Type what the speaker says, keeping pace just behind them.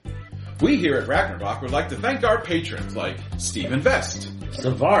We here at Ragnarok would like to thank our patrons like Stephen Vest,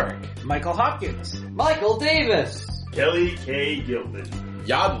 Savaric, Michael Hopkins, Michael Davis, Kelly K. Gilman,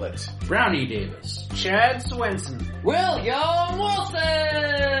 Yodlet, Brownie Davis, Chad Swenson, William Wilson,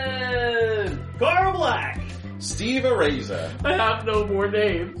 Carl Black, Steve Areza, I have no more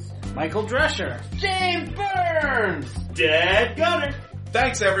names. Michael Drescher, James Burns, Dad Gunner.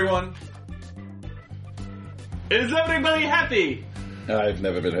 Thanks everyone. Is everybody happy? I've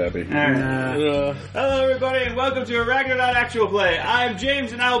never been happy. Hello everybody and welcome to a Ragnarok Actual Play. I'm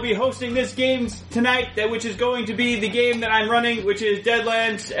James and I will be hosting this game tonight, which is going to be the game that I'm running, which is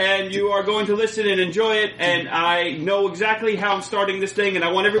Deadlands, and you are going to listen and enjoy it, and I know exactly how I'm starting this thing, and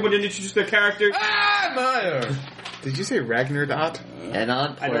I want everyone to introduce their character. Meyer! Did you say Ragnardot? and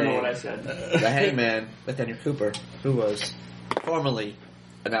on I don't know what I said. the Hangman, Nathaniel Cooper, who was formerly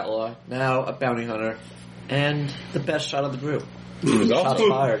an outlaw, now a bounty hunter, and the best shot of the group. He was Shots also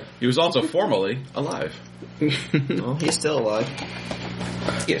fired. he was also formerly alive. Well, he's still alive.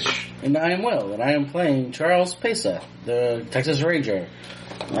 Ish. And I am Will, and I am playing Charles Pesa, the Texas Ranger,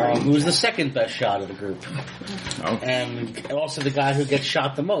 who's the second best shot of the group. Oh. And also the guy who gets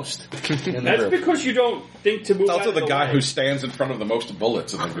shot the most in the That's group. because you don't think to move It's out also of the guy way. who stands in front of the most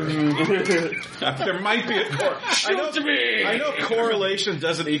bullets in the group. There might be a I know correlation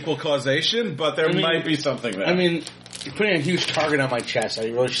doesn't equal causation, but there might be something there. I mean, you're putting a huge target on my chest. I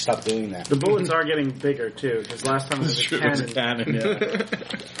really should stop doing that. The bullets are getting bigger too, because last time it was a cannon. Yeah.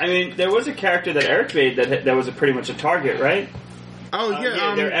 I mean, there was a character that Eric made that was pretty much a target, right? Oh,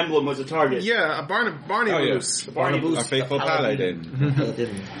 yeah. Their emblem was a target. Yeah, a Barney Oh, yeah. Moose. Barney a faithful paladin.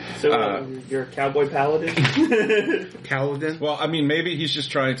 Paladin. So you're a cowboy paladin? Paladin. Well, I mean, maybe he's just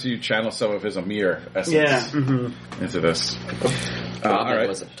trying to channel some of his Amir essence Yeah. into this. All Gauntlet right.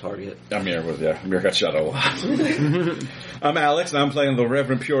 was a target. Amir got shot a lot. I'm Alex, and I'm playing the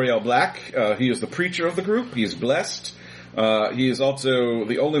Reverend Puriel Black. He is the preacher of the group. He is blessed. He is also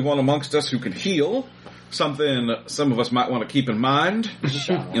the only one amongst us who can heal, something some of us might want to keep in mind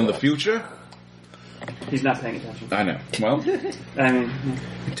in the future. He's not paying attention. I know. Well, I mean,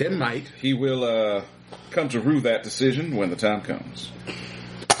 Tim might. he will come to rue that decision when the time comes.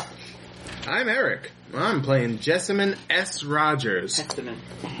 I'm Eric. I'm playing Jessamine S. Rogers. Testament.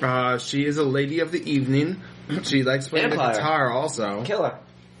 She is a lady of the evening. She likes playing Vampire. the guitar also. Killer.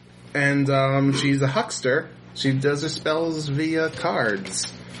 And she's a huckster. She does her spells via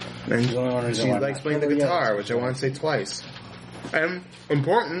cards. And The only one who's she alive. likes playing the guitar, which I want to say twice. And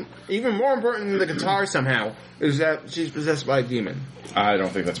important, even more important than the guitar somehow, is that she's possessed by a demon. I don't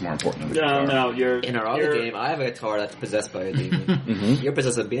think that's more important than the guitar. No, you're... In our other game, I have a guitar that's possessed by a demon. You're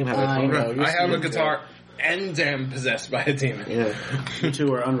possessed by a demon, have a I guitar. know. I have a guitar and am possessed by a demon. Yeah. You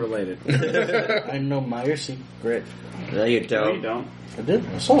two are unrelated. I know my secret. No, you No, don't. you don't. I did.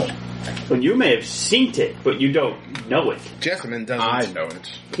 I saw it. Well, you may have seen it, but you don't know it. Jessamine doesn't. I know it.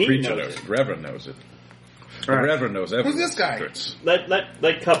 He Preacher knows knows it. it. Reverend knows it. The Right. Reverend knows everything. Who's this guy? Secrets.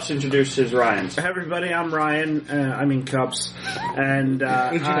 Let Cups introduce his Ryans. Hey everybody, I'm Ryan. Cups. And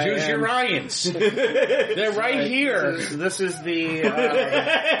Introduce your Ryans. They're right here. This is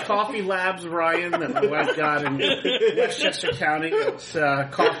the Coffee Labs Ryan that my wife got in Westchester County. It's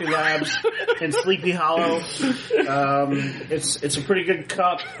Coffee Labs in Sleepy Hollow. It's a pretty good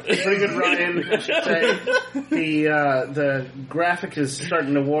cup, pretty good Ryan, I should say. The graphic is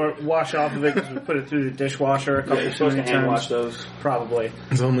starting to wash off of it because we put it through the dishwasher a couple You're supposed to times. hand wash those. Probably.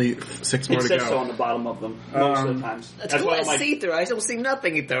 There's only 6 more It to says so go. on the bottom of them most of the times. That's cool. I see through. I don't see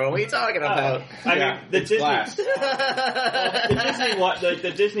nothing through. What are you talking about? I Yeah, mean, the it's Disney, glass. the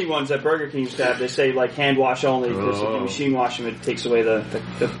Disney ones that Burger King used to have, they say like hand wash only because if you machine wash them, it takes away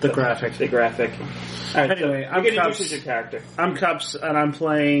the graphic. The graphic. All right, Anyway, so I'm you can Cups. introduce your character. I'm Cups, and I'm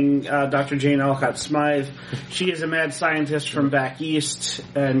playing Dr. Jane Alcott Smythe. She is a mad scientist from back east,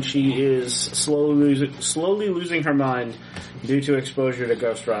 and she is slowly losing her mind due to exposure to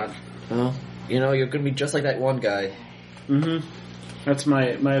ghost rock. Well, you're going to be just like that one guy. Mm-hmm. That's my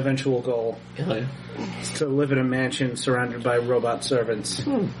eventual goal. Yeah. Is to live in a mansion surrounded by robot servants,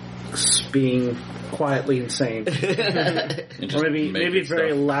 being quietly insane, or maybe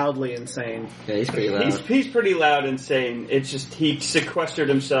very loudly insane. Yeah, he's pretty loud. He's pretty loud and insane. It's just he sequestered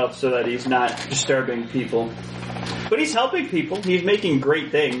himself so that he's not disturbing people. But he's helping people. He's making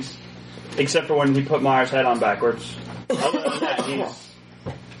great things. Except for when he put Myers' head on backwards. Other than that,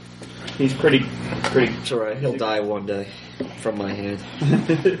 he's pretty... It's alright, he'll die one day from my hand.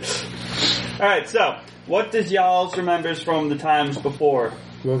 Alright, so, what does y'all's remembers from the times before?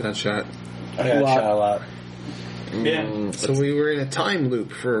 Will got shot. I got shot a lot. Yeah. So we were in a time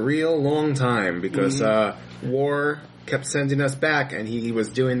loop for a real long time because war kept sending us back, and he was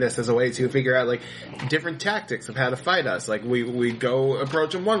doing this as a way to figure out, like, different tactics of how to fight us. Like, we'd go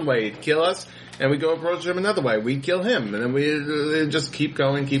approach him one way, he'd kill us, and we'd go approach him another way, we'd kill him, and then we'd just keep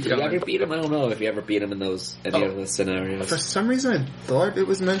going. Did you ever beat him? I don't know if you ever beat him in any of those scenarios. For some reason, I thought it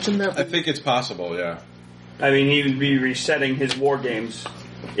was mentioned that... I think it's possible, yeah. I mean, he would be resetting his war games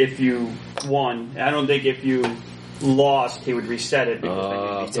if you won. I don't think if you lost, he would reset it.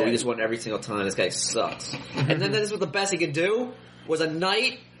 So we just won every single time. This guy sucks. And then this was the best he could do, was a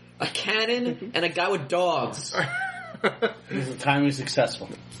knight, a cannon, and a guy with dogs. It was the time he was successful.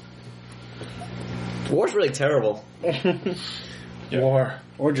 War's really terrible. War.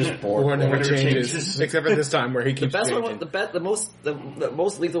 Or just bored. War never changes. Except for this time where he keeps changing. The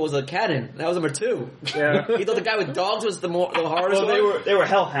most lethal was a cannon. That was number 2. Yeah. You thought the guy with dogs was the hardest well, they were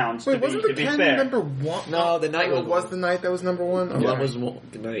hellhounds. Wait, wasn't the be cannon fair. number 1? No, the knight was the knight that was number 1? That was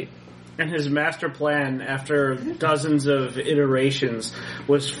the knight. And his master plan, after dozens of iterations,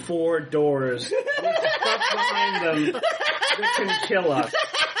 was 4 doors with stuff behind them that can kill us.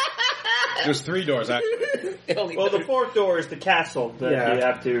 There's 3 doors, actually. Well, the 4th door is the castle that you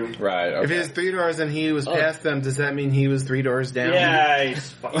have to... Right, okay. If it is 3 doors and he was past them, does that mean he was 3 doors down? Yeah, he's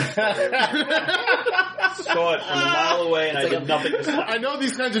fucking saw it from a mile away and I did nothing to stop. I know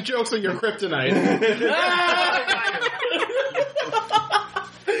these kinds of jokes are your kryptonite.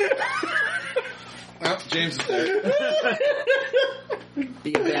 Well, James is there.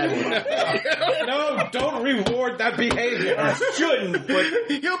 Be a bad one. No, don't reward that behavior. I shouldn't, but...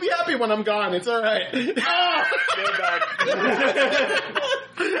 You'll be happy when I'm gone. It's all right. Go back.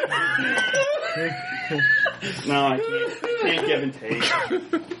 No, I can't give and take.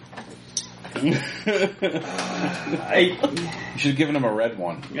 You should have given him a red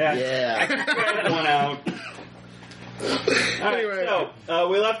one. Yeah. I can red one out. Anyway. Alright, so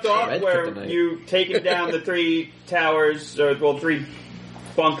we left off Red where kryptonite. you've taken down the 3 towers, 3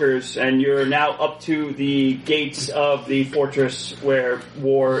 bunkers, and you're now up to the gates of the fortress where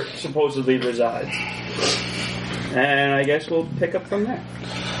war supposedly resides. And I guess we'll pick up from there.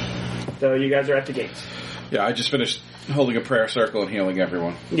 So you guys are at the gates. Yeah, I just finished holding a prayer circle and healing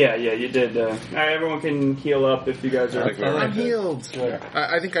everyone. Yeah, you did. Alright, everyone can heal up if you guys are... I'm healed.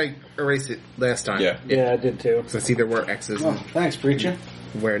 I think I erased it last time. Yeah. I did too. So I see there were X's Oh, thanks, preacher.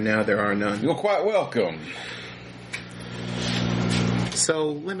 where now there are none. You're quite welcome. So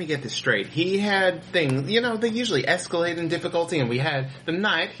let me get this straight. He had things, they usually escalate in difficulty, and we had the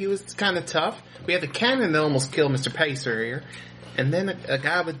knight, he was kind of tough. We had the cannon that almost killed Mr. Pacer here, and then a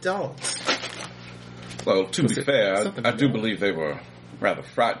guy with dogs. Well, to be fair, something I do wrong? believe they were rather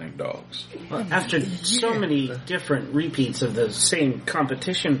frightening dogs. After so many different repeats of the same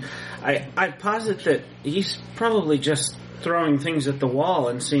competition, I posit that he's probably just throwing things at the wall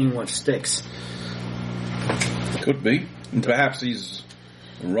and seeing what sticks. Could be. And perhaps he's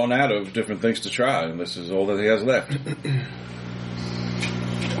run out of different things to try, and this is all that he has left.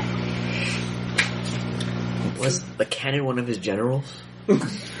 Was the cannon one of his generals?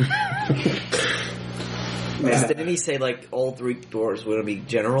 Didn't he say, all 3 doors would be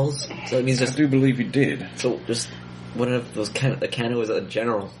generals? So it means I do believe he did. So just one of those the cannon was a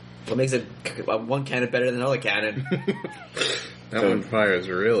general. What makes one cannon better than another cannon? That one fires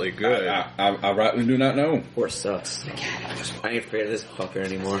really good. I rightly do not know. War sucks. I ain't afraid of this fucker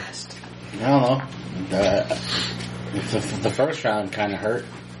anymore. I don't know. The first round kind of hurt.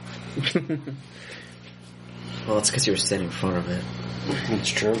 Well, it's because you were standing in front of it. It's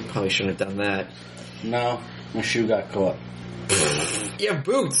true. Probably shouldn't have done that. No, my shoe got caught. You have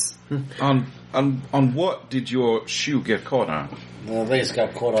boots! On what did your shoe get caught on? The lace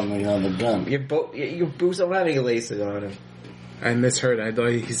got caught on the gun. Your boots don't have any laces on them. I misheard. I thought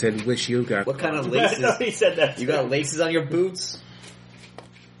he said, wish you got What kind of I laces? know he said that. You got laces on your boots?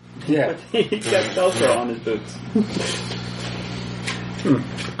 Yeah. He got Velcro on his boots.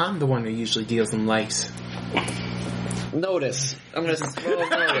 I'm the one who usually deals in lace. Notice. I'm gonna roll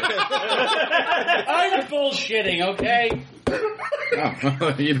notice. I'm bullshitting, okay?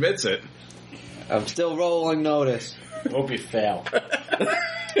 Oh, he admits it. I'm still rolling notice. Hope you fail.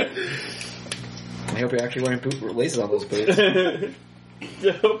 I hope you're actually wearing laces on those boots. I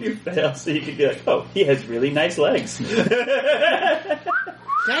hope you fail so you can be like, oh, he has really nice legs. Dang it,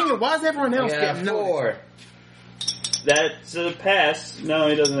 why is everyone else getting 4. That's a pass. No,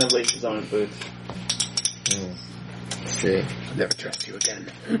 he doesn't have laces on his boots. Let's see. I'll never trust you again.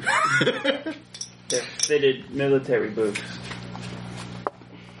 They're fitted military boots.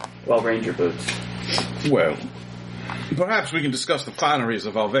 Well, ranger boots. Well, perhaps we can discuss the fineries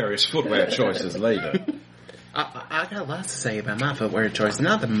of our various footwear choices later. I got lots to say about my footwear choice.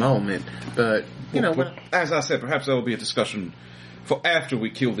 Not at the moment, but But as I said, perhaps that will be a discussion for after we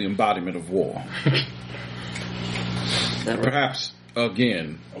kill the embodiment of war. Perhaps,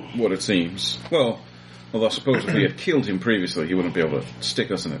 again, what it seems. Well, I suppose if we had killed him previously, he wouldn't be able to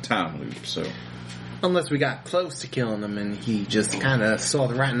stick us in a time loop, so... Unless we got close to killing him and he just kind of saw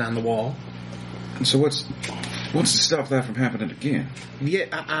the writing on the wall. So what's to stop that from happening again? Yeah,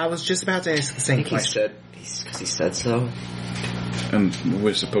 I was just about to ask the same question. Because he said so. And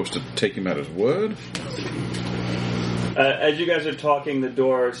we're supposed to take him at his word? As you guys are talking, the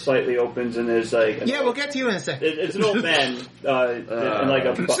door slightly opens and there's like... Yeah, we'll get to you in a second. It's an old man in like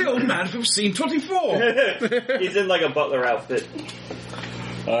a... It's the old man from scene 24! He's in like a butler outfit.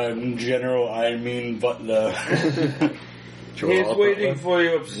 General, I mean butler. He's waiting for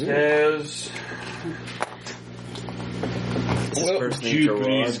you upstairs. Well, could you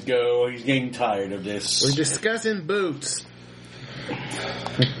please go? He's getting tired of this. We're discussing boots.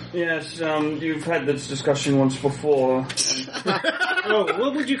 Yes, you've had this discussion once before.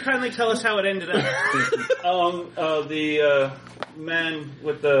 What would you kindly tell us how it ended up? The man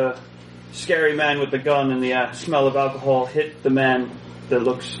with the scary man with the gun and the smell of alcohol hit the man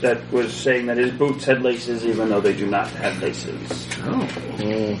that was saying that his boots had laces, even though they do not have laces. Oh,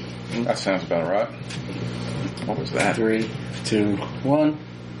 that sounds about right. What was that? 3, 2, 1.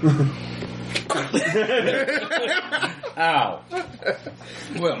 Ow.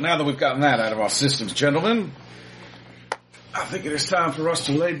 Well, now that we've gotten that out of our systems, gentlemen, I think it is time for us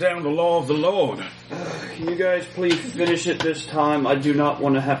to lay down the law of the Lord. Can you guys please finish it this time? I do not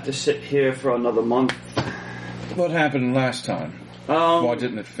want to have to sit here for another month. What happened last time? Why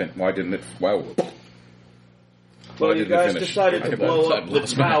didn't it finish? Why didn't it... Well, you guys decided to blow up the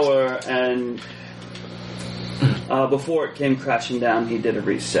tower, and before it came crashing down, he did a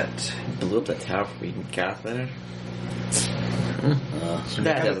reset. Blew up the tower before we got there?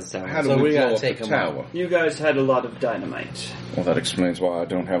 That doesn't sound How do So we we blow gotta up take the him out. tower? You guys had a lot of dynamite. Well, that explains why I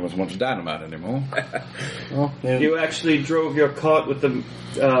don't have as much dynamite anymore. Well, You actually drove your cart with the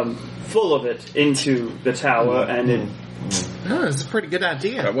full of it into the tower, and it Oh, this is a pretty good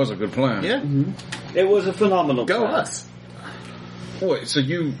idea. That was a good plan. Yeah. it was a phenomenal Go plan. us. Wait, so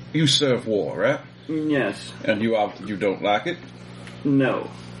you serve war, right? Yes. And you don't like it?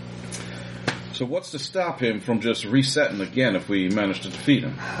 No. So what's to stop him from just resetting again if we manage to defeat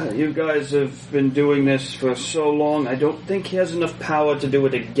him? You guys have been doing this for so long, I don't think he has enough power to do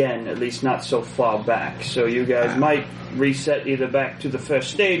it again, at least not so far back. So you guys might reset either back to the first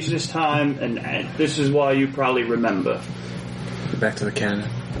stage this time, and this is why you probably remember. Back to the cannon.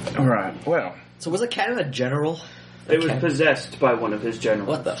 Alright, well... So was the cannon a general? It was possessed by one of his generals.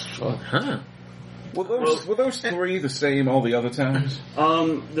 What the fuck? Huh. Were those three the same all the other times?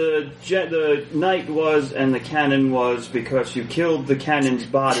 The knight was, and the cannon was, because you killed the cannon's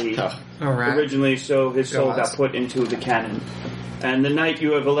body Alright. originally, so his soul Go got us. put into the cannon. And the knight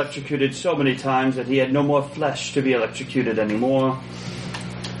you have electrocuted so many times that he had no more flesh to be electrocuted anymore.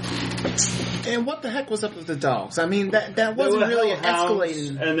 And what the heck was up with the dogs? I mean, that There wasn't were really hellhounds,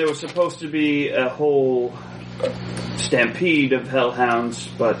 escalating. and there was supposed to be a whole stampede of hellhounds,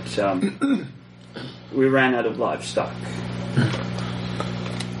 but we ran out of livestock.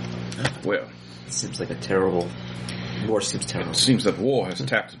 Well, Seems like a terrible... War seems terrible. it seems that war has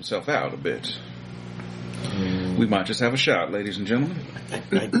tapped himself out a bit. We might just have a shot, ladies and gentlemen.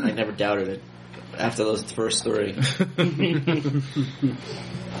 I never doubted it. After those first three.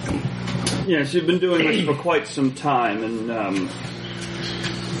 Yes, you've been doing this for quite some time, and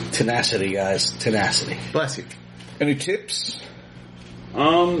tenacity, guys. Tenacity. Bless you. Any tips?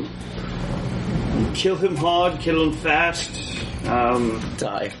 kill him hard, kill him fast.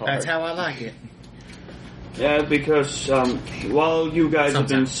 Die hard. That's how I like it. Yeah, because while you guys have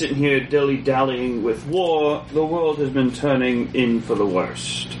been sitting here dilly-dallying with war, the world has been turning in for the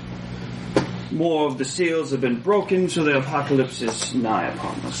worst. More of the seals have been broken, so the apocalypse is nigh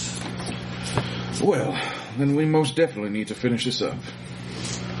upon us. Well, then we most definitely need to finish this up.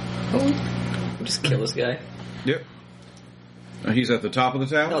 We'll just kill this guy. Yep. He's at the top of the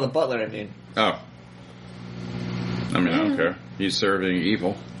tower? No, the butler, I mean. Oh. I mean, I don't care. He's serving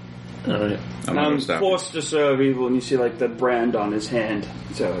evil. Alright. I'm not going I'm to stop him. forced to serve evil, and you see like the brand on his hand.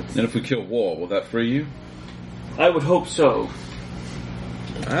 So it's, And if we kill War, will that free you? I would hope so.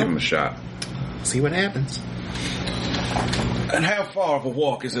 Give him a shot. See what happens. And how far of a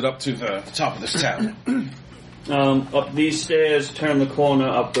walk is it up to the top of this tower? Up these stairs, turn the corner,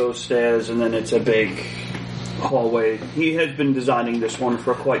 up those stairs, and then it's a big hallway. He has been designing this one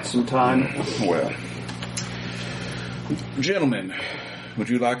for quite some time. Well, gentlemen, would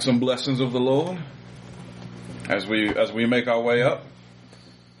you like some blessings of the Lord as we make our way up?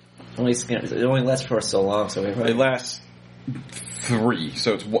 It only lasts for so long, so we It lasts 3,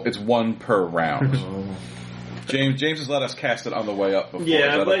 so it's 1 per round. James has let us cast it on the way up before. Yeah, Is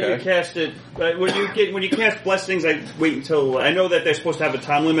that I've let okay? you cast it. But when you cast blessings, I wait until I know that they're supposed to have a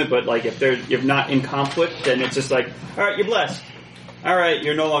time limit. But like if you're not in conflict, then it's just like, all right, you're blessed. All right,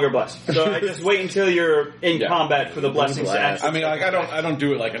 you're no longer blessed. So I just wait until you're in combat for the blessings to actually. I mean, like I don't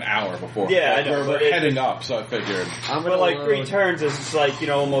do it like an hour before. Yeah, like, I know, we're but heading up, so I figured. But like 3 turns is just like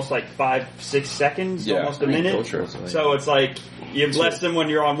almost like 5-6 seconds, almost a minute. So it's like you bless them when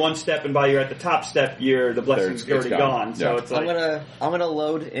you're on one step, and by you're at the top step, the blessing's already gone. So it's like I'm gonna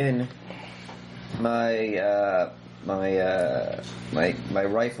load in my my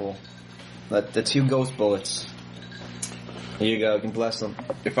rifle, the 2 ghost bullets. Here you go. You can bless them.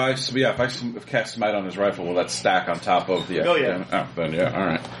 If I cast smite on his rifle, will that stack on top of the? Oh yeah. Oh, then yeah. All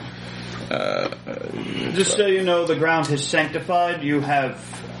right. Just so you know, the ground is sanctified. You have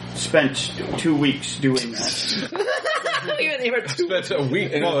spent 2 weeks doing that. Spent a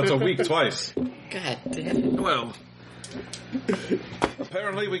week. Well, it's a week twice. God damn it. Well,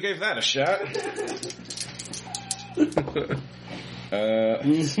 apparently we gave that a shot. God,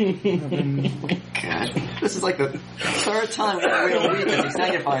 this is like the 3rd time we have to wait a week to be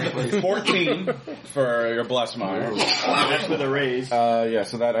sanctified, please. 14 for your bless mine. That's with a raise. Yeah,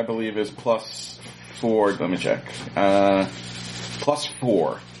 so that I believe is +4. Let me check.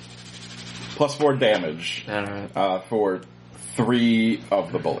 +4. +4 damage. Alright. For 3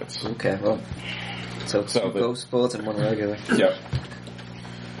 of the bullets. Okay, well. So 2 ghost bullets and 1 regular. Yep.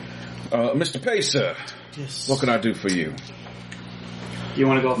 Mr. Pacer. Yes. What can I do for you? You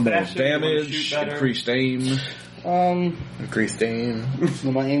want to go More faster? damage, increased aim. Increased aim.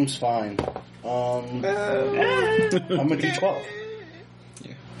 No, my aim's fine. I'm gonna do 12.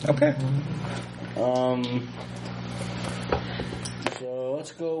 Yeah. Okay. So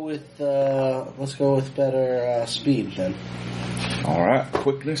let's go with better speed then. All right.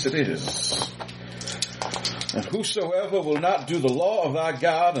 Quickness it is. And whosoever will not do the law of thy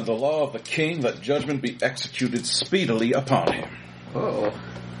God and the law of the king, let judgment be executed speedily upon him. Oh.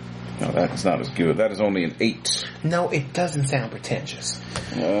 No, that's not as good. That is only an 8. No, it doesn't sound pretentious.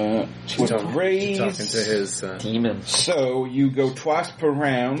 With a raise. Talking to his Demon. So you go twice per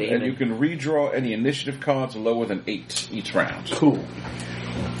round, Damon. and you can redraw any initiative cards lower than 8 each round. Cool.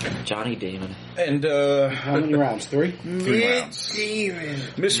 Johnny Damon. And How many rounds? 3? 3 rounds.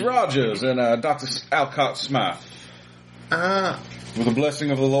 Miss Rogers and Dr. Alcott Smith. With the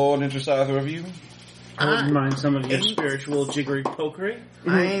blessing of the Lord, interest either of you? I wouldn't mind some of your spiritual jiggery pokery.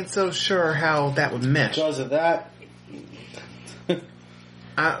 I ain't so sure how that would mesh. Because of that,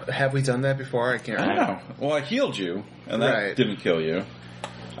 Have we done that before? I can't I don't remember. know. Well, I healed you, and that Right. didn't kill you.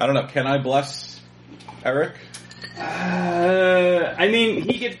 I don't know. Can I bless Eric? I mean,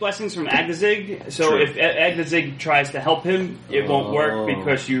 he gets blessings from Agdazig, so True. if Agdazig tries to help him, it won't work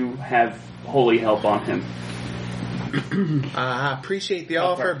because you have holy help on him. I appreciate the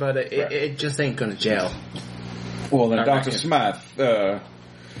offer, but it just ain't gonna gel. Well, then, I Dr. reckon. Smith,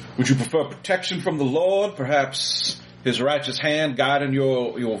 would you prefer protection from the Lord? Perhaps his righteous hand guiding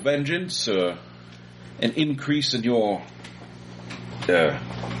your vengeance? An increase in your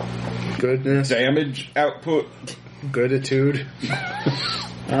Goodness, damage output? gooditude.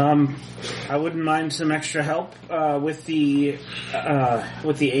 I wouldn't mind some extra help with the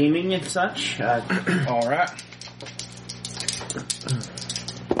aiming and such. All right.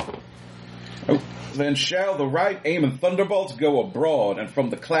 Oh, then shall the right aim and thunderbolts go abroad, and from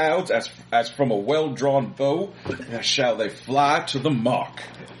the clouds, as from a well-drawn bow, shall they fly to the mark.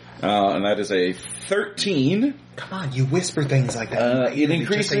 And that is a 13. Come on, you whisper things like that. It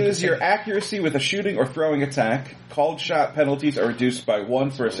increases your accuracy with a shooting or throwing attack. Called shot penalties are reduced by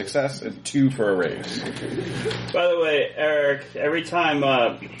 1 for a success and 2 for a raise. By the way, Eric, every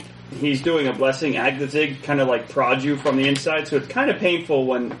time he's doing a blessing, Agdazig kind of like prods you from the inside, so it's kind of painful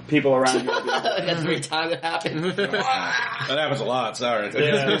when people around you are doing that. Every time it happens. That happens a lot, sorry.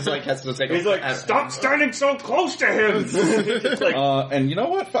 Yeah. He's like, has to take He's like, stop standing so close to him! It's like, And you know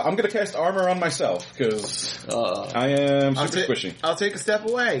what? I'm going to cast armor on myself, because I am super squishy. I'll take a step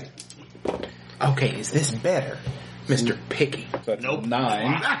away. Okay, is this better, Mr. Picky? So that's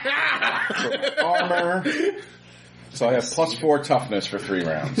 9 for armor. So I have +4 toughness for 3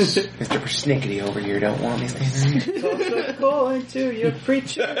 rounds. Mr. Persnickety over here don't want me standing here. so going to your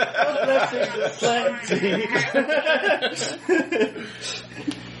preacher, a blessing of plenty.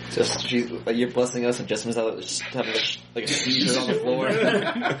 You're blessing us, and Jessam's out just having like a seizure on the floor.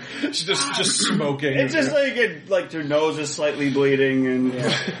 She's just smoking. It's just like your nose is slightly bleeding and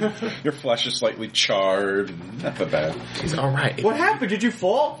your flesh is slightly charred. Not that bad. He's all right. What happened? Did you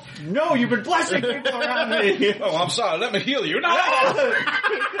fall? No, you've been blessing people around me. Oh, I'm sorry. Let me heal you. No.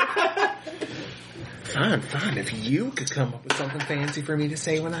 Fine. If you could come up with something fancy for me to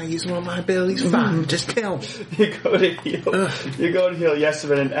say when I use one of my abilities, fine. Just tell me. You go to heal. You go to heal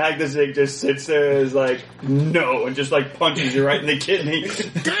Yesman, and Agdazig just sits there and is like, no, and just like punches you right in the kidney.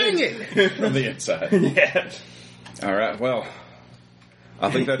 Dang it! From the inside. Yeah. All right. Well,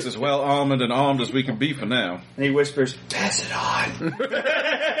 I think that's as well armored and armed as we can be for now. And he whispers, pass it on.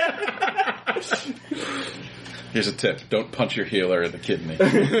 Here's a tip. Don't punch your healer in the kidney.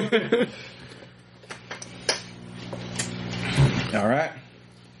 All right.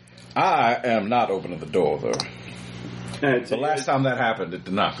 I am not opening the door, though. The last time that happened, it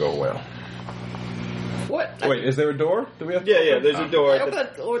did not go well. What? Wait, is there a door? Do we have? Yeah, there's a door. I opened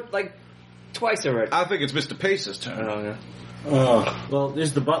that door like twice already. I think it's Mr. Pace's turn. Oh, yeah. Well,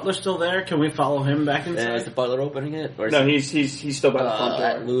 is the butler still there? Can we follow him back inside? Is the butler opening it? Or is No, he's still by the front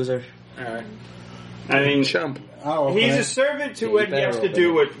that door. loser. Alright. I mean, Chump. he's a servant to what he has to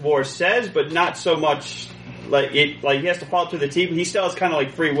do what War says, but not so much like it. Like he has to follow through the T. He still has kind of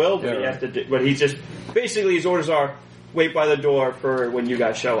like free will, but he has to. But he's just basically his orders are wait by the door for when you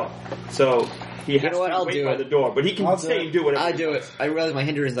guys show up. So he has to wait by the door, but he can stay and do whatever. I do it. I realize my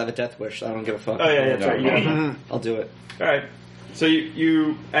hindrance is I have a death wish, so I don't give a fuck. Oh yeah, that's right. Yeah. I'll do it. All right. So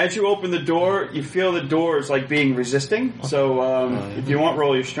you as you open the door, you feel the door is like being resisting. So if you want,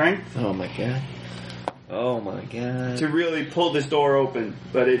 roll your strength. Oh my god. Oh my god. To really pull this door open,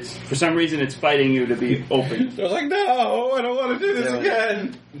 but it's for some reason it's fighting you to be open. I was like, no, I don't want to do this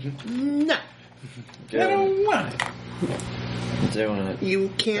again. No. I don't want it. I'm doing it. You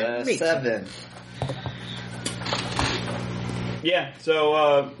can't make 7. Yeah,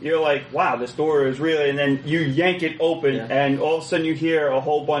 so you're like, wow, this door is really, and then you yank it open, and all of a sudden you hear a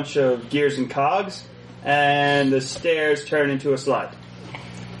whole bunch of gears and cogs, and the stairs turn into a slide.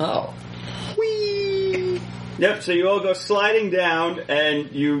 Oh. Whee! Yep, so you all go sliding down,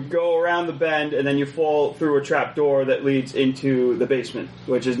 and you go around the bend, and then you fall through a trap door that leads into the basement,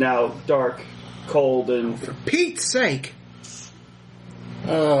 which is now dark, cold, and... For Pete's sake!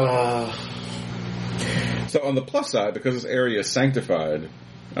 So on the plus side, because this area is sanctified,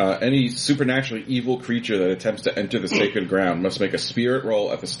 any supernaturally evil creature that attempts to enter the sacred ground must make a spirit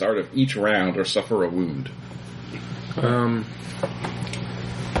roll at the start of each round or suffer a wound.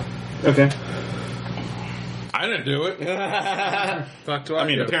 Okay. I didn't do it. Fuck do I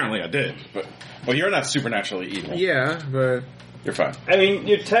mean, do? apparently I did. But well, you're not supernaturally evil. Yeah, but... You're fine. I mean,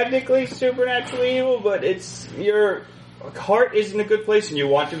 you're technically supernaturally evil, but it's your heart isn't a good place, and you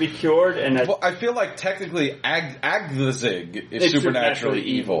want to be cured. And Well, I feel like technically Agdazig is supernaturally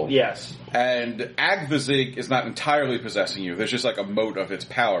evil. Yes. And Agdazig is not entirely possessing you. There's just like a mote of its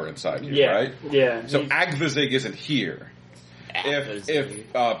power inside you, right? Yeah. So Agdazig isn't here.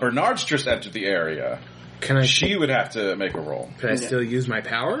 If Bernard's just entered the area, she would have to make a roll. Can I still use my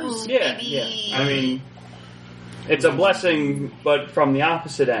powers? Yeah. I mean, it's a blessing, but from the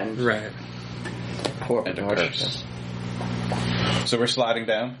opposite end. Right. Poor And a curse. So we're sliding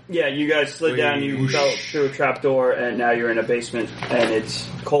down? Yeah, you guys slid down, you fell through a trapdoor, and now you're in a basement, and it's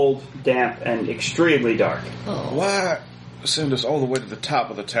cold, damp, and extremely dark. Why send us all the way to the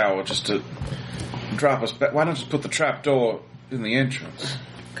top of the tower just to drop us back? Why not just put the trapdoor in the entrance?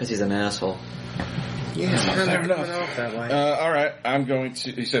 Because he's an asshole. Yeah, fair enough. off that way. Alright, I'm going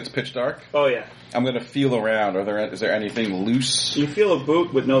to... You said it's pitch dark? Oh, yeah. I'm going to feel around. Is there anything loose? You feel a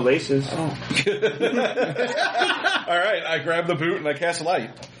boot with no laces. Oh. Alright, I grab the boot and I cast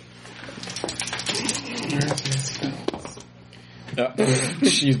light.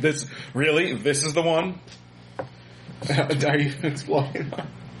 Jeez, this is the one? Are you exploring?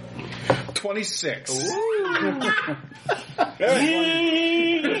 26.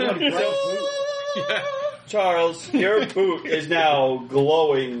 Charles, your boot is now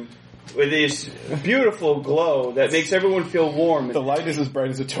glowing with this beautiful glow that makes everyone feel warm. The light is as bright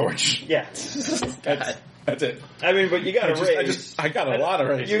as a torch. Yeah. That's it. I mean, but you got a raise. I got a lot of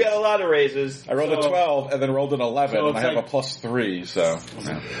raises. You got a lot of raises. I rolled a 12 and then rolled an 11 and I have like, a plus 3, so.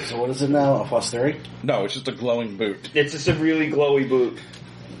 So what is it now? A plus 3? No, it's just a glowing boot. It's just a really glowy boot.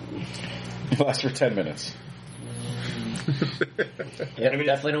 It lasts for 10 minutes. Yep, I mean,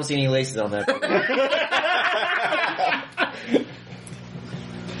 definitely don't see any laces on that.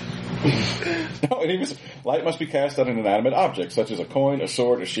 No, light must be cast on an inanimate object, such as a coin, a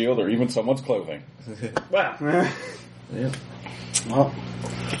sword, a shield, or even someone's clothing. Wow. Yeah. Well,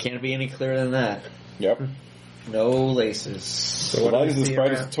 It can't be any clearer than that. Yep. No laces. The light is as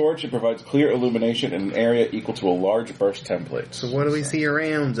bright as a torch. It provides clear illumination in an area equal to a large burst template. So what do we see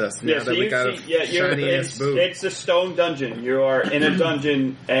around us now Yeah, so that we you got see, a shiny ass boot? it's a stone dungeon. You are in a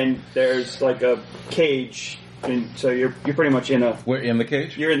dungeon, and there's like a cage, and so you're pretty much We're in the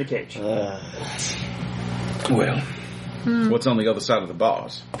cage? you're in the cage. Well, what's on the other side of the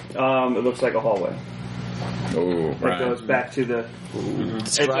bars? It looks like a hallway. Oh, It right. goes back to the.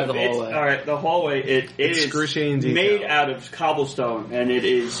 Describe the hallway. All right, the hallway. It is Excruciating detail. made out of cobblestone, and it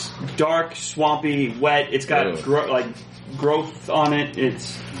is dark, swampy, wet. It's got Ugh. growth on it.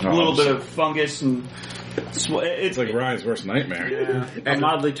 It's a little bit of fungus and. It's like Ryan's worst nightmare. I'm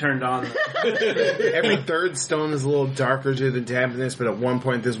oddly turned on. Every third stone is a little darker due to the dampness, but at one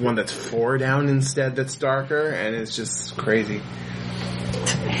point there's one that's 4 down instead that's darker, and it's just crazy.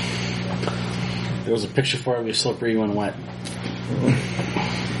 there was a picture for it. It was slippery when wet.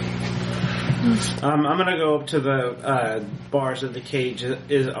 I'm gonna go up to the bars of the cage.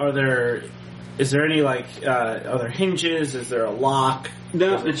 Is there any are there hinges? Is there a lock?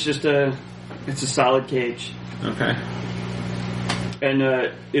 No, it's just it's a solid cage. Okay. And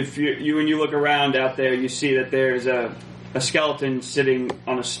if when you look around out there, you see that there's a skeleton sitting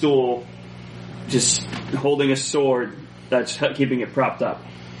on a stool, just holding a sword that's keeping it propped up.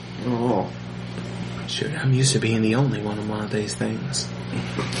 Oh. Shoot, I'm used to being the only one of these things.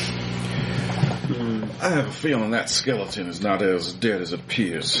 I have a feeling that skeleton is not as dead as it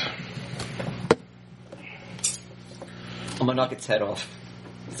appears. I'm gonna knock its head off.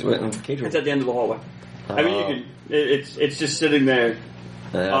 It's at the end of the hallway. I mean, you can. It's just sitting there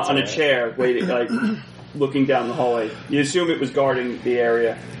on a chair, waiting, like looking down the hallway. You assume it was guarding the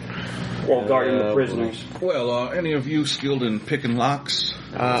area, or guarding the prisoners. Well, any of you skilled in picking locks?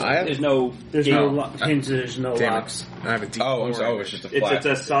 I have. There's no hinges, no Damn it. locks. I have a deep It's just a flat. It's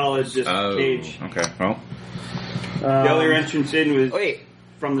a solid just cage. Okay, well. The only entrance in was Wait,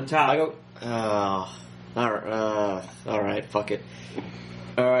 from the top. I go. Alright, fuck it.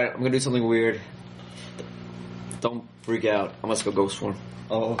 Alright, I'm gonna do something weird. Don't freak out. I'm gonna go ghost form.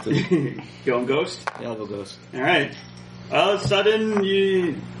 Oh, Going ghost? yeah, I'll go ghost. Alright. All of a sudden,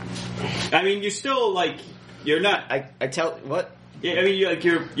 you still, you're not... I tell, what? Yeah, I mean,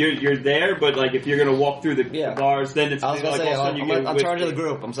 you're there, but, if you're gonna walk through the bars, then it's... I was gonna say, all of a sudden you get I'm whisked charging the in.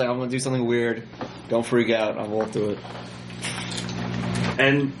 group. I'm saying I'm gonna do something weird. Don't freak out. I'll walk through it.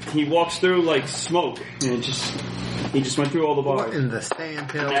 And he walks through like smoke, and he just went through all the bars. What in the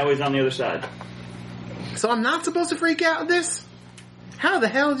sandhill? Now he's on the other side. So I'm not supposed to freak out at this? How the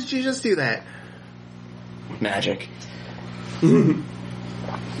hell did you just do that? Magic.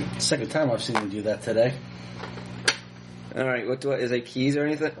 Second time I've seen him do that today. Alright, is there keys or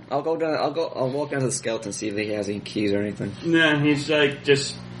anything? I'll walk down to the skeleton, see if he has any keys or anything. No, he's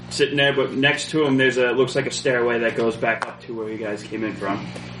just sitting there, but next to him looks like a stairway that goes back up to where you guys came in from.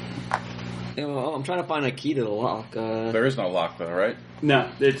 I'm trying to find a key to the lock. There is no lock, though, right? No,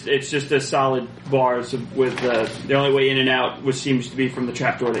 it's just a solid bars with the only way in and out seems to be from the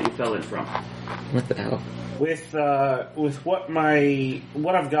trapdoor that you fell in from. What the hell? With what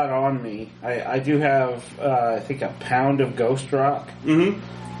I've got on me, I do have I think a pound of ghost rock. Mm-hmm.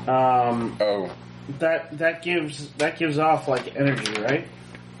 That gives off like energy, right?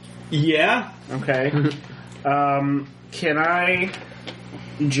 Yeah. Okay. Can I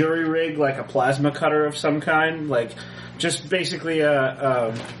jury rig like a plasma cutter of some kind, like just basically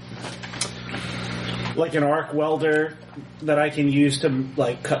like an arc welder that I can use to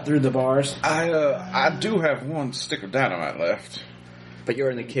like cut through the bars? I do have one stick of dynamite left. But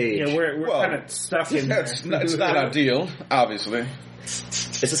you're in the cage. Yeah, we're kind of stuck in there. It's not ideal, obviously.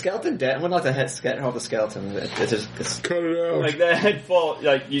 Is the skeleton dead? I would like to head off the skeleton. It's Cut it out. Like the head fall,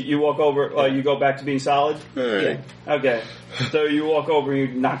 like you walk over, you go back to being solid. Hey. Okay, so you walk over and you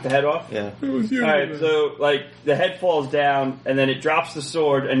knock the head off. yeah. It was you. Alright, so the head falls down and then it drops the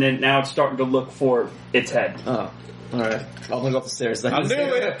sword and then now it's starting to look for its head. Oh. Alright. I'm gonna go up the stairs then. I knew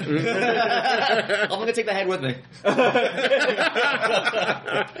it! I'm gonna take the head with me.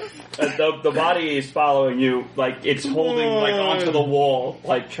 The body is following you, like it's holding like onto the wall,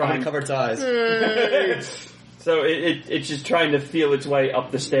 like I'm trying. gonna cover its eyes. So it's just trying to feel its way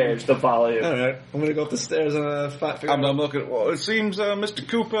up the stairs to follow you. Alright. I'm gonna go up the stairs and figure I'm out. looking. Well, it seems Mr.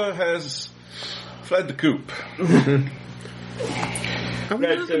 Cooper has fled the coop. Are we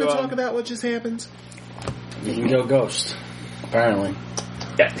Right, not going to so, talk about what just happened? You can go ghost, apparently.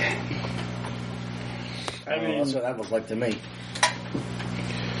 Yeah. I mean, that's what that looked like to me.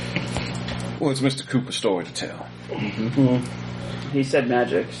 Well, it's Mr. Cooper's story to tell. He said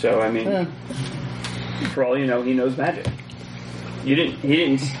magic, so I mean. Yeah. For all you know, he knows magic. He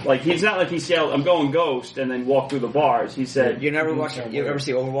didn't, like, he's not like he said, I'm going ghost, and then walk through the bars. He said... You ever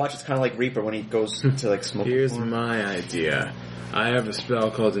see Overwatch? It's kind of like Reaper when he goes to, like, smoke. Here's my idea. I have a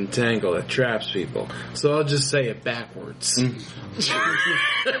spell called Entangle that traps people, so I'll just say it backwards.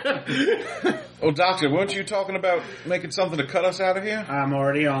 Oh, Doctor, weren't you talking about making something to cut us out of here? I'm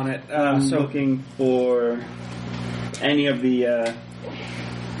already on it. I'm looking for any of the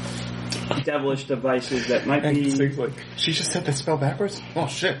devilish devices that might be... Like, she just said that spell backwards? Oh,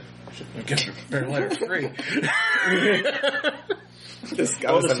 shit. I guess her letter's free. the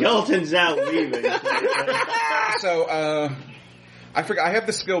skeleton's now leaving. So, I forgot. I have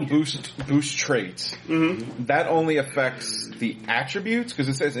the skill boost traits. Mm-hmm. That only affects the attributes because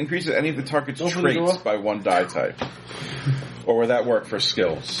it says increases any of the target's traits by 1 die type. Or would that work for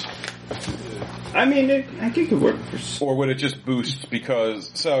skills? I mean, I think it could work for... Or would it just boost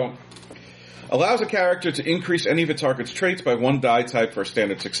because allows a character to increase any of a target's traits by 1 die type for a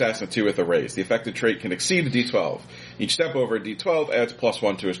standard success and 2 with a raise. The affected trait can exceed a d12. Each step over a d12 adds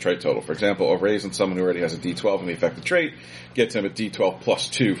 +1 to his trait total. For example, a raise on someone who already has a d12 in the affected trait gets him a d12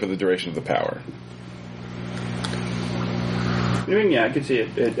 +2 for the duration of the power. I mean, yeah, I could see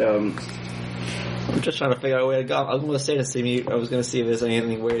it. I'm just trying to figure out a way to go. I'm going to say to see I was going to see if there's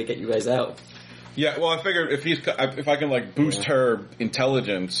any way to get you guys out. Yeah, well, I figured if I can like boost her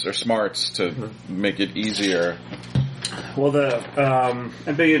intelligence or smarts to make it easier. Well, I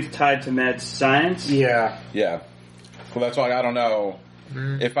think it's tied to mad science. Yeah. Yeah. Well, that's why I don't know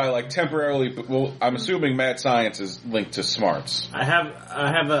if I like temporarily. Well, I'm assuming mad science is linked to smarts. I have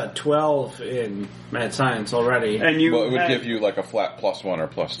a 12 in mad science already, and it would give you like a flat +1 or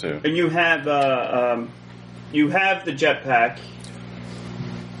 +2. And you have the jetpack.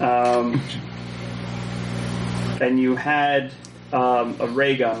 And you had a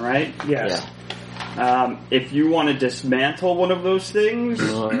ray gun, right? Yes. Yeah. If you want to dismantle one of those things,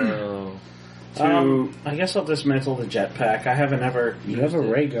 I guess I'll dismantle the jetpack. I haven't ever. You have a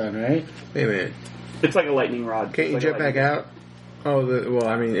ray gun, right? Wait a minute. It's like a lightning rod. Can't you jetpack out? Oh, well,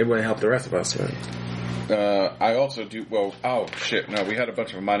 I mean, it wouldn't help the rest of us, right? I also do. Well, oh shit! No, we had a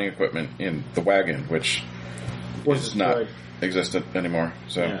bunch of mining equipment in the wagon, which is not existent anymore.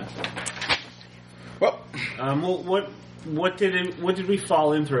 So. Yeah. Well, what did we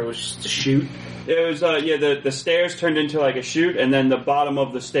fall in through? It was just a chute. It was the stairs turned into like a chute, and then the bottom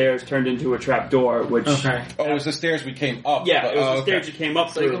of the stairs turned into a trap door. Which it was the stairs we came up. Yeah, it was the stairs you came up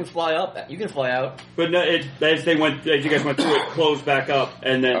so through. You can fly up. You can fly out. But no, as you guys went through, it closed back up,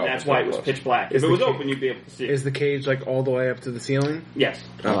 and then that's why it was pitch black. If it was open, you'd be able to see it. Is the cage like all the way up to the ceiling? Yes.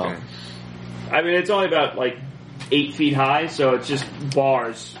 Okay. I mean, it's only about like 8 feet high, so it's just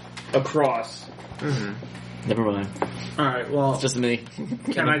bars across. Mm-hmm. Never mind. All right. Well, it's just me.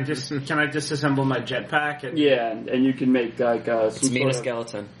 Can I disassemble my jetpack? And and you can make like some sort of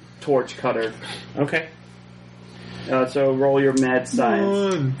skeleton torch cutter. Okay. So roll your mad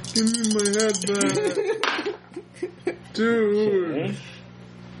science. Come on, give me my head back, dude. Okay.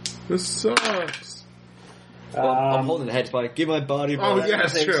 This sucks. Well, I'm holding the head spike. Give my body back. Oh yeah,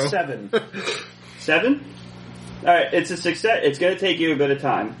 that's true. 7. 7? All right, it's a success. It's going to take you a bit of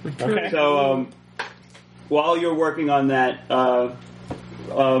time. Okay. So, while you're working on that,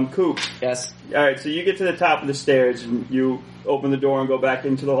 Coop. Yes. All right, so you get to the top of the stairs and you open the door and go back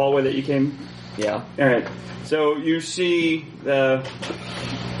into the hallway that you came. Yeah. All right. So you see you're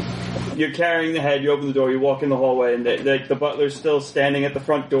carrying the head. You open the door. You walk in the hallway, and the butler's still standing at the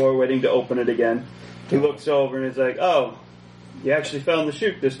front door, waiting to open it again. He looks over and is like, "Oh, you actually found the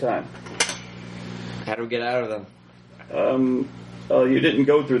chute this time. How do we get out of them?" You didn't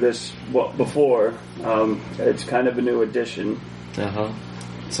go through this before. It's kind of a new addition. So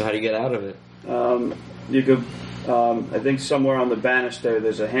how do you get out of it? You could, I think somewhere on the banister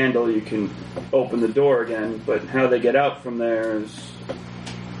there's a handle you can open the door again, but how they get out from there is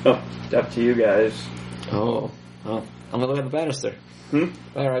up to you guys. I'm gonna look at the banister.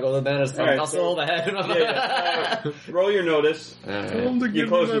 Alright, go to the banister. Right, I'll still hold the head. Roll your notice. Right. You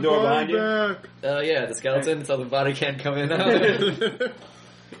close the door behind you. Yeah, the skeleton, so the body can't come in. I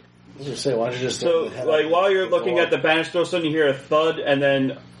was gonna say, why don't you just while you're looking at the banister, all of a sudden you hear a thud, and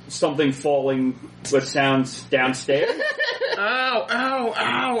then something falling with sounds downstairs. Ow! Ow!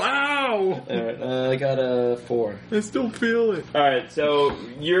 Ow! Ow! Alright, I got a 4. I still feel it. Alright, so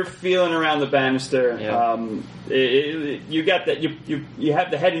you're feeling around the banister. Yeah. You got that. You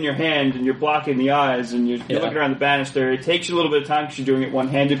have the head in your hand, and you're blocking the eyes, and you're looking around the banister. It takes you a little bit of time because you're doing it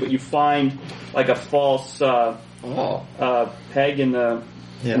one-handed, but you find like a false peg in the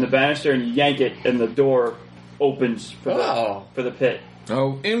banister, and you yank it, and the door opens for the pit.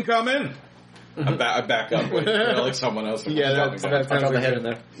 Oh, incoming! I back up like someone else. Yeah, that's I'll drop the head in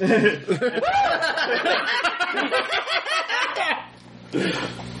there.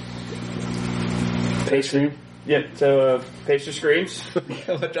 Face scream. Yeah, so Pacer screams. I'm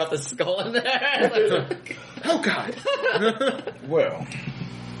gonna drop the skull in there. Oh God! Well,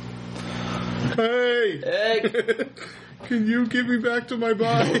 Hey! Hey! Can you give me back to my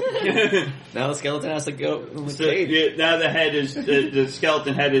body? Now the skeleton has to go in the So, cage. yeah, now the head is the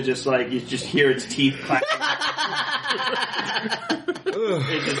skeleton head is just like you just hear its teeth clacking.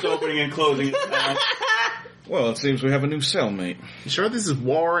 It's just opening and closing its mouth. well, it seems we have a new cellmate. You sure this is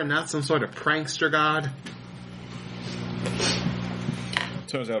war and not some sort of prankster god?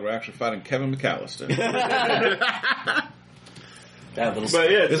 Turns out we're actually fighting Kevin McAllister. That little. But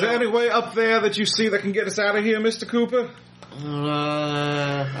yeah, Is there any way up there that you see that can get us out of here, Mr. Cooper?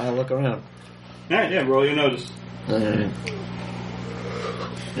 I'll look around. alright, yeah, roll your notice. No,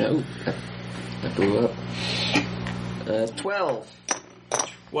 that blew up. 12.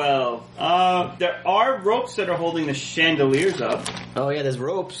 Well, there are ropes that are holding the chandeliers up. Oh yeah, there's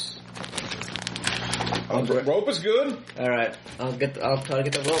ropes. Rope is good. All right, I'll try to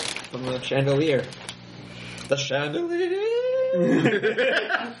get the rope from the chandelier. The chandelier.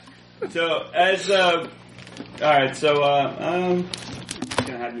 So as alright, so I'm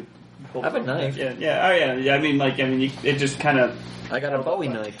gonna have you pull I have a knife. Yeah. Oh yeah. I mean, it just kind of. I got a Bowie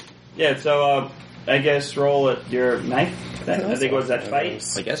knife. Yeah. So I guess roll at your knife. I think it was that fight.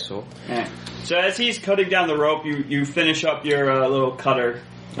 I guess so. Yeah. So as he's cutting down the rope, you finish up your little cutter.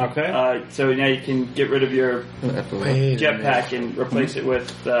 Okay. So now you can get rid of your Wait jetpack and replace it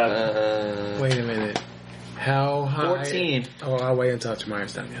with. Wait a minute. How high? 14. Oh, I'll wait until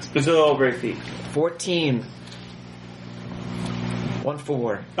Tomorrow's done, yes. It's a little over 8 feet. 14.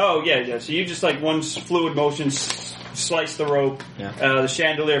 1-4. Oh yeah. So you just like one fluid motion, slice the rope. Yeah. The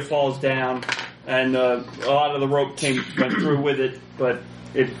chandelier falls down, and a lot of the rope went through with it, but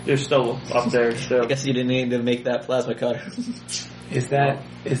they're still up there. So I guess you didn't need to make that plasma cutter. Is that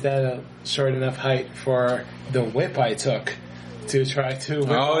a short enough height for the whip I took to try to whip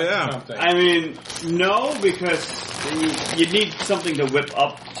Oh, up yeah. something? I mean, no, because you need something to whip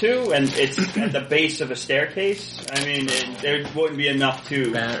up to, and it's at the base of a staircase. I mean, there wouldn't be enough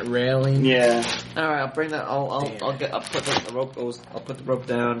to. That railing? Yeah. All right, I'll bring that. I'll put the rope. I'll put the rope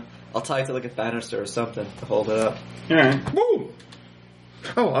down. I'll tie it to like a banister or something to hold it up. All right. Woo!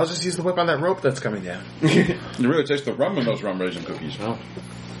 Oh, I'll just use the whip on that rope that's coming down. You really taste the rum in those rum raisin cookies. Oh.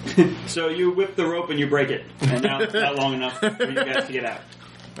 So you whip the rope and you break it, and now it's not long enough for you guys to get out.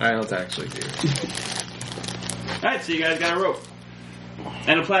 I don't actually do. All right, so you guys got a rope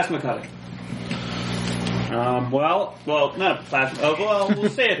and a plasma cutter. Well, Not a plasma. Well, we'll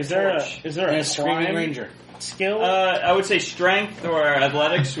say a is there torch. a a screaming crime ranger. skill? I would say strength or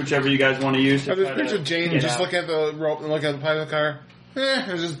athletics, whichever you guys want to use. To I just try to picture Jane get just out. look at the rope and look at the plasma cutter.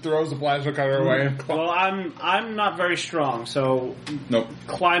 And just throws the plasma cutter away. Well, I'm not very strong, so Nope.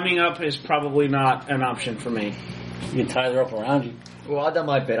 climbing up is probably not an option for me. You can tie the rope around you. Well, I've done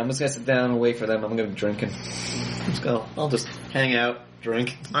my bit. I'm just gonna sit down and wait for them. I'm gonna be drinking. Let's go. I'll just hang out,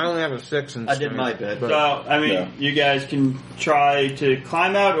 drink. I only have a 6 in I did strength, my bit. but- So, I mean, Yeah. you guys can try to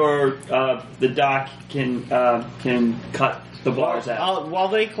climb out, or the doc can cut the bars out. While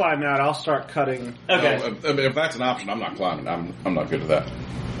they climb out, I'll start cutting. Okay. No, I mean, if that's an option, I'm not climbing. I'm not good at that.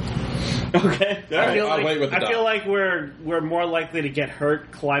 Okay. All I right. feel I'll like, wait with the I feel doc. like we're more likely to get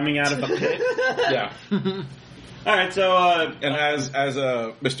hurt climbing out of a pit. Yeah. All right. So, And as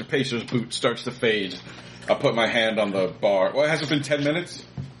Mr. Pacer's boot starts to fade, I put my hand on the bar. Well, has it been 10 minutes?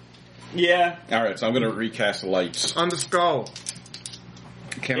 yeah. All right, so I'm going to recast the lights. On the skull.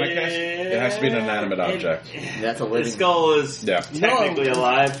 Can I cast? It has to be an inanimate object. That's a The living. skull is Yeah. technically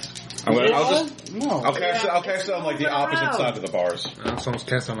alive. I'll No. cast it on like the opposite side of the bars. I was almost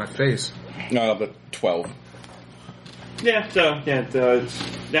cast on my face. The 12. Yeah. So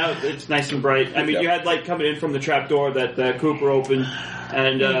now it's nice and bright. I mean, Yep. you had light coming in from the trap door that Cooper opened,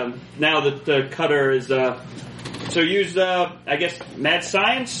 and now that the cutter is. So use I guess mad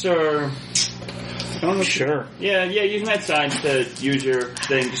science or. I don't know. Sure. Yeah, use mad science to use your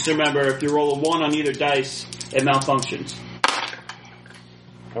thing. Just remember, if you roll a 1 on either dice, it malfunctions.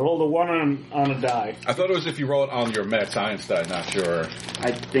 I rolled a 1 on a die. I thought it was if you roll it on your mad science die, not your.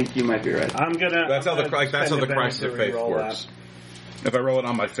 I think you might be right. I'm gonna. That's how the I'm gonna crisis spend of advantage faith to reroll works. If I roll it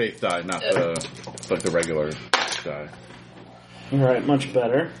on my faith die, not the like the regular die. All right, much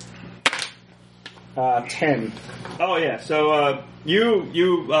better. 10. Oh yeah, so you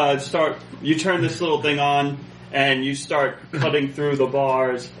turn this little thing on and you start cutting through the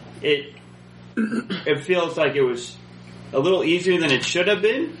bars. It feels like it was a little easier than it should have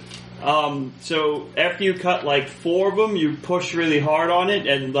been. So after you cut like 4 of them, you push really hard on it,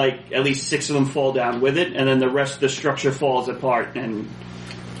 and like at least 6 of them fall down with it, and then the rest of the structure falls apart. And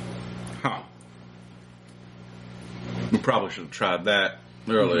we probably should have tried that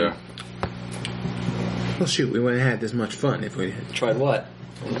earlier. Well, shoot, we wouldn't have had this much fun if we had. Tried what?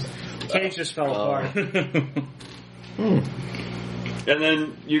 The cage just fell apart. And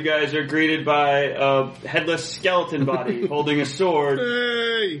then you guys are greeted by a headless skeleton body holding a sword.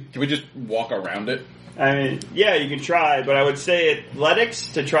 Hey! Can we just walk around it? I mean, yeah, you can try, but I would say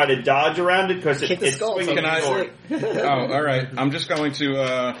athletics to try to dodge around it because it's swinging Can a I? sword. Oh, all right. I'm just going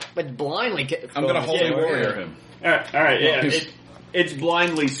to. But blindly get. I'm going to holy warrior him. All right, yeah. It's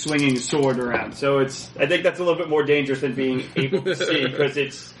blindly swinging a sword around, so I think that's a little bit more dangerous than being able to see because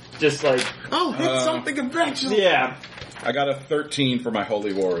it's just like. Oh, hit something eventually! Yeah. I got a 13 for my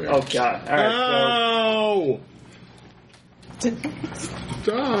holy warrior. Oh god! All right.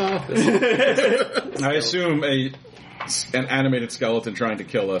 Stop! I assume an animated skeleton trying to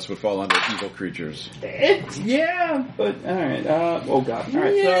kill us would fall under evil creatures. Yeah, but all right. Oh god! All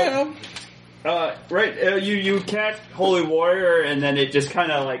right. Yeah. So, you cast holy warrior, and then it just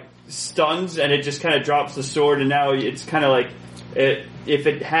kind of like stuns, and it just kind of drops the sword, and now it's kind of like if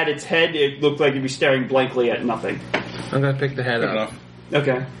it had its head, it looked like it'd be staring blankly at nothing. I'm gonna pick the head up.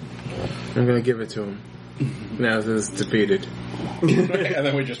 Okay. I'm gonna give it to him. Now that it's defeated. And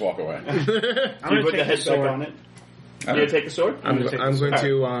then we just walk away. I'm You gonna put take the head the sword. back on it. You gonna take the sword? I'm going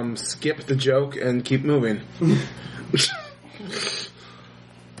to skip the joke and keep moving.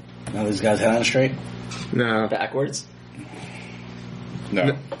 Now these guys head on straight. No. Backwards?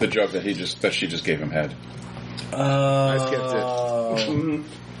 No, the joke that she just gave him head. I skipped it. Mm-hmm.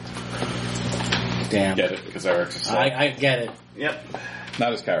 Damn. Get it? Because Eric's a slut. I get it. Yep.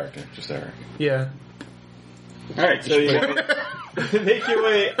 Not his character, just Eric. Yeah. All right, so you make your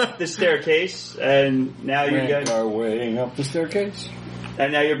way up the staircase, and now you Make guys our way up the staircase.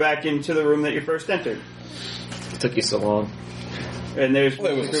 and now you're back into the room that you first entered. It took you so long. And there's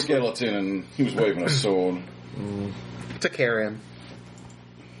Well, there was a skeleton, and he was waving a sword. Took care of him.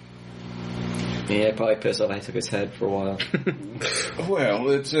 Yeah, probably pissed off I took his head for a while. Well,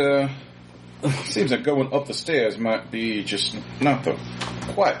 it seems like going up the stairs might be just not the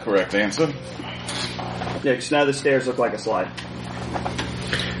quite correct answer. Yeah, because now the stairs look like a slide.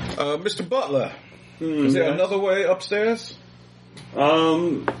 Mr. Butler, is there another way upstairs?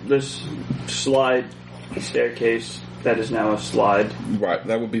 This slide staircase that is now a slide. Right,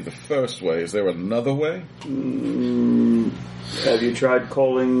 that would be the first way. Is there another way? Have you tried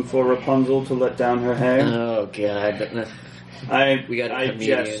calling for Rapunzel to let down her hair? Oh, God. We got a I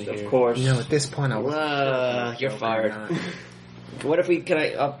comedian jest, here. of course. You know, at this point, I was. You're fired. What if can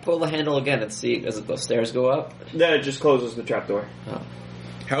I pull the handle again and see, does the stairs go up? Then it just closes the trapdoor. Oh.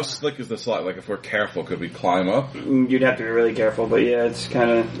 How slick is the slide? Like, if we're careful, could we climb up? You'd have to be really careful, but yeah, it's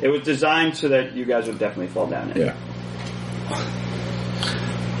kind of... It was designed so that you guys would definitely fall down it. Yeah.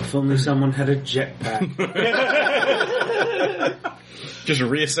 If only someone had a jetpack. Just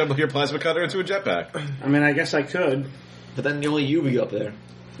reassemble your plasma cutter into a jetpack. I mean, I guess I could. But then only you be up there.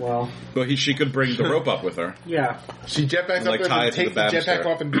 Well, Well, she could bring the rope up with her. yeah. She jetpacks Like, up tie there, it to takes the the jetpack banister.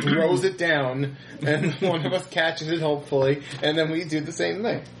 off and throws it down, and one of us catches it, hopefully, and then we do the same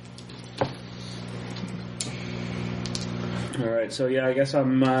thing. Alright, so yeah, I guess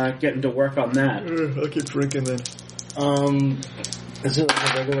I'm getting to work on that. I'll keep drinking then. Is it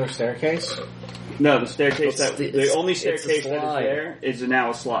like a regular staircase? No, the staircase It's the only it's a staircase that is slide. there is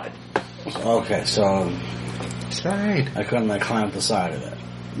now a slide. Okay, so Slide. I couldn't climb up the side of it.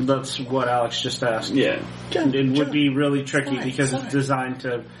 That's what Alex just asked. Yeah. It would be really tricky because it's designed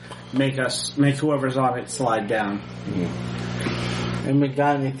to make whoever's on it slide down. And we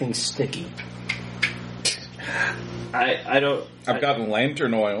got anything sticky? I don't... I've gotten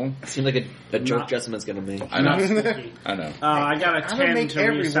lantern oil. Seems like a joke Not- Jessam's gonna make. I Not know. sticky. I know. I got a I don't 10 make to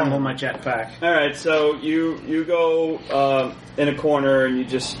every reassemble one. my jetpack. Alright, so you go in a corner and you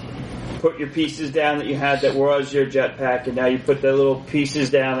just put your pieces down that you had that was your jetpack, and now you put the little pieces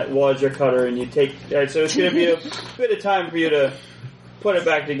down that was your cutter, and you take... Alright, so it's going to be a bit of time for you to put it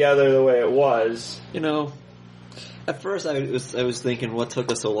back together the way it was. You know, at first I was thinking, what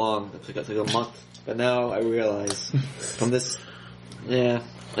took us so long? It took a month. But now I realize from this, yeah,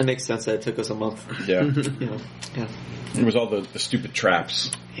 it makes sense that it took us a month. Yeah. You know, yeah. It was all the stupid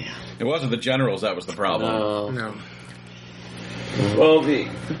traps. Yeah. It wasn't the generals that was the problem. No. Well, the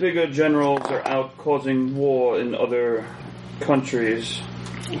bigger generals are out causing war in other countries.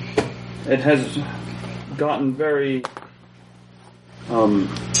 It has gotten very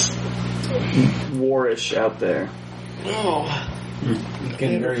warish out there. Oh.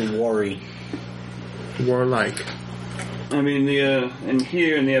 Getting very worried. Warlike. I mean, and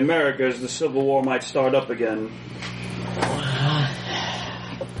here in the Americas, the Civil War might start up again.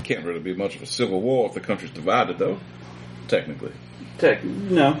 Can't really be much of a civil war if the country's divided, though. Technically.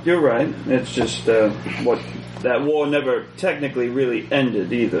 No, you're right. It's just that war never technically really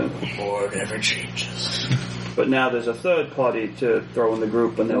ended either. War never changes. But now there's a third party to throw in the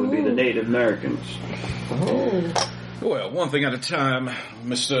group, and that would be the Native Americans. Well, one thing at a time,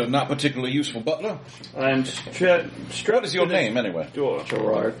 Mr. Not Particularly Useful Butler. I'm What is your name, anyway?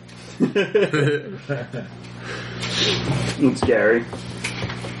 Gerard. It's Gary.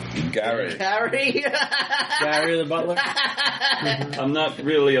 Gary. Gary the butler? I'm not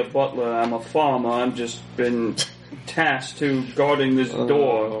really a butler. I'm a farmer. I've just been tasked to guarding this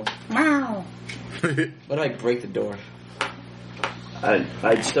door. Wow. What if I break the door?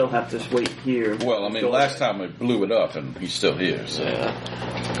 I'd still have to wait here. Well, I mean, last time we blew it up, and he's still here, so...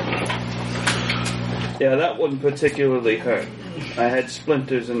 Yeah, that wouldn't particularly hurt. I had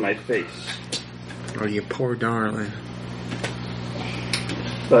splinters in my face. Oh, you poor darling.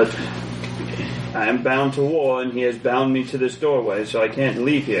 But I am bound to war, and he has bound me to this doorway, so I can't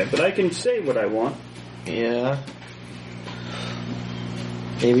leave here. But I can say what I want. Yeah.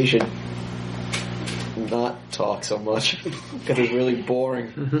 Maybe you should not talk so much, because it's really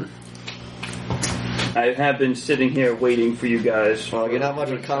boring. I have been sitting here waiting for you guys. Well, you're not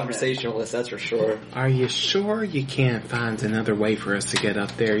much of a conversationalist, that's for sure. Are you sure you can't find another way for us to get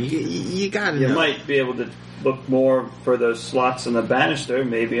up there? You gotta You know. might be able to look more for those slots in the banister.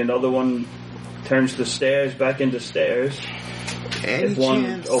 Maybe another one turns the stairs back into stairs. Any If one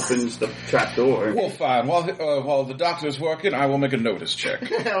chance? opens the trap door. Well, fine. While the doctor's working, I will make a notice check. We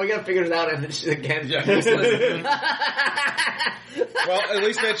gotta figure it out again. Yeah. Well, at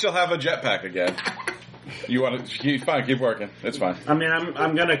least then she'll have a jetpack again. You want to? Fine, keep working. It's fine. I mean,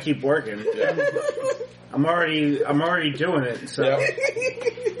 I'm gonna keep working. Yeah. I'm already doing it. So Yep.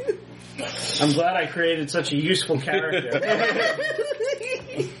 I'm glad I created such a useful character.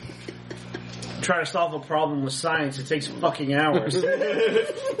 Try to solve a problem with science. It takes fucking hours.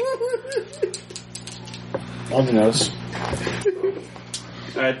 I'll do notice.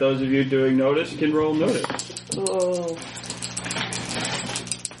 Alright, those of you doing notice can roll notice. Oh.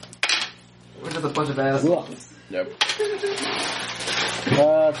 We're just a bunch of assholes. Yep.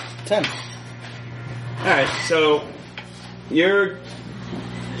 10. Alright, so you're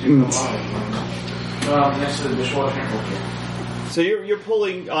Next to the dishwasher. So you're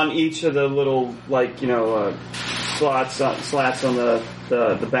pulling on each of the little, slats on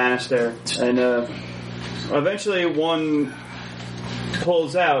the banister, and eventually one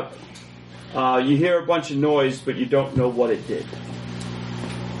pulls out. You hear a bunch of noise, but you don't know what it did.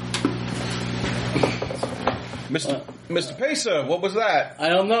 Mr. Pacer, what was that? I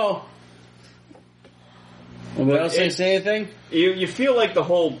don't know. Anybody else say anything? You feel like the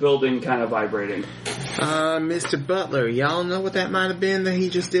whole building kind of vibrating. Mr. Butler, y'all know what that might have been that he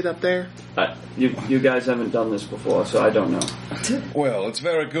just did up there? You guys haven't done this before, so I don't know. Well, it's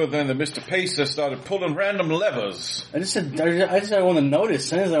very good then that Mr. Pacer started pulling random levers. I just said I want to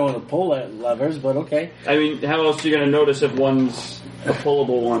notice. I didn't want to pull levers, but okay. I mean, how else are you going to notice if one's a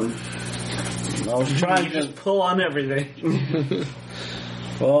pullable one? I was trying You to just pull on everything.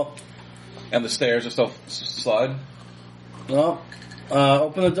 Well, And the stairs just slide?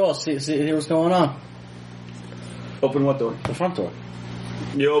 open the door. See what's going on. Open what door? The front door.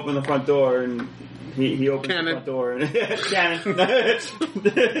 You open the front door, and he opens Cannon. the front door. And cannon.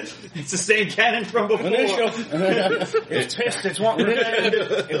 It's the same cannon from before. It's pissed.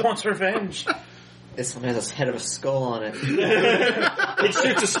 It wants revenge. This one has a head of a skull on it. It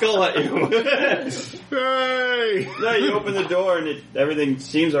shoots a skull at you. Hey! No, you open the door, and everything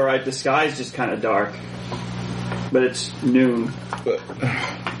seems alright. The sky's just kind of dark. But it's noon.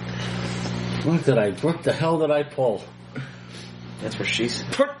 What the hell did I pull? That's where she's...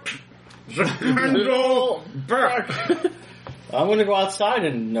 Handle back. I'm going to go outside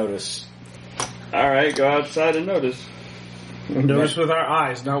and notice. Alright, go outside and notice. Notice with our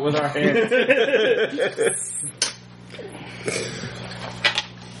eyes, not with our hands.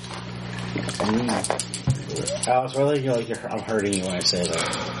 Alex, why do you I'm hurting you when I say that?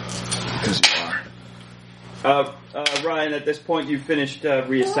 Because you are. Ryan, at this point you finished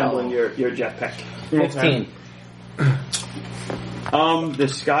reassembling your jetpack. 15. The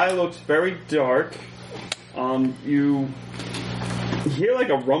sky looks very dark. You hear like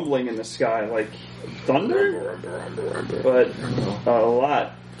a rumbling in the sky, like thunder, but a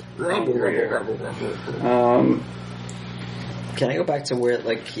lot angrier. Can I go back to where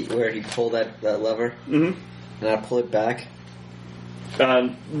he pulled that lever? Mm-hmm. And I pull it back?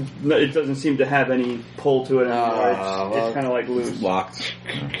 It doesn't seem to have any pull to it anymore. It's kind of like loose. Locked.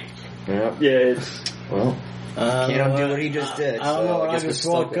 Yeah. Yeah, it's... Well, can't undo what he just did. I don't know what I guess just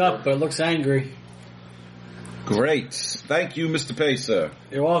we're woke stuck up, but it looks angry. Great. Thank you, Mr. Pacer.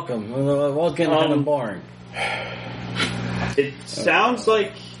 You're welcome. Well, it's getting kind of boring. It sounds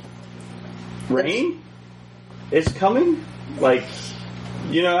like rain is coming. Like,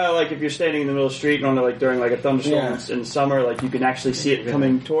 you know how like if you're standing in the middle of the street and only like during like a thunderstorm in summer, like you can actually see it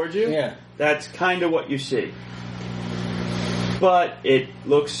coming towards you? Yeah. That's kind of what you see. But it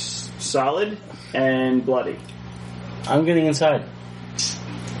looks solid and bloody. I'm getting inside.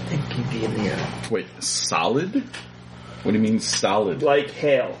 Wait, solid? What do you mean solid? Like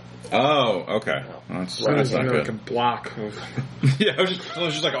hail. Oh, okay. That's not Like a good. block. Of... Yeah, it was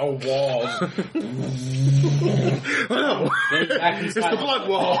just like a wall. Oh, it's the blood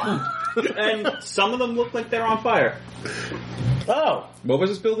wall. And some of them look like they're on fire. Oh! What was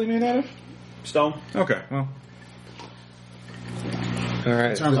this building made out of? Stone. Okay, well. All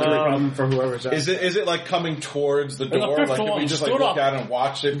right. Sounds like a problem for whoever's out. Is it like coming towards the the door? fifth Like, can we one just like stood look up. out and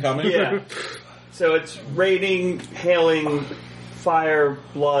watch it coming? Yeah. So it's raining, hailing, fire,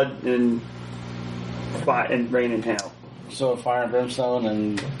 blood, and rain and hail. So fire and brimstone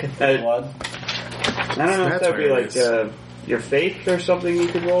and blood. I don't know if That's that'd be where like it is. your faith or something you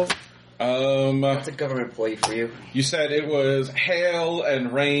could roll. That's a government employee for you. You said it was hail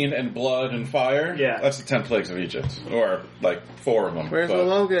and rain and blood and fire? Yeah. That's the 10 plagues of Egypt. Or, like, 4 of them. Where's the but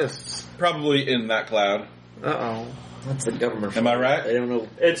locusts? Probably in that cloud. Uh-oh. That's the government. Am I right? I don't know.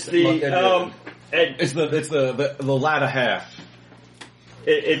 It's what they're doing. It's the latter half.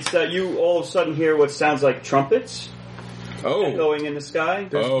 It's you all of a sudden hear what sounds like trumpets Oh. echoing in the sky.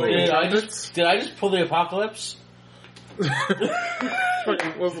 Oh. Did I just pull the apocalypse?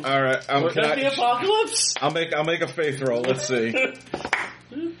 Alright, Was that the apocalypse? I'll make a faith roll. Let's see.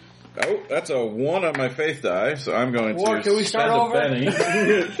 Oh, that's a 1 on my faith die, so I'm going War, to can we start spend over? a penny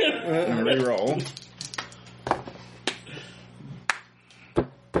and re-roll.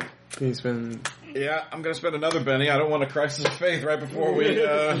 He's been... Yeah, I'm going to spend another penny. I don't want a crisis of faith right before we...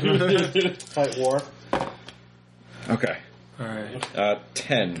 Fight war. Okay. Alright.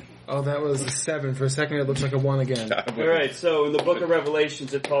 10. Oh, that was a 7. For a second, it looks like a 1 again. Alright, so in the book of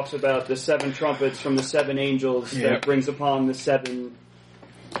Revelations it talks about the 7 trumpets from the 7 angels that brings upon the 7,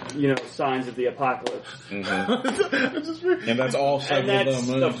 signs of the apocalypse. Mm-hmm. And that's all 7 And of that's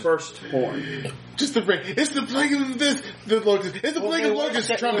them. the first horn. Just the plague. It's the plague of this. The locust. It's the plague of locust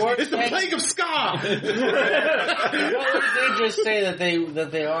trumpets. It's the plague of ska. They just say that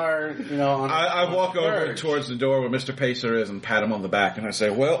they are, on I walk over towards the door where Mr. Pacer is and pat him on the back and I say,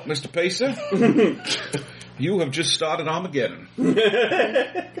 well, Mr. Pacer, you have just started Armageddon.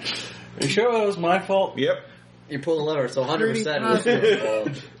 Are you sure it was my fault? Yep. You pull the lever, so 100% was your fault.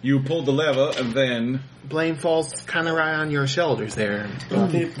 You pulled the lever and then... Blame falls kind of right on your shoulders there.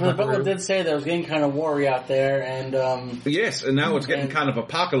 The butler did say that it was getting kind of worry out there, and Yes, and now it's getting kind of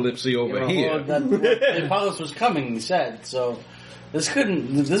apocalypsy over here. the apocalypse was coming. He said so. This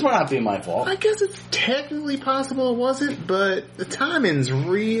might not be my fault. I guess it's technically possible it wasn't, but the timing's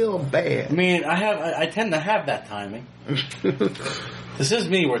real I bad. mean, I tend to have that timing. This is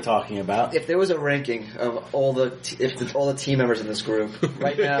me we're talking about. If there was a ranking of all the team members in this group,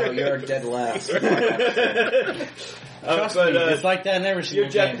 right now you're dead last. Trust me, it's like that in every Your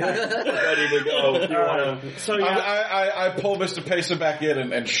single game. jetpack's ready to go. If you wanna... So yeah, I pull Mr. Pacer back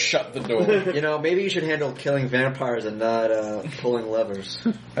in and shut the door. Maybe you should handle killing vampires and not pulling levers.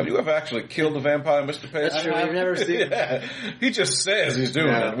 Have you ever actually killed a vampire, Mr. Pacer? That's true. We've never seen. Yeah. He just says he's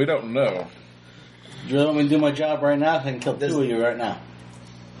doing it. We don't know. Do you want me to do my job right now? I can kill 2 of you right now.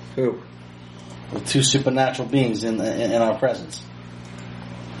 Who? With 2 supernatural beings in our presence.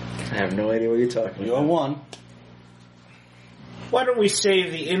 I have no idea what you're talking You're about. one. why don't we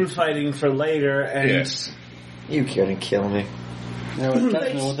save the infighting for later and Yes. You couldn't kill me. With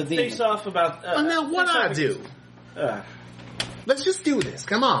the face demon. off about... Oh, now what I do? Let's just do this.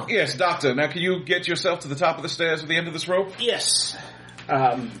 Come on. Yes, Doctor. Now, can you get yourself to the top of the stairs at the end of this rope? Yes.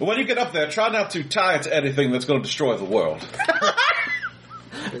 When you get up there, try not to tie it to anything that's going to destroy the world.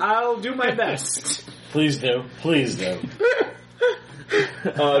 I'll do my best. Please do. Please do.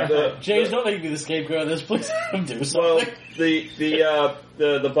 James, don't make me the scapegoat of this. Please do something. Well,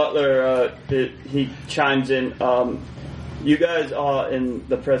 the butler he chimes in. You guys are in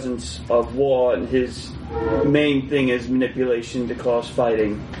the presence of war, and his main thing is manipulation to cause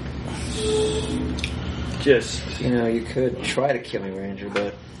fighting. Just you could try to kill me, Ranger,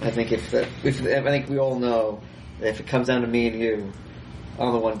 but I think I think we all know that if it comes down to me and you,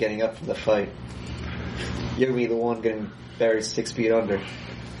 I'm the one getting up from the fight. You're gonna be the one getting buried 6 feet under.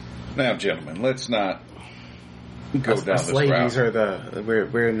 Now, gentlemen, let's not go down Us this ladies route. are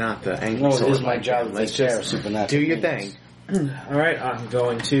we're not the angry No, it sort. is my job to Let's take care of just supernatural do your things. thing. Alright, I'm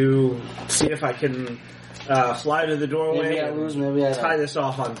going to see if I can fly to the doorway Maybe I and lose, maybe I tie don't. this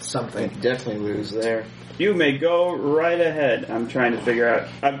off on I something. definitely lose there. You may go right ahead. I'm trying to figure out.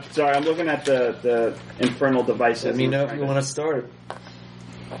 I'm sorry. I'm looking at the infernal devices. Let me know if I'm you trying want to start.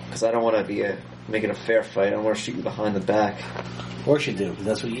 Because I don't want to be making a fair fight. I don't want to shoot you behind the back. Of course you do, because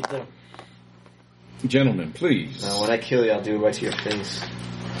that's what you do. Gentlemen, please. No, when I kill you, I'll do it right to your face.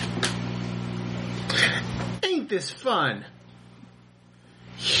 Ain't this fun?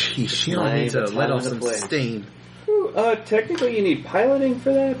 Sheesh, you don't Not need even to time let off to some play. steam. Technically, you need piloting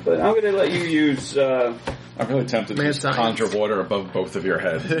for that, but I'm going to let you use. I'm really tempted to Mad just science. conjure water above both of your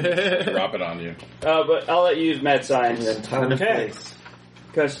heads and drop it on you. But I'll let you use mad And science then time to Okay. place.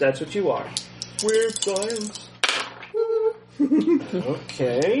 because that's what you are. Weird science.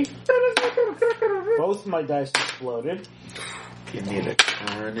 Okay. Both my dice exploded. Give me the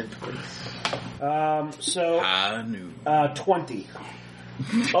turn in place. So, I knew. 20.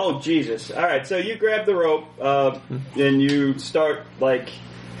 Oh Jesus! All right, so you grab the rope and you start like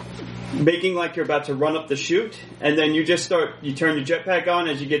making like you're about to run up the chute, and then you just start. You turn your jetpack on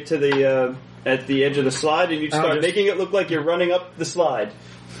as you get to the at the edge of the slide, and you start just- making it look like you're running up the slide.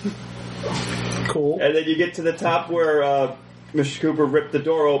 Cool. And then you get to the top where Mr. Cooper ripped the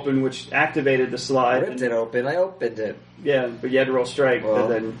door open, which activated the I slide. ripped it open. I opened it. Yeah, but you had to roll strength, Well.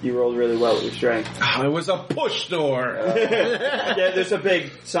 and then you rolled really well with your strength. Oh, it was a push door. Yeah, there's a big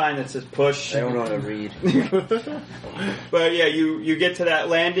sign that says push. I don't know how to read. But yeah, you get to that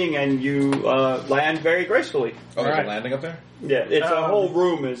landing, and you land very gracefully. Oh, there's Alright. a landing up there? Yeah, it's a whole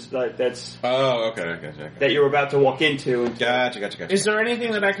room is like that's Oh, okay. Gotcha. that you're about to walk into. And Gotcha. Is there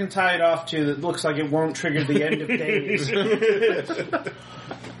anything that I can tie it off to that looks like it won't trigger the end of days?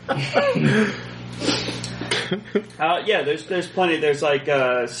 Yeah, there's plenty. There's like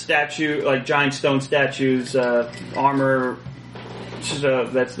statue, like giant stone statues, armor.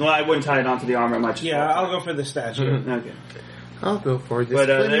 That's well, I wouldn't tie it onto the armor much. Yeah, I'll go for the statue. Okay. I'll go for this But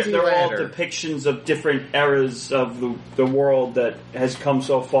flimsy they're all ladder. depictions of different eras of the world that has come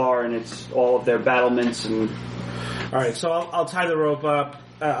so far, and it's all of their battlements and. All right, so I'll tie the rope up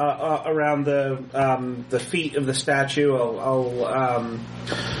around the feet of the statue. I'll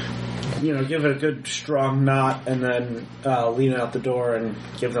give it a good strong knot, and then lean out the door and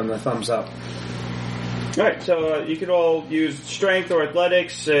give them the thumbs up. All right, so you could all use strength or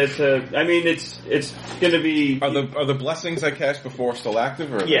athletics. It's going to be. Are the blessings I cast before still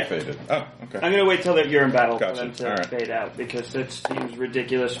active, or are Yeah. they faded? Oh, okay. I'm going to wait till you're in battle Gotcha. for them to All right. fade out, because it seems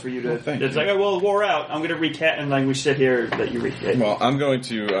ridiculous for you to. thank It's you. like, oh, well, war out. I'm going to recast, and like we sit here, that you recast. Well, I'm going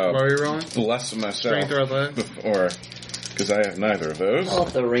to What are you rolling? bless myself Strength or athletics? before, because I have neither of those. I'll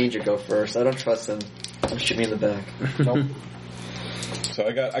let the ranger go first. I don't trust him. He'll shoot me in the back. Nope. So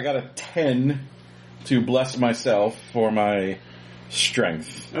I got a 10 to bless myself for my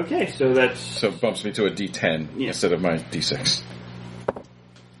strength. Okay, so that's. So it bumps me to a D10 Yeah. instead of my D6.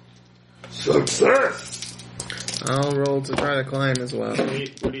 Success! I'll roll to try to climb as well. What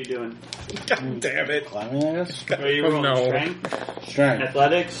are you doing? God damn it! Climbing, I guess? Are you Oh, rolling no. strength? Strength.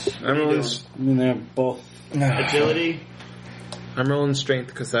 Athletics? What I'm are you rolling. doing? I mean, they're both. Agility? I'm rolling strength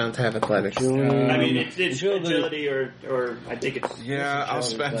because I don't have athletics. I mean, it's agility. agility or I think it's. Yeah, I'll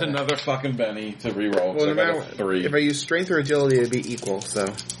spend better. another fucking penny to reroll. Well, So no I got matter a 3. if I use strength or agility, it'd be equal. So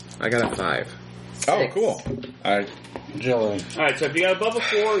I got a 5. Oh, cool. Agility. Alright, so if you got above a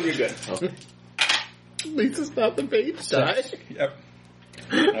 4, you're good. At least it's not the bait die. Yep.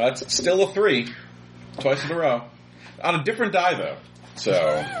 That's still a 3. Twice in a row. On a different die, though.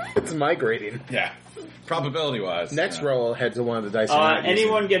 So, It's migrating. yeah. Probability-wise. Next yeah. roll, I'll head to one of the dice. I'm not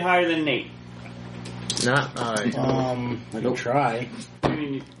Anyone get higher than an 8? using. Not I. I can try. I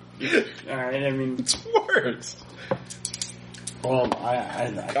mean, alright, I mean. It's worse. Well,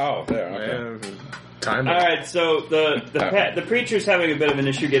 Oh, there. Okay. Time. Alright, so the preacher's having a bit of an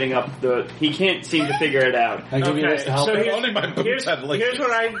issue getting up. He can't seem to figure it out. I give you this to help. so me? Only my boots had legs. here's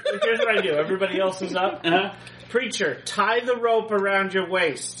what I do. Everybody else is up. Uh-huh. Preacher, tie the rope around your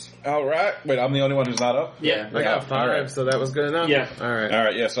waist. All right. Wait, I'm the only one who's not up? Yeah. I got 5, alright. so that was good enough. Yeah. All right. All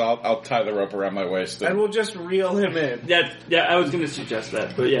right, yeah, so I'll tie the rope around my waist. And we'll just reel him in. Yeah, I was going to suggest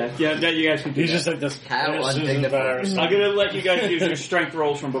that, but yeah, you guys can do He's that. just like this. How this is undignified. embarrassing. I'm going to let you guys use your strength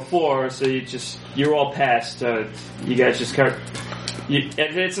rolls from before, so you're all passed. You guys just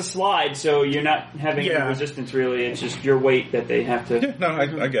It's a slide, so you're not having any resistance really. It's just your weight that they have to. Yeah, no,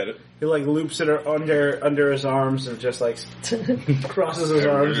 I get it. He like loops it under his arms and just like crosses his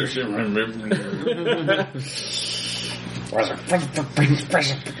arms.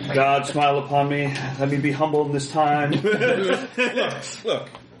 God, smile upon me. Let me be humble in this time. Look.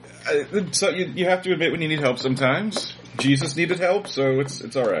 So you have to admit when you need help sometimes. Jesus needed help, so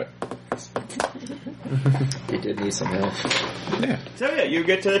it's all right. He did need some help. Yeah. So yeah, you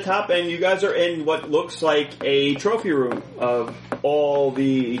get to the top, and you guys are in what looks like a trophy room of all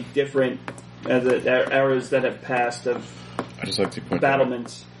the different the eras that have passed of I just like to point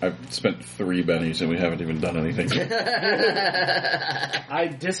battlements. I've spent 3 bennies and we haven't even done anything. I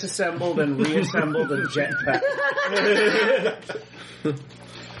disassembled and reassembled a jetpack.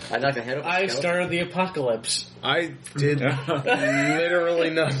 I knocked the head off. I started the apocalypse. I did literally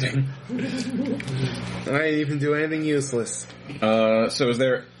nothing. I didn't even do anything useless. So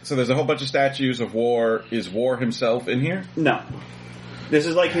there's a whole bunch of statues of War. Is War himself in here? No, this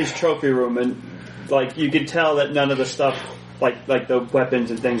is like his trophy room, and like you can tell that none of the stuff, like the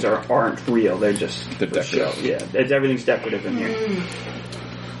weapons and things, aren't real. They're just They're decorative. show. Yeah, everything's decorative in here.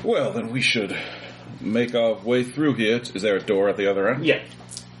 Well, then we should make our way through here. Is there a door at the other end? Yeah.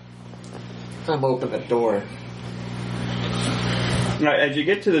 I'm open the door. Right, as you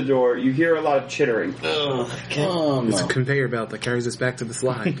get to the door, you hear a lot of chittering. It's a conveyor belt that carries us back to the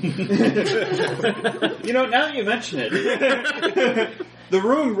slide. You know, now that you mention it, the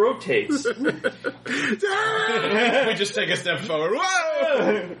room rotates. We just take a step forward.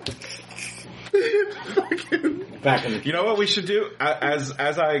 Whoa! Back in the You know what we should do? As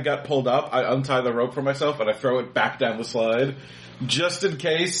I got pulled up, I untie the rope for myself and I throw it back down the slide. Just in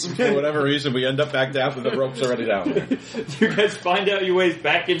case, for whatever reason, we end up back down with the rope's already down there. You guys find out your ways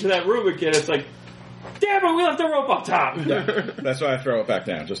back into that room again. It's like, damn it, we left the rope up top. Yeah, that's why I throw it back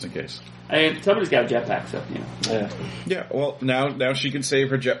down, just in case. And somebody's got a jetpack, so, you know. Yeah, well, now she can save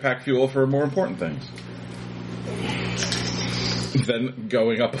her jetpack fuel for more important things than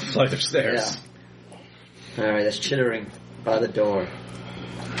going up a flight of stairs. Yeah. Alright, that's chittering by the door.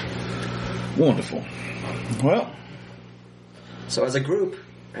 Wonderful. Well... So as a group,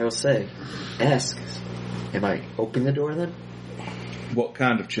 I will say, ask, am I opening the door then? What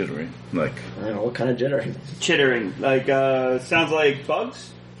kind of chittering? Like... I don't know, what kind of jittering? Chittering. Like, sounds like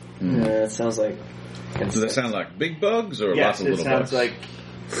bugs? It sounds like... Does that sound like big bugs or Yes, lots of it little sounds bugs? like...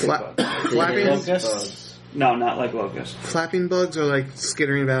 Flapping bugs. No, not like locusts. Flapping bugs are like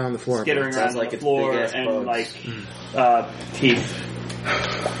skittering about on the floor. Skittering Sounds around like the it's floor big-ass and, bugs. like, teeth.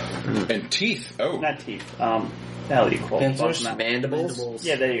 And teeth. Oh. Not teeth. How do you call it? Pincers? Mandibles?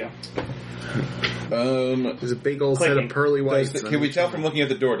 Yeah, there you go. There's a big old set Clicking. of pearly whites. Can we tell from looking at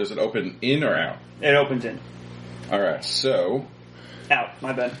the door, does it open in or out? It opens in. Alright, so... Out,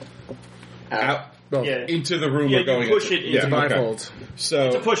 my bad. Out. Both. Yeah. Into the room Yeah, we're going you push into. it into Yeah, okay. Bifolds. So...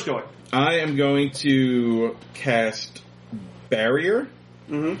 It's a push door. I am going to cast Barrier.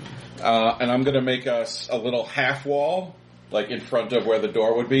 Mm-hmm. And I'm going to make us a little half wall, like in front of where the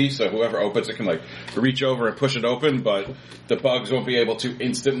door would be, so whoever opens it can like reach over and push it open, but the bugs won't be able to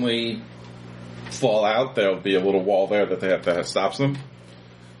instantly fall out. There'll be a little wall there that stops them.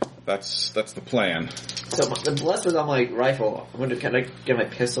 That's the plan. So the bless was on my rifle. I wonder, can I get my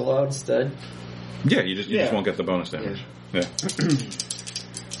pistol out instead? Yeah, you just Yeah. won't get the bonus damage. Yeah.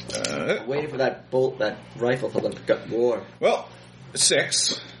 I'm waiting for that bolt, that rifle for the war. Well, 6.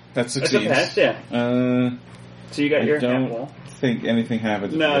 That That's a succeeds. pass, yeah. So you got your I half don't wall. think anything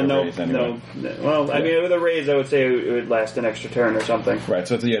happens. No. Anyway. Well, I mean, with a raise, I would say it would last an extra turn or something. Right,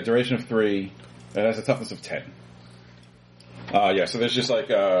 so it's duration of 3. It has a toughness of 10. Yeah, so there's just like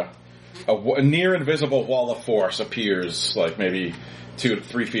a near invisible wall of force appears, like maybe 2 to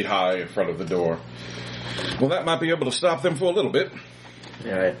 3 feet high in front of the door. Well, that might be able to stop them for a little bit.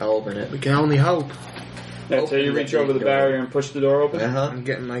 Alright, I'll open it. We can only hope. Right, so you reach over the barrier and push the door open. Uh-huh. I'm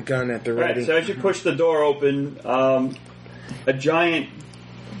getting my gun at the Right, ready. so as you push the door open, a giant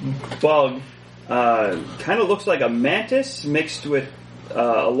bug, kind of looks like a mantis mixed with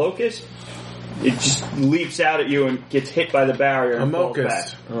a locust. It just leaps out at you and gets hit by the barrier A and falls back.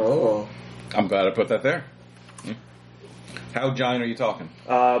 locust. Oh. I'm glad I put that there. How giant are you talking?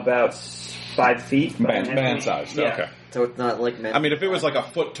 About 5 feet. Man sized. Yeah. Okay. So it's not like Men I mean, if it was like a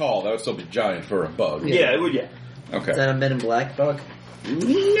foot tall, that would still be giant for a bug. Yeah, it would, yeah. Okay. Is that a Men in Black bug?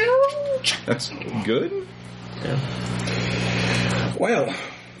 No. That's good. Yeah. Well,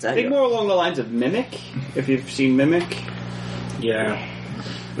 Is I that think your- more along the lines of Mimic, if you've seen Mimic. Yeah.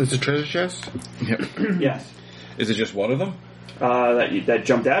 It's a treasure chest? yeah. Yes. Is it just one of them? That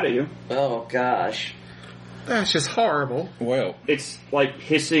jumped out at you. Oh gosh. That's just horrible. Well, It's like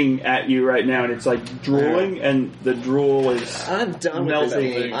hissing at you right now, and it's like drooling, and the drool is. I'm done with this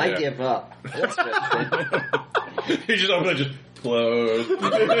Melting. game. I Yeah. give up. Let's you just open it, just close.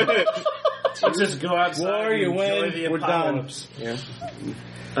 Let's just go outside War, and you enjoy win, the we're done. apocalypse. Yeah.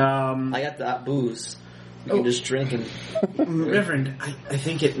 I I got that booze. You can just drink and... Reverend, I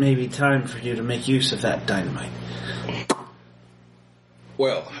think it may be time for you to make use of that dynamite.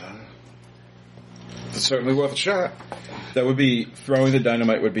 Well, it's certainly worth a shot. That would be throwing the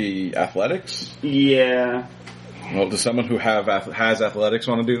dynamite. Would be athletics. Yeah. Well, does someone who has athletics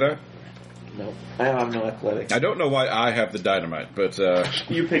want to do that? No. I have no athletics. I don't know why I have the dynamite, but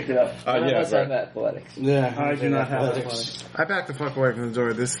You picked it up. I yeah, must have right. athletics. Yeah, I do not have athletics. athletics. I back the fuck away from the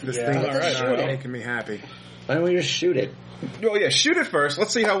door. This thing all right, is not well. making me happy. Why don't we just shoot it? Well, yeah, shoot it first.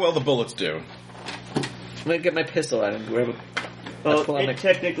 Let's see how well the bullets do. I'm gonna get my pistol out and grab it. Well, what I'm it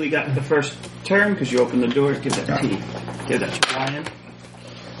technically got the first turn because you opened the door. Give that to you. Give that to Brian.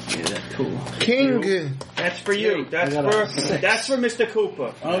 Give that cool. King. That's for you. That's for Mr.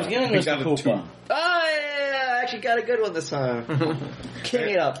 Cooper. I was getting He Mr. got a Cooper. 2. Oh, yeah, I actually got a good one this time. King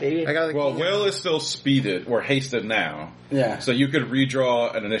it up, baby. I got a Well, king. Will is still speeded or hasted now, Yeah. so you could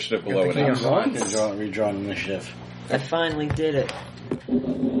redraw an initiative below the it. king now. of So I can redraw an initiative. I finally did it.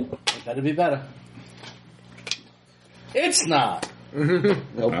 Better be better. It's not. Nope.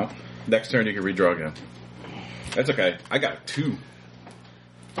 No. Next turn you can redraw again. That's okay. I got a 2.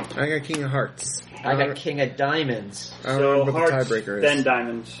 I got king of hearts. I got king of diamonds. I don't So know what the hearts, tiebreaker is. then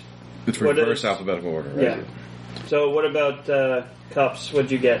diamonds. It's What reverse is- alphabetical order, right? Yeah. So what about cups?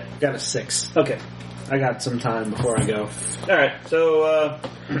 What'd you get? Got a 6. Okay. I got some time before I go. All right. So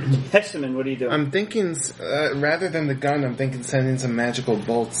Hesseman, what are you doing? I'm thinking, rather than the gun, I'm thinking sending some magical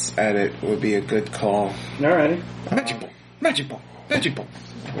bolts at it would be a good call. All righty. Magic ball. Magic ball. Magic ball.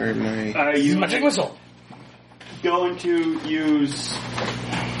 Where am I? Are you Magic whistle. going to use?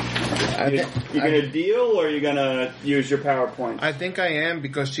 I You're going to deal, or you're going to use your power points? I think I am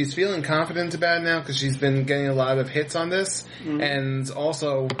because she's feeling confident about it now because she's been getting a lot of hits on this. And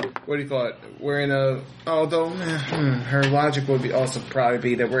also, what do you call it? We're in a, although her logic would be also probably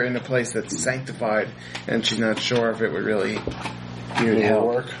be that we're in a place that's sanctified and she's not sure if it would really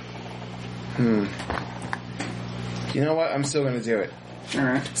work. You know what? I'm still going to do it. All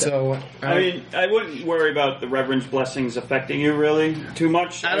right. So, I mean, I wouldn't worry about the Reverend's blessings affecting you really too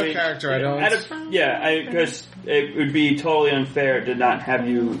much. Out of character, I don't. Because it would be totally unfair to not have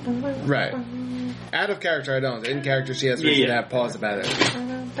you. Right. Out of character, I don't. In character, she has reason to have pause about it.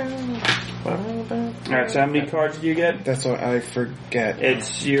 All right. So how many cards do you get? That's what I forget.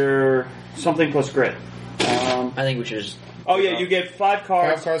 It's your something plus grit. I think we should just... Oh yeah, you get 5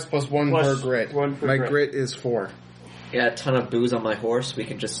 cards. 5 cards plus 1 Plus per grit. 1 per My grit. grit is 4. Yeah, a ton of booze on my horse. We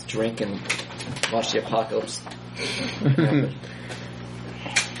can just drink and watch the apocalypse.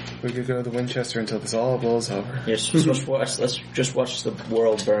 We could go to Winchester until this all blows over. Let's just watch the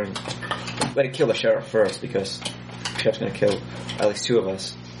world burn. Better kill the sheriff first because the sheriff's gonna kill at least 2 of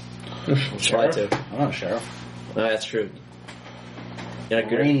us. We'll try to. I'm not a sheriff. No, that's true. You're not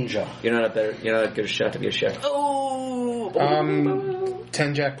good. Ranger. You're not a good shot to be a sheriff. Oh.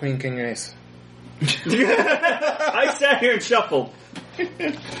 10 Jack, Queen, King, Ace. I sat here and shuffled.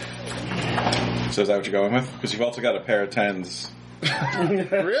 So is that what you're going with? Because you've also got a pair of 10s. Really?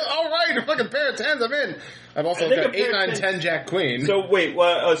 Alright, a fucking pair of 10s, I'm in. I've also I think got a pair 8, of 9, 10s 10 Jack, Queen. So wait,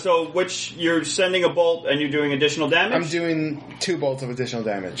 so which you're sending a bolt and you're doing additional damage? I'm doing 2 bolts of additional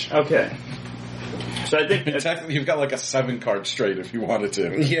damage. Okay. So I think Technically, you've got like a 7 card straight if you wanted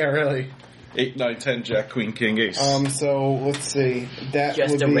to. Yeah, really. 8, 9, 10, Jack, Queen, King, Ace. So, let's see. That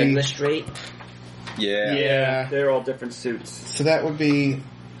Just would a be... regular straight. yeah. yeah, they're all different suits. So that would be...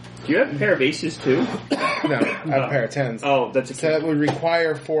 Do you have a pair of aces too? No, I have a pair of 10s. Oh, that's a So that would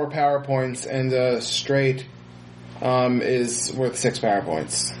require 4 power points, and straight is worth 6 power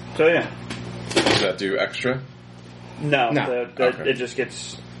points. So yeah. Does that do extra? No, No. Okay. it just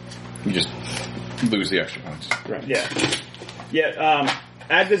gets You just lose the extra points. Right. yeah.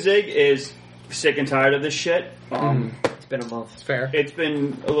 Agdazig is sick and tired of this shit. It's been a month. It's fair. It's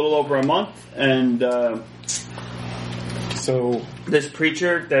been a little over a month, and So, this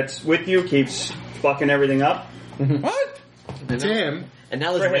preacher that's with you keeps fucking everything up. What? Tim... And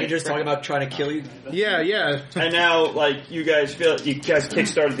now there's For him, rangers for talking him. about trying to kill you. Yeah. And now, like, you guys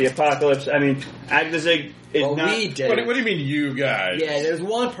kickstarted the apocalypse. I mean, Agdazig is Well, not... we did. What do you mean, you guys? Yeah, there's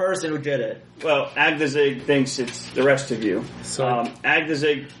one person who did it. Well, Agdazig thinks it's the rest of you. So-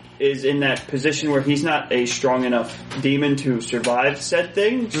 Agdazig is in that position where he's not a strong enough demon to survive said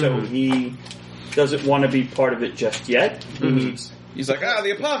thing, so he doesn't want to be part of it just yet. He needs He's like,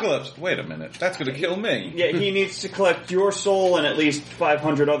 the apocalypse. Wait a minute, that's going to kill me. Yeah, he needs to collect your soul and at least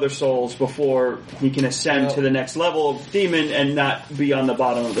 500 other souls before he can ascend to the next level of demon and not be on the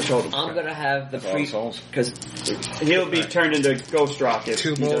bottom of the totem. I'm gonna have the souls. because He'll be turned into Ghost Rock if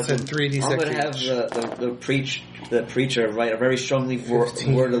 2 he bolts doesn't. and 3d6. I'm gonna have the preacher write a very strongly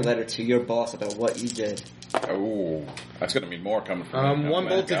worded letter to your boss about what you did. Oh, that's going to mean more coming from me. 1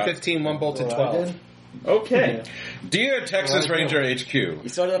 bolt to 15, 1 bolt to 12. Okay. Dear Texas Ranger HQ,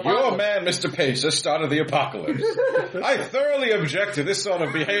 your man, Mr. Pacer, started the apocalypse. I thoroughly object to this sort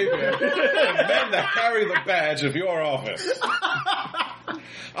of behavior of men that carry the badge of your office.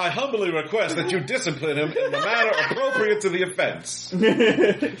 I humbly request that you discipline him in the manner appropriate to the offense.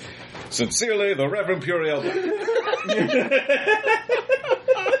 Sincerely, the Reverend Puriel.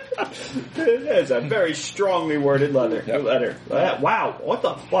 That's a very strongly worded letter. Yep. Wow, what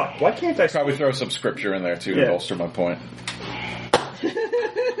the fuck? Why can't I... Probably throw some scripture in there, too, to bolster my point.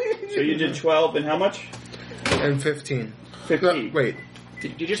 So you did 12 and how much? And 15. 15. Wait.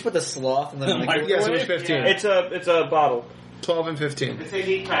 Did you just put the sloth in the microwave? Yes, it was 15. Yeah. It's a bottle. 12 and 15. It's a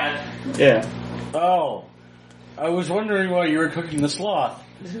heat pad. Yeah. Oh. I was wondering why you were cooking the sloth.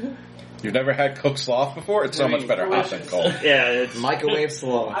 You've never had cooked sloth before? It's so much better hot than cold. Yeah, it's... Microwave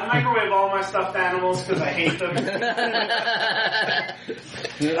sloth. I microwave all my stuffed animals because I hate them.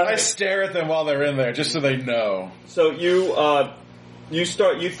 I stare at them while they're in there, just so they know. So you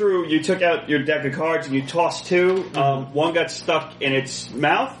took out your deck of cards and you tossed 2. One got stuck in its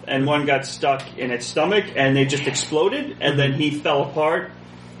mouth and one got stuck in its stomach and they just exploded and then he fell apart.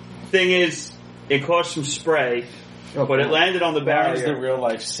 Thing is, it caused some spray, but it landed on the That is the barrier. real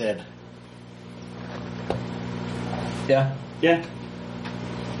life Sid. Yeah. Yeah.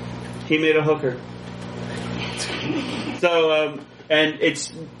 He made a hooker. So, and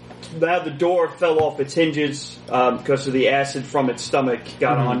it's... Now the door fell off its hinges because of the acid from its stomach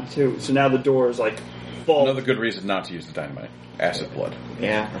got on too. So now the door is like full. Another good reason not to use the dynamite. Acid blood.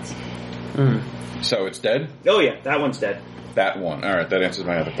 Yeah. So it's dead? Oh yeah, that one's dead. That one. Alright, that answers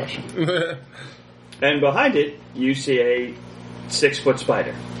my other question. And behind it, you see a 6-foot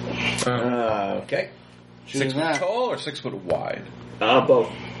spider. Okay. 6 foot tall or 6 foot wide?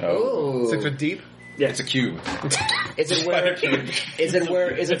 Both. Oh. 6 foot deep? Yeah. It's a cube. Is it where? Is it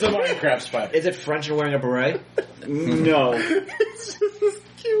where? Is it It's a Minecraft spider. Is it French and wearing a beret? No. It's just this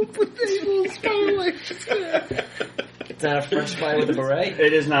cute potato spider like It's not a French spider with a beret.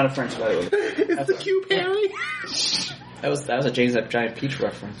 It is not a French spider. It's the cube Harry. That was a James Up Giant Peach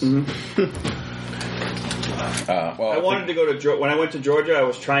reference. Well, I wanted to go to when I went to Georgia. I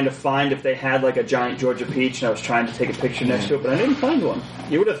was trying to find if they had like a giant Georgia peach, and I was trying to take a picture next to it, but I didn't find one.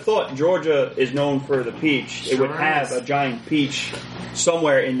 You would have thought Georgia is known for the peach. It would have a giant peach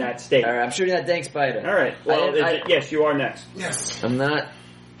somewhere in that state. All right, I'm shooting that dang spider. All right. Well, yes, you are next. Yes. I'm not.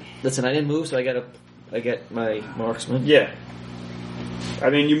 Listen, I didn't move, so I get my marksman. Yeah. I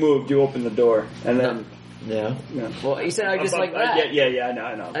mean, you moved. You opened the door, and then. Yeah. Yeah. Well, you said I just like that. Yeah. I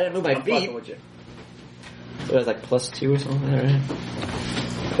know. I didn't move my I'm feet. fucking with you. So it was like +2 or something, right?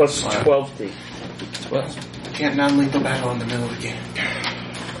 Plus 12 feet. 12. Can't non-lethal battle in the middle of the game.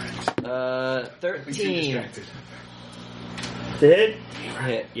 13. Hit?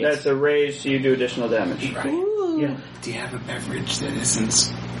 Hit, yes. That's a raise, so you do additional damage. Right. Yeah. Do you have a beverage that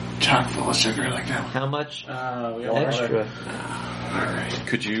isn't chock full of sugar like that one? How much We all extra? Alright.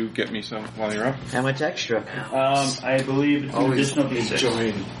 could you get me some while you're up? How much extra? I believe it's an Always additional D6.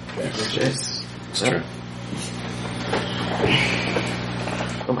 enjoying beverages. It's true.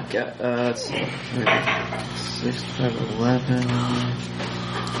 Oh my god. It's 6, 7, 11.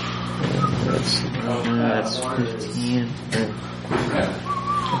 That's 15.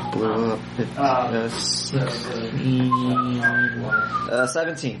 Blew up. 16.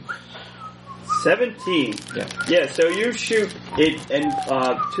 17. 17. Yeah. Yeah, so you shoot it, and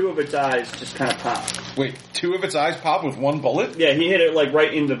 2 of its eyes just kind of pop. Wait, 2 of its eyes pop with 1 bullet? Yeah, he hit it like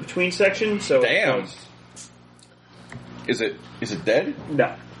right in the between section, so... Damn. Is it dead?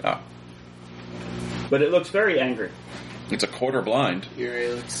 No. Oh. But it looks very angry. It's a quarter blind. Here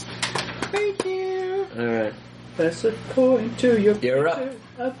it looks. Alright. That's according to your You're up. picture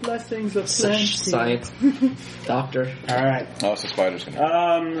of blessings of plenty. Such science. Doctor. Alright. Oh, it's a spider's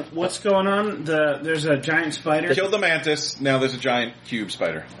gonna... What's going on? There's a giant spider. Kill the mantis, now there's a giant cube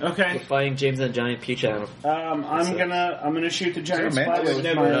spider. Okay. We're fighting James and the Giant Peach Animal. I'm gonna shoot the giant Is there a spider mantis?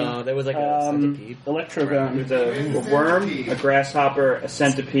 with my No, there was like a centipede. electro gun. There's a worm, a grasshopper, a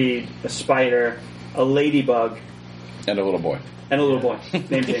centipede, a spider, a ladybug, And a little boy. And a little boy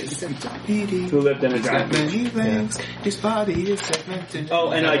named James, who lived in a giant peach. His body is segmented.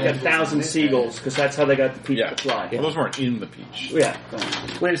 Oh, and like 1,000 seagulls, because that's how they got the peach to fly. Well, those weren't in the peach. Yeah.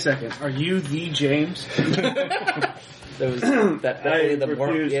 Wait a second. Are you the James? There was that I the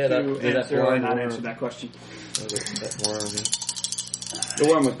worm. refuse Yeah, to that answer or blind not worm. answer that question. That worm. The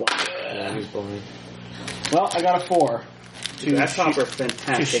worm was blind. Yeah, he was blind. Well, I got a 4. That's Hopper,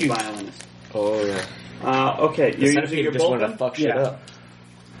 fantastic shoot. violinist. Oh yeah. Okay, The you're using centipede your just wanted to bolt fuck shit Yeah. up.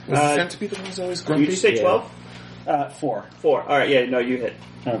 Was the centipede the one who's always grumpy? You just say Yeah. 12? 4. 4. Alright, yeah, no, you hit.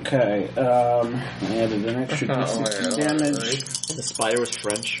 Okay. I added an extra D6 damage. The spider was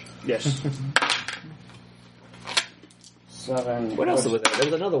French. Yes. 7. What else was there? There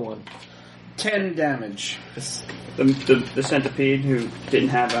was another one. 10 damage. The centipede who didn't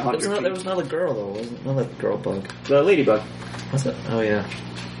have 100 feet. There was another girl though, wasn't another girl bug? The ladybug. What's that? Oh yeah.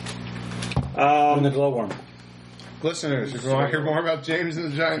 And the glowworm. Listeners, if you want to hear more about James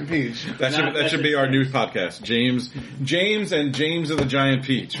and the Giant Peach, That should be our new podcast. James and James of the Giant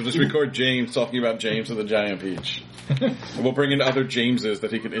Peach. We'll just record James talking about James of the Giant Peach. And we'll bring in other Jameses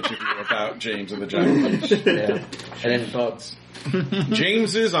that he can interview about James of the Giant Peach. Yeah. And then bugs.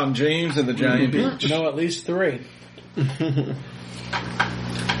 Jameses on James and the Giant Peach. No, at least 3.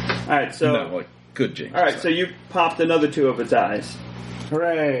 Alright, so... No, like good James. Alright, so you popped another 2 of its eyes.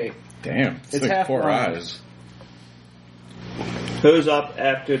 Hooray. Damn, it's It's like half 4 blind. eyes. Who's up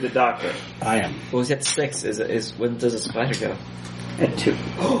after the doctor? I am. Well, he's at 6. Is when does a spider go? At 2.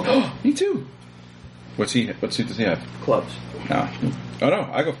 Me too. What suit does he have? Clubs. No. Oh no,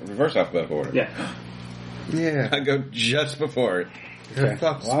 I go for reverse alphabetical order. Yeah. yeah. I go just before it. Okay.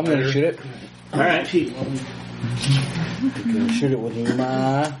 Fuck, Well, I'm going to spider. shoot it. Alright. I'm going to shoot it with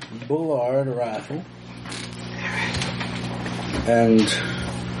my Bullard rifle. And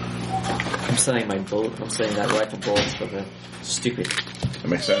I'm saying that rifle bullets for the stupid. That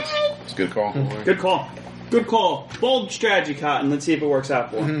makes sense. It's a good call. Good call. Good call. Bold strategy, Cotton. Let's see if it works out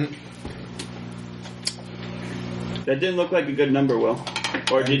for him. That didn't look like a good number, Will.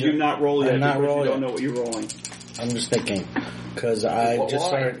 Or did you not roll yet I'm not because you rolling don't yet. know what you're rolling? I'm just thinking. Because I just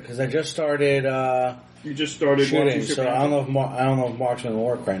started You just started shooting, watching so Superman. I don't know if Marksman will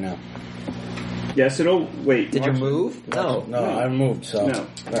work right now. Yes, it'll... Wait. Did you Marksman? move? No. No, I moved, so... No. All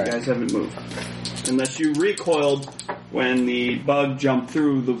You right. guys haven't moved. Unless you recoiled when the bug jumped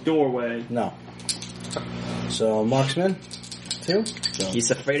through the doorway. No. So, Marksman, 2. So.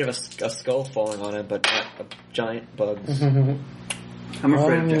 He's afraid of a skull falling on him, but not a giant bug. I'm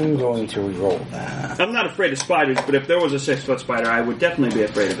afraid of I'm giant bugs. going to re-roll that. I'm not afraid of spiders, but if there was a 6-foot spider, I would definitely be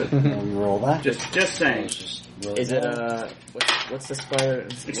afraid of it. Re-roll that. Just saying. Just roll Is it that. what's the spider?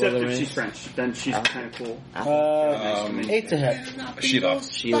 Except if she's French, then she's kind of cool. 8 to hit. Sheila.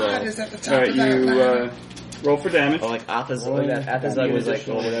 Sheila. Alright, you roll for damage. Oh, like Athazog. Athazog was like,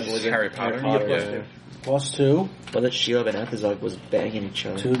 or whatever. Was Harry Potter. Yeah. Plus 2. Well, that Sheila and Athazog was banging each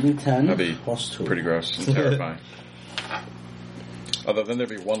other. 2d10. That'd be plus 2. pretty gross and terrifying. Although then there'd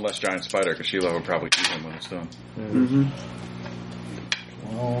be one less giant spider because Sheila would probably eat him when it's done. Mm-hmm.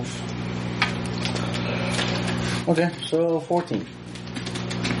 12. Okay, so 14.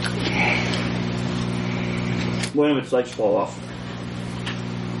 One of its legs fall off.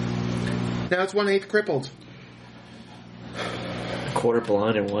 Now it's 1/8 crippled. Quarter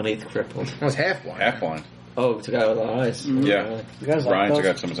blind and 1/8 crippled. I was half blind. Half blind. Oh, we took out all the eyes. Yeah. You guys like Brian those? took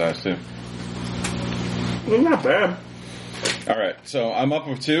out some of his eyes too. Well, not bad. Alright, so I'm up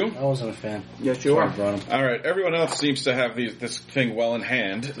with 2. I wasn't a fan. Yes, you So I are. brought 'em. Alright, everyone else seems to have this thing well in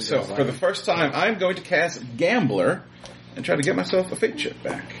hand. So for the first time, I'm going to cast Gambler and try to get myself a fate chip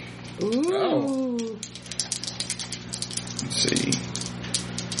back. Ooh. Let's see.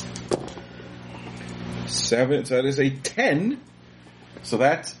 7, so that is a 10. So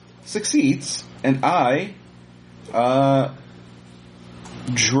that succeeds. And I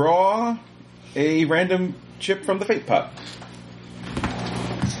draw a random chip from the fate pot.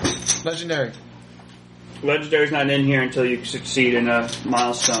 Legendary. Legendary's not in here until you succeed in a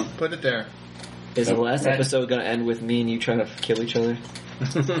milestone. Put it there. Is the last episode going to end with me and you trying to kill each other?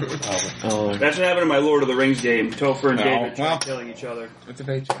 Oh. That's what happened in my Lord of the Rings game. Topher and Oh, David well. killing each other. It's a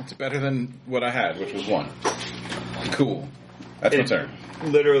page. It's better than what I had, which was 1. Cool. That's my turn.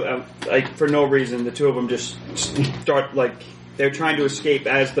 Literally, like, for no reason, the two of them just start, like, they're trying to escape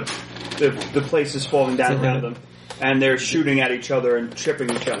as the place is falling down around them. And they're shooting at each other and tripping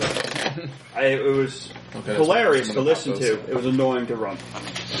each other. It was hilarious to listen to. It was annoying to run.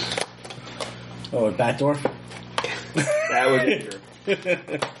 Oh, a Batdorf? That was Andrew.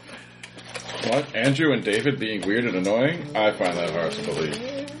 What? Andrew and David being weird and annoying? I find that hard to believe.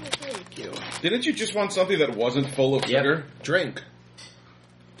 Didn't you just want something that wasn't full of sugar? Drink.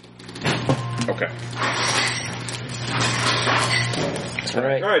 Okay. All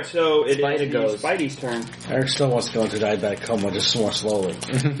right. Alright, so it Spidey is goes. Spidey's turn. Eric still wants to go into diabetic coma, just more slowly.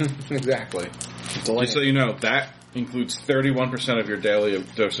 Exactly. Just so you know, that includes 31% of your daily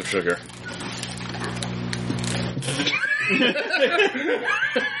dose of sugar.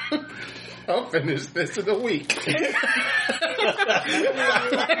 I'll finish this in a week.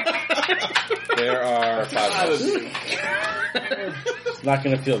 There are 5 of us. It's not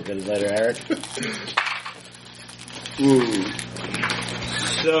going to feel good later, Eric. Ooh.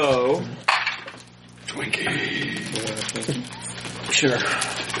 So, Twinkie. Sure.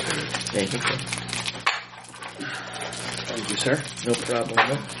 Thank you, sir. Thank you, sir. No problem.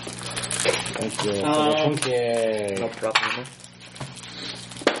 Thank you. Thank No you. problem.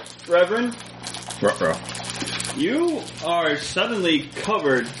 Reverend, Ruh-roh. you are suddenly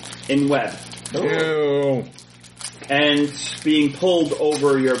covered in web Ew. and being pulled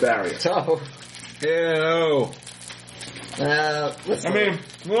over your barrier. So, Ew. let's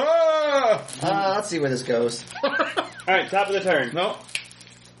let's see where this goes. Alright, top of the turn. No.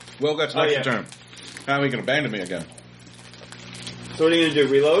 Will gets next yeah. turn. Now he can abandon me again. So what are you going to do,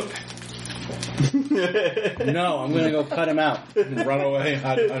 reload? No, I'm going to go cut him out. Run away,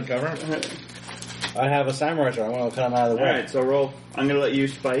 uncover. I have a samurai sword. I want to cut him out of the way. Alright, so roll. I'm going to let you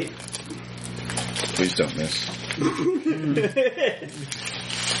spite. Please don't miss.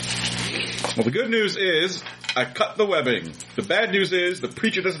 Well, the good news is I cut the webbing. The bad news is the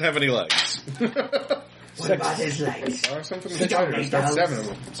preacher doesn't have any legs. What about his legs? Or something the spiders. That's 7 of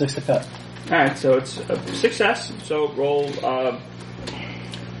them. 6 to cut. Alright, so it's a success. So roll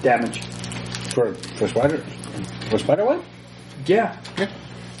damage. For spider web? Yeah.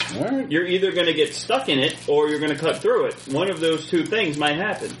 Alright. You're either going to get stuck in it or you're going to cut through it. One of those two things might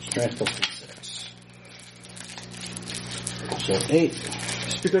happen. Strength plus 6. So 8.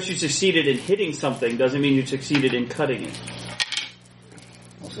 Just because you succeeded in hitting something doesn't mean you succeeded in cutting it.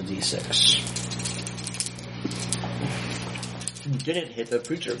 Also D6. You didn't hit the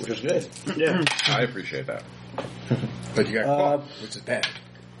preacher, which is good. Yeah. I appreciate that. But you got caught, which is bad.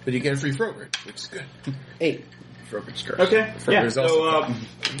 But you get a free Frogurt, which is good. 8. Frogurt's curse. Okay. Yeah. Frogurt's also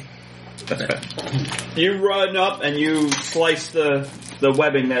So That's bad. you run up and you slice the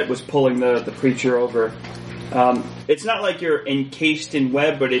webbing that was pulling the preacher over. It's not like you're encased in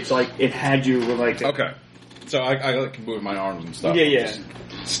web, but it's like it had you like Okay. So I can move my arms and stuff. Yeah, yeah. Just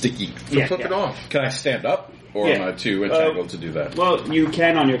sticky. Yeah, Flip yeah. it off. Can I stand up? Or Yeah. am I too entangled to do that? Well, you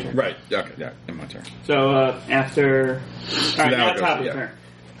can on your turn. Right. Okay. Yeah. In my turn. So after, all right, Now now it goes, top of yeah. the turn.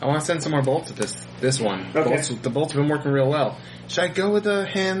 I want to send some more bolts at this one. Okay. The bolts have been working real well. Should I go with the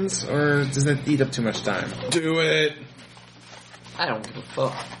hands, or does it eat up too much time? Do it. I don't give a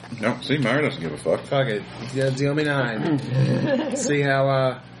fuck. No. See, Mario doesn't give a fuck. Fuck it. Yeah, deal me 9. see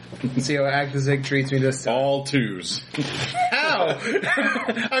how Agdazig treats me this time. All 2s. How?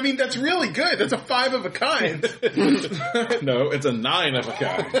 I mean, that's really good. That's a 5 of a kind. No, it's a 9 of a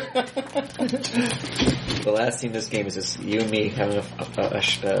kind. The last scene in this game is just you and me having a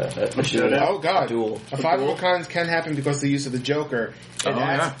showdown. Oh god. duel. A 5 of a kind can happen because of the use of the Joker. It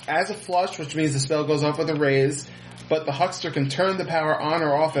adds a flush, which means the spell goes off with a raise, but the huckster can turn the power on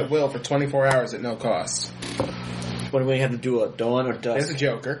or off at will for 24 hours at no cost. What do we have to do? A dawn or There's dusk? a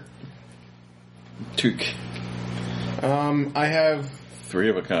Joker. Took. I have, 3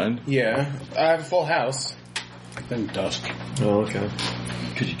 of a kind. I have a full house. Then dusk. Oh, okay.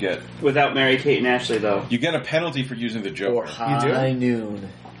 Could you get? Without Mary Kate and Ashley, though. You get a penalty for using the Or Joker, high noon.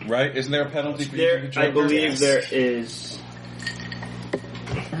 right? Isn't there a penalty for using There, the Joker? I believe there is.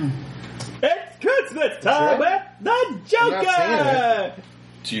 It's Christmas time with the Joker.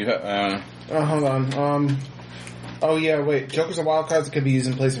 Do you have? Oh, hold on. Oh yeah, wait. Joker's a wild card that can be used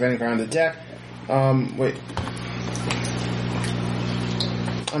in place of any card on the deck. Wait.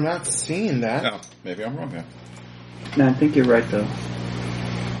 I'm not seeing that. No, maybe I'm wrong. Yeah. No, I think you're right though.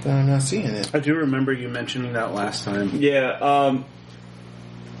 I'm not seeing it. I do remember you mentioning that last time. Yeah.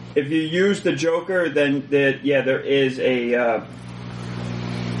 If you use the Joker, then there is a.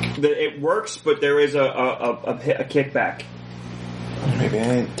 It works, but there is a kickback. Maybe I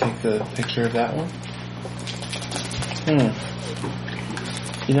didn't take the picture of that one.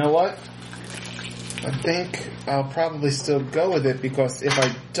 You know what? I think I'll probably still go with it, because if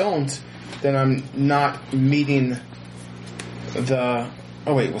I don't, then I'm not meeting the...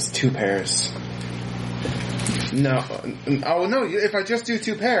 Oh wait, it was 2 pairs. No. Oh no, if I just do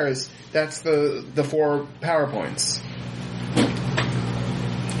 2 pairs, that's the 4 power points.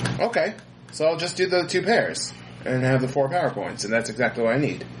 Okay, so I'll just do the 2 pairs and have the 4 power points, and that's exactly what I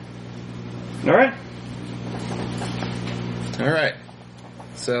need. All right. Alright.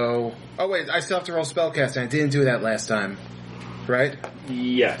 So... Oh wait, I still have to roll spellcasting. I didn't do that last time. Right?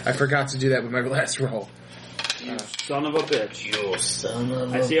 Yes. I forgot to do that with my last roll. You son of a bitch. You son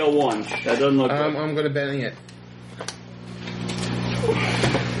of a... I see a 1. That doesn't look good. I'm gonna Benny it.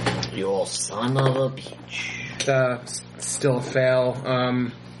 You son of a bitch. Still a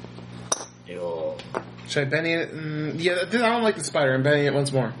fail. You... Should I Benny it? Yeah, I don't like the spider. I'm Benny it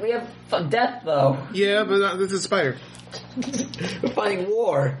once more. We have death, though. Yeah, but this is a spider. We're fighting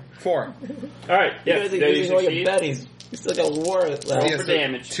war. 4. All right. You Yeah. guys are There you using all your succeed. betties. You still got war left. Roll Yeah, for so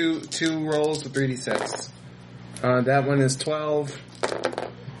damage. Two rolls with 3d6. That one is 12.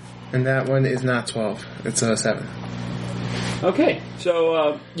 And that one is not 12. It's 7. Okay.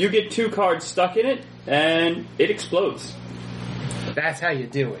 So you get 2 cards stuck in it, and it explodes. That's how you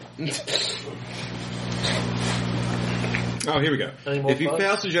do it. Oh, here we go. Any more If he bugs?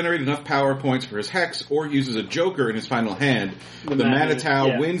 fails to generate enough power points for his hex or uses a joker in his final hand, the Mana- Manitau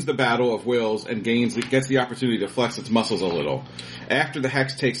yeah. wins the battle of wills and gets the opportunity to flex its muscles a little. After the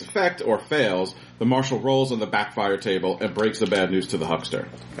hex takes effect or fails, the marshal rolls on the backfire table and breaks the bad news to the huckster.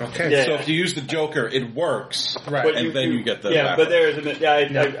 Okay. Yeah. So if you use the joker, it works. Right. But And then you get the yeah. But there is a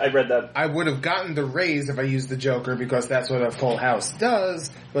I read that. I would have gotten the raise if I used the Joker because that's what a full house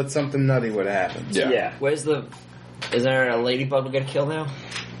does, but something nutty would have happened. Yeah. Where's the... Is there a ladybug we're gonna kill now?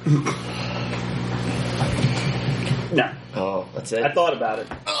 No, Oh, that's it? I thought about it.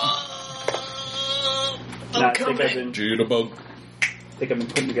 I'm No, I coming. Jitterbug. think I've been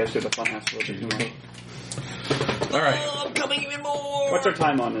putting you guys through the funhouse a little bit too much. All right. Oh, I'm coming even more! What's our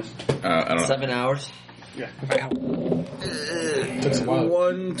time on this? I don't know. 7 hours. Yeah. Took some while.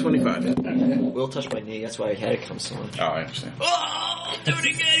 125. Will touch my knee, that's why I had it come so much. Oh, I understand. Oh, do it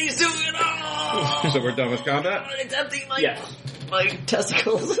again, he's doing it! Oh! So we're done with combat? It's emptying Yes. my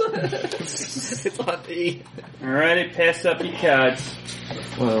testicles. It's on me. Alrighty, pass up your cards.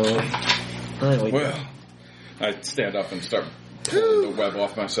 Well, anyway. Well, I stand up and start pulling the web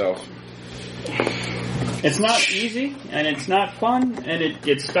off myself. It's not easy, and it's not fun, and it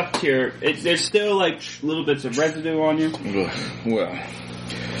gets stuck to your... there's still, like, little bits of residue on you. Well,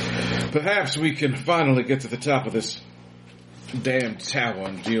 perhaps we can finally get to the top of this damn tower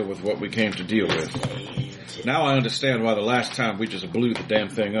and deal with what we came to deal with. Now I understand why the last time we just blew the damn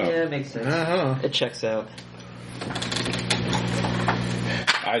thing up. Yeah, it makes sense. Uh-huh. It checks out.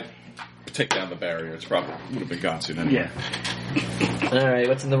 I take down the barrier. It's probably would have been gone soon anyway. Yeah. Alright,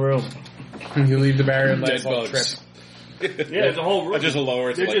 what's in the room? You leave the barrier and let Dead us all trip. bugs. Yeah, there's a whole room. I just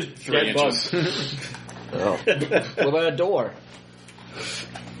lower it to They're like just 3 dead inches. bugs. Oh. What about a door?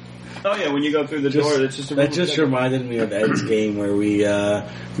 Oh yeah, when you go through the door, it's just a room. That just reminded me of Ed's game where we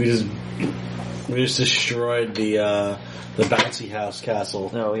just destroyed the bouncy house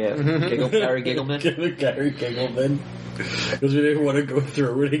castle. Oh, yeah. Gary Giggleman? Gary Giggleman. Because we didn't want to go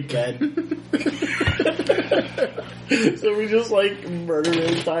through it again. So we just like murdered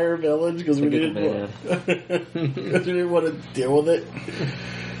an entire village because we didn't want to deal with it.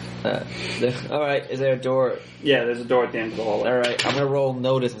 Alright, is there a door? Yeah, there's a door at the end of the hallway. Alright, I'm gonna roll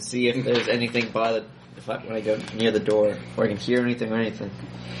notice and see if there's anything by the... when I go near the door, or I can hear anything or anything.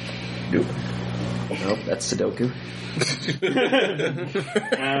 Nope. Nope, that's Sudoku.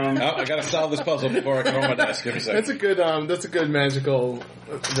 I gotta solve this puzzle before I come on my desk. Give me a second. That's a good magical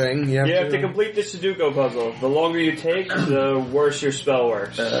thing. You You have to complete the Sudoku puzzle. The longer you take, the worse your spell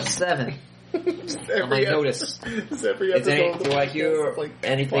works. 7. On my notice. Every Is any, episode do I hear like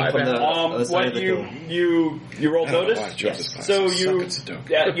anything from the other side what of the door? you roll I don't know notice? why I chose this class. So I suck you at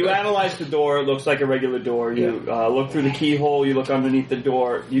Sudoku. you analyze the door. It looks like a regular door. You look through the keyhole. You look underneath the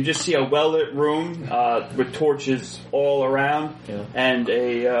door. You just see a well-lit room with torches all around, and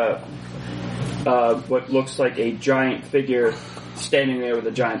a what looks like a giant figure standing there with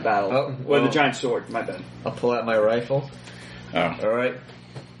a giant battle with a giant sword. My bad. I'll pull out my rifle. Oh. Alright.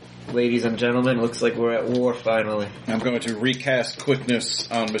 Ladies and gentlemen, looks like we're at war finally. I'm going to recast quickness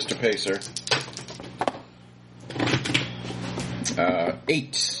on Mr. Pacer.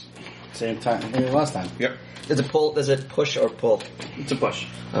 8. Same time. Last time. Yep. Does it push or pull? It's a push.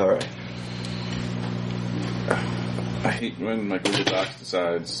 Alright. I hate when my Google Docs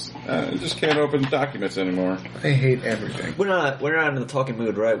decides I just can't open documents anymore. I hate everything. We're not in the talking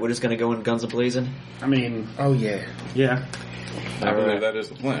mood, right? We're just gonna go in guns a-blazing? I mean, Oh yeah. yeah. I believe that is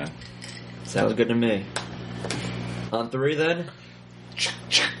the plan. Sounds good to me. On 3 then?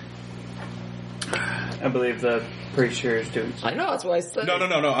 I believe the preacher is doing. I know, that's why I said No.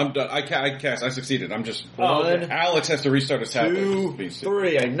 I'm done. I cast. I succeeded. I'm just. One, Alex has to restart his tablet. 2,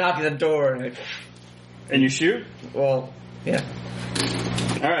 3. I knock at the door and And you shoot? well, yeah.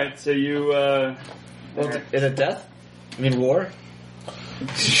 Alright, so you, Well, is it death? I mean war?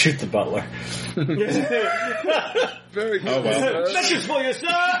 Shoot the butler. Very good. Oh, well. Message for you, sir!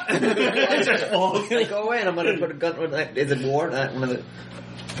 I go away and I'm gonna put a gun. Is it war? Not one of the.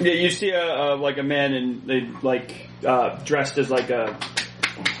 Yeah, you see a man and they dressed as like a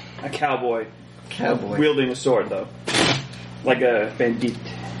cowboy. Cowboy. Wielding a sword, though. Like a bandito.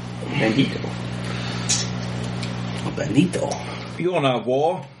 Benito. You on a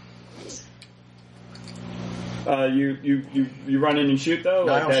war? You run in and shoot, though?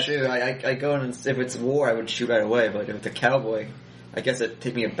 No, like I don't that? shoot. I go in and if it's war, I would shoot right away. But if it's a cowboy, I guess it'd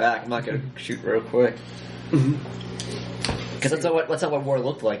take me aback. I'm not gonna shoot real quick. Because that's not what war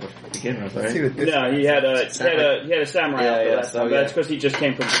looked like to begin with, right? No, he had a samurai outfit last time. That's because he just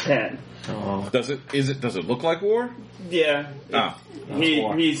came from Japan. Oh. Does it look like war? Yeah. Oh.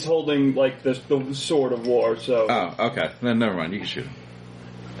 He's holding like the sword of war, so. Oh, okay. Then never mind. You can shoot him.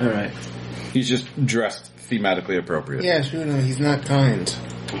 Alright. He's just dressed thematically appropriate. Yeah, shoot him. He's not kind.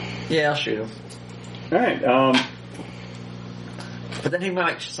 Yeah, I'll shoot him. Alright, But then he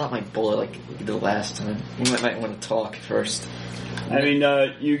might stop my bullet like we did the last time. We might want to talk first. I mean,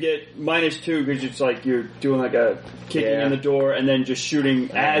 you get -2 because it's like you're doing like a kicking in the door and then just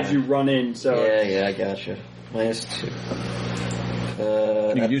shooting as you run in, so. Yeah, I gotcha. -2.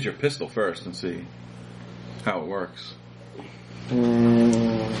 You can use your pistol first and see how it works. I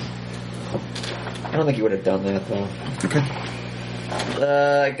don't think you would have done that though. Okay.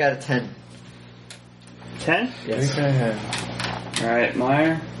 I got a 10. 10? Yes. Alright,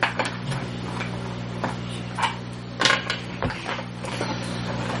 Meyer.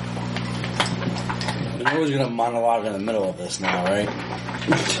 You know who's going to monologue in the middle of this now, right?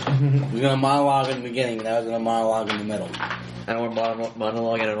 We're going to monologue in the beginning, now we're going to monologue in the middle. I don't want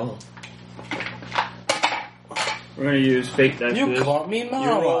monologuing at all. We're gonna use fake dice for You this. caught me You roll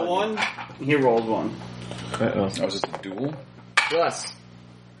monologue. 1, he rolls 1. Oh, is this a duel? Plus.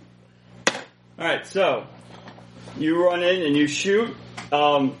 Alright, so you run in and you shoot,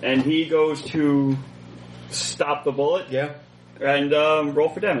 and he goes to stop the bullet. Yeah. And roll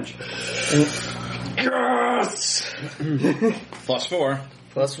for damage. Yes! +4.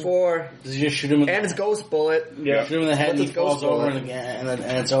 +4. Did you just shoot him in And it's ghost bullet. Yeah. shoot him in the head and he What's a ghost falls over bullet? and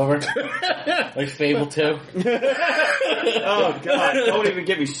it's over? Like Fable 2? Oh god, don't even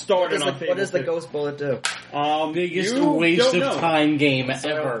get me started on What does the Fable ghost bullet do? 2. Biggest You waste don't of know. time game So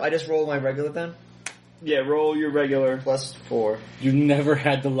ever. I just roll my regular then? Yeah, roll your regular. +4. You never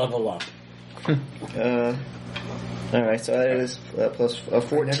had to level up. Alright, so that is plus I never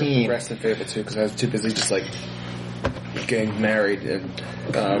 14. progressed in Fable 2 because I was too busy just like getting married and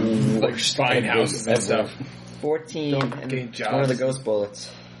like buying houses and stuff. 14 Don't and gain it's one of the jobs. ghost bullets.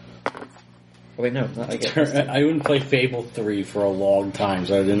 Oh wait, no, not I get I wouldn't play Fable 3 for a long time,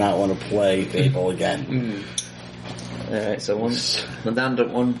 so I did not want to play Fable again. Alright, so I'm down to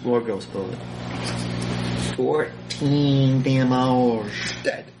one more ghost bullet. 14 damage.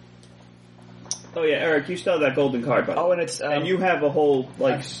 Dead. Oh yeah, Eric, you still have that golden card, by the way. Oh, and it's and you have a whole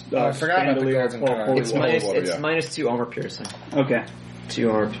like I forgot about the chandelier golden full of card. holy it's water. -2 armor piercing. Okay.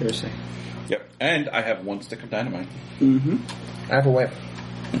 2 armor piercing. Yep. And I have 1 stick of dynamite. Mm-hmm. I have a whip.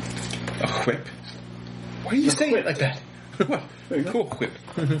 A whip. Why are you saying it like that? What? Cool whip.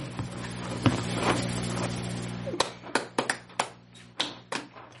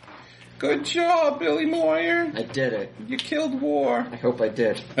 Good job, Billy Moyer. I did it. You killed war. I hope I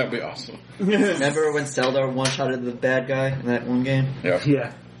did. That'd be awesome. Remember when Zelda one-shotted the bad guy in that one game? Yeah.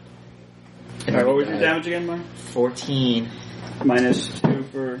 Yeah. Alright, what was your damage again, Mark? 14. -2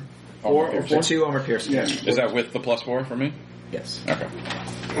 for 4 or 4? 2 armor piercing. Yeah. Is that with the +4 for me? Yes. Okay.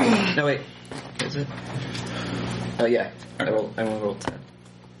 No, wait. Is it? Oh, yeah. I Okay. will roll 10.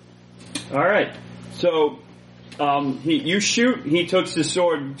 Alright. So, you shoot, he took his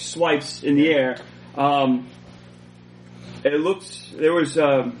sword, swipes in the air. It looks,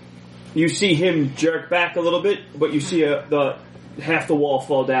 you see him jerk back a little bit, but you see half the wall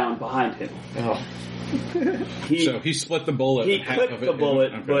fall down behind him. Oh. So he split the bullet. He and half clipped of it the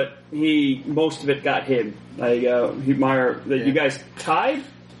bullet, okay. but most of it got him. Like, you guys tied,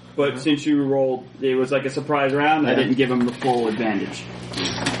 but since you rolled, it was like a surprise round. I didn't give him the full advantage.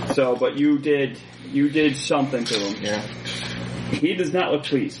 So, but you did something to him. Yeah. He does not look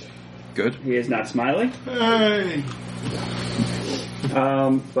pleased. Good. He is not smiling. Hey.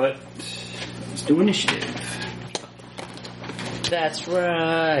 But let's do initiative. That's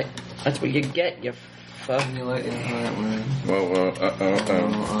right. That's what you get, you fucking like that one. Well, oh,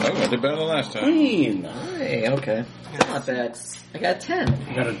 I did better than last time. Hey, okay. Not bad. I got 10.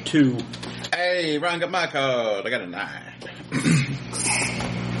 I got a 2. Hey, Ryan got my code. I got a 9.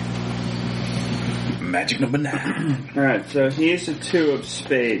 Magic number 9. Alright, so he's a 2 of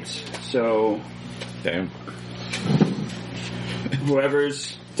spades. So Damn.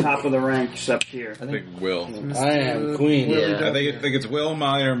 whoever's top of the ranks up here. I think Will. I am queen. Yeah. I think it's Will,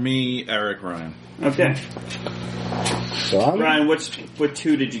 Meyer, me, Eric, Ryan. Okay. So I'm Ryan, what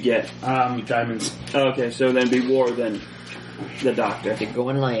 2 did you get? Diamonds. Okay, so then be War, then the doctor. You're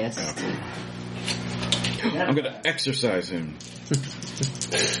going last. I'm going to exercise him.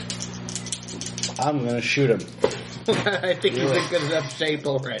 I'm gonna shoot him. I think he's in good enough shape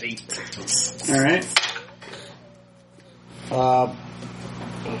already. Alright. 9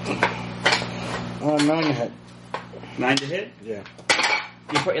 to hit. 9 to hit? Yeah.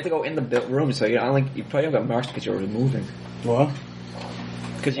 You probably have to go in the room, so you probably don't got marks because you're moving. What?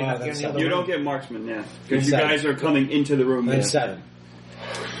 Because you're not that's in the other You room. don't get marksman, yeah. Because you Seven. guys are coming into the room. Then Yeah. 7.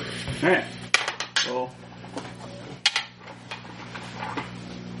 Alright. Roll.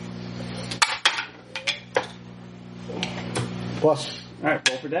 Plus. Alright,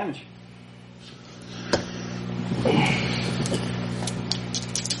 roll for damage.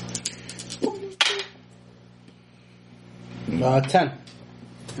 Uh, 10.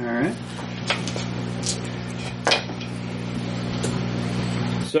 Alright.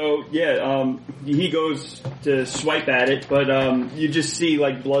 So, yeah, he goes to swipe at it, but you just see,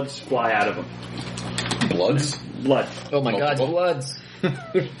 like, bloods fly out of him. Bloods? Blood. Oh my god, Multiple? bloods.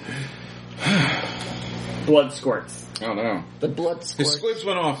 Blood squirts. Oh no. The blood His squirts. squibs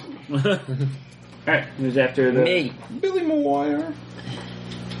went off. Alright, who's after the... Me. Billy Maguire.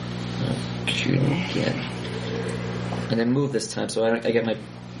 Shooting again. And then move this time, so I get my...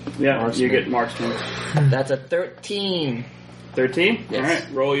 Yeah, Marksman. you get marksman. That's a 13. 13? Yes.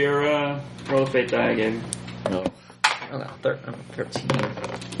 Alright, roll your, roll the fate die I gave you. No. Oh, no,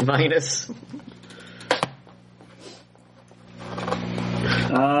 13. Minus.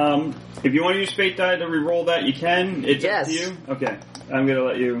 If you want to use fate die to re-roll that, you can. It's Yes. up to you. Okay, I'm gonna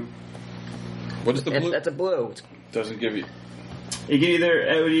let you... What is the blue? That's a blue. Doesn't give you... It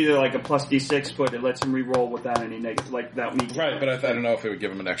would either like a plus d6, but it lets him re-roll without any negative, like that weak. Right, but I don't know if it would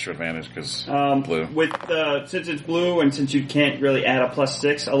give him an extra advantage because blue. With since it's blue and since you can't really add a plus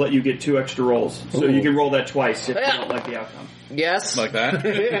 6, I'll let you get 2 extra rolls, so you can roll that twice if you don't like the outcome. Yes. Like that?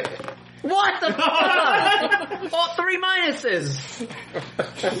 What the fuck? All 3 minuses.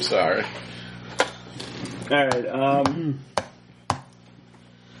 I'm sorry. All right.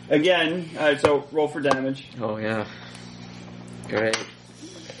 Again, so roll for damage. Oh yeah. Great.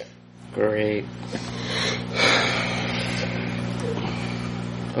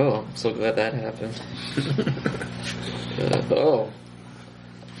 Oh, I'm so glad that happened.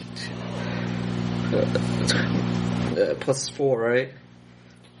 Plus 4, right?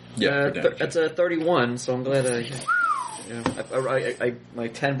 Yeah, for damage. That's a 31, so I'm glad I my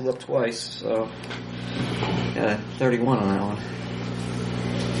 10 blew up twice, so 31 on that one.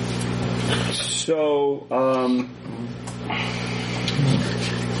 So,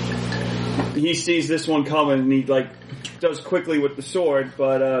 he sees this one coming and he does quickly with the sword,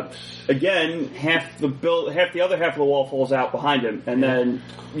 but again, half the other half of the wall falls out behind him, and then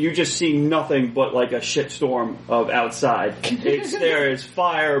you just see nothing but like a shitstorm of outside. There is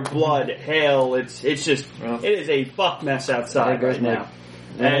fire, blood, hail. It is a fuck mess outside right now.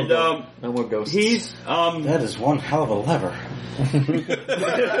 And no more ghosts. he's That is one hell of a lever.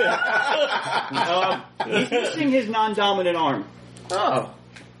 he's missing his non-dominant arm. Oh,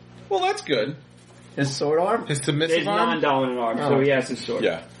 Well, that's good. his sword arm. His submissive His arm? non-dominant arm, so he has his sword.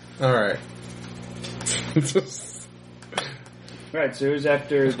 Yeah. Alright. Right, so who's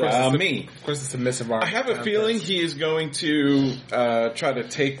after Me. Where's the submissive arm? I have a feeling he is going to try to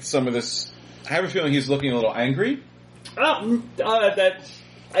take some of this. I have a feeling he's looking a little angry.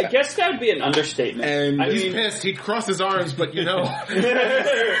 I guess that would be an understatement. And He's pissed. He'd cross his arms, but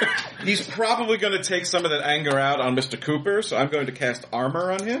he's probably going to take some of that anger out on Mr. Cooper, so I'm going to cast armor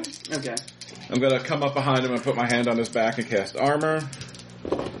on him. Okay. I'm going to come up behind him and put my hand on his back and cast armor.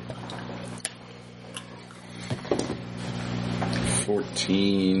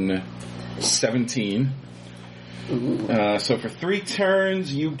 14, 17. So for 3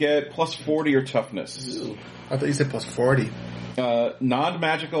 turns, you get plus 40 or toughness. I thought you said plus 40.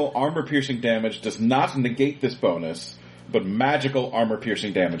 Non-magical armor-piercing damage does not negate this bonus, but magical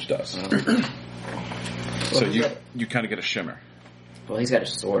armor-piercing damage does. So you kind of get a shimmer. Well, he's got a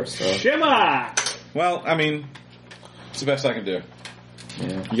sword, so Shimmer! Well, I mean, it's the best I can do.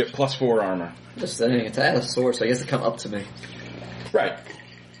 yeah. You get plus 4 armor. Just saying, it's out of sword, so he has to come up to me. Right.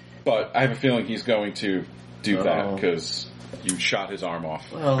 But I have a feeling he's going to do that Oh. because you shot his arm off.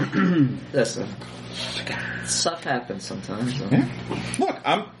 Well, listen, stuff happens sometimes. So. Yeah. Look,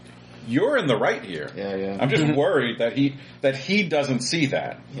 you're in the right here. Yeah. I'm just worried that he doesn't see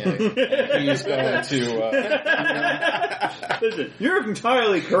that. Yeah. He's going to. Listen, you're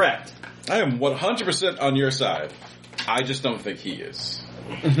entirely correct. I am 100% on your side. I just don't think he is.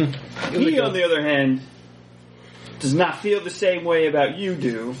 He, on the other hand, does not feel the same way about you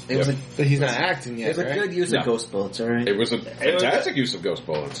do. It was a But he's not acting it yet, was a right? good use of ghost bullets, alright? It was a fantastic use of ghost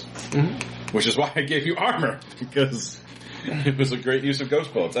bullets, which is why I gave you armor, because it was a great use of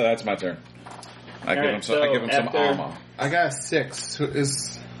ghost bullets. Oh, that's my turn. I give him some after- armor. I got a 6.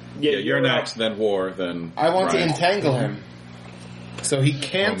 Yeah, you're next, then War, then I want Ryan. to entangle him. So he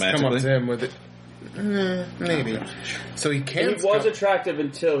can't come up to him with it. Maybe. So he He can't. was attractive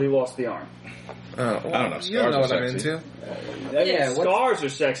until he lost the arm. I don't know. You don't know what I'm Scars are into. I mean, Yeah, what- scars are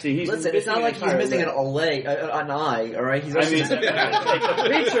sexy. He's Listen, it's not like he's missing an eye, alright? He's I also mean, missing the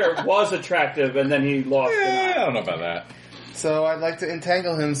creature was attractive, and then he lost an Yeah, I eye. don't know about that. So I'd like to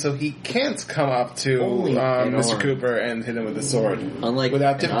entangle him so he can't come up to Only an Mr. arm. Cooper and hit him with a sword. Unlike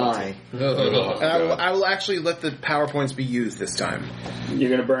Without an difficulty. eye. And I will actually let the power points be used this time. You're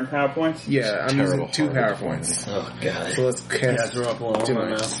going to burn PowerPoints? Yeah, I'm Terrible using 2 horrible power points. Oh, God. So let's cast do it.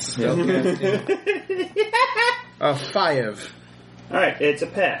 5. Alright, it's a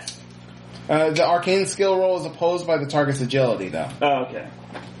pass. The arcane skill roll is opposed by the target's agility, though. Oh, okay.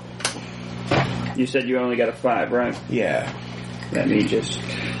 You said you only got a 5, right? Yeah. Let me just...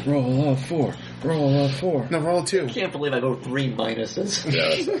 Roll all 4. Roll all 4. No, roll 2. I can't believe I go 3 minuses.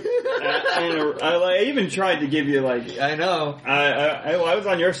 I even tried to give you, like... I know. I was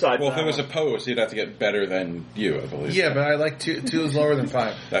on your side. Well, if it was opposed, he'd have to get better than you, I believe. Yeah, but I like 2 is lower than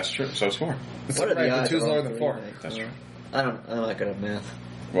 5. That's true. So it's 4. It's What are the right, odds 2 is of lower rolling than 3? 4. That's true. I'm not good at math.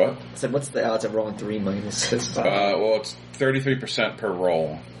 What? I said, what's the odds of rolling 3 minuses? Well, it's 33% per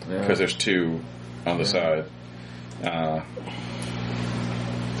roll, because there's 2 on the side.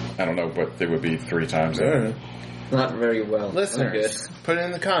 I don't know, but there would be 3 times that. Not very well. Listeners, put it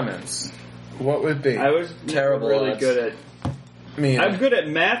in the comments. What would it be? I was Terrible really odds. good at... I'm good at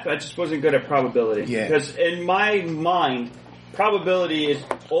math, I just wasn't good at probability. Yeah. Because in my mind, probability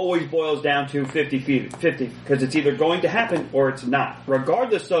always boils down to 50-50, because it's either going to happen or it's not.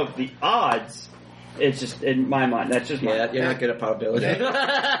 Regardless of the odds, it's just, in my mind, that's just my... Yeah, you're not good at probability. Any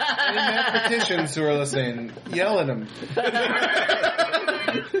mathematicians who are listening, yell at them.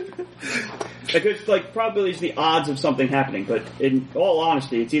 Because, like, probability is the odds of something happening, but in all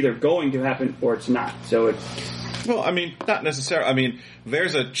honesty, it's either going to happen or it's not. So it's... Well, I mean, not necessarily. I mean,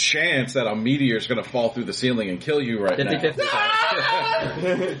 there's a chance that a meteor is going to fall through the ceiling and kill you right 50-50.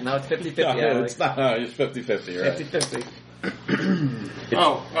 now. No, it's 50-50. No, yeah, it's not. It's 50-50, right? 50-50.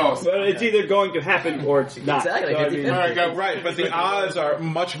 But it's either going to happen or it's not. Exactly, So, I mean, 50-50. Right, but the odds are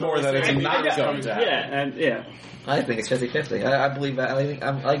much more that it's not going to happen. yeah. I think it's 50-50. I believe that. I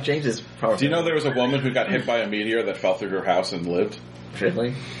like James's power. Do you know there was a woman who got hit by a meteor that fell through her house and lived?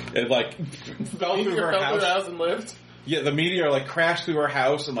 Really? It, like, fell through her house. and lived? Yeah, the meteor, like, crashed through her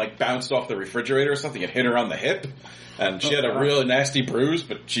house and, like, bounced off the refrigerator or something and hit her on the hip. And she had a really nasty bruise,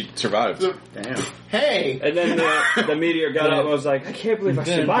 but she survived. Damn. Hey! And then the meteor got up and was like, I can't believe I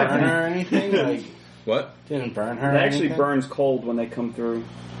Didn't survived burn her that. or anything? Like, What? didn't burn her It or actually anything? burns cold when they come through.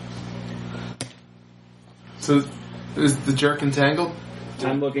 So, is the jerk entangled?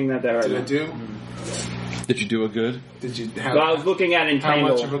 I'm looking at that right Did now. it do? Did you do a good? Did you? Well, I was looking at how Entangle.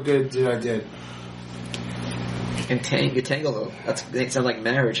 much of a good did I did? Entangle though. That sounds like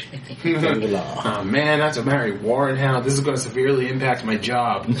marriage. Oh man, that's a marry Warren Hound. This is going to severely impact my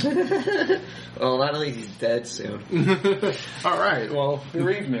job. Well, not only he's dead soon. All right, well,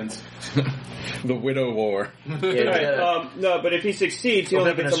 bereavement. The Widow War. Right, no, but if he succeeds, he We'll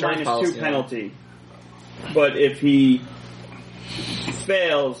only have gets a an insurance -2 policy, penalty. But if he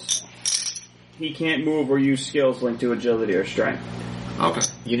fails, he can't move or use skills linked to agility or strength. Okay.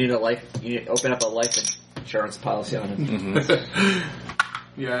 You need to open up a life insurance policy on him.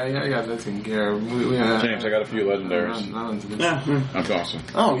 Yeah, I got that taken care of. James, I got a few legendaries. Not into this. That's awesome.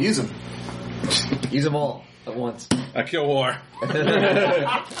 Oh, use them. Use them all at once. I kill War.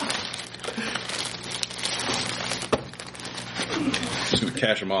 Just gonna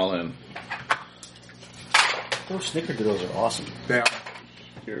cash them all in. Those snickerdoodles are awesome. Yeah.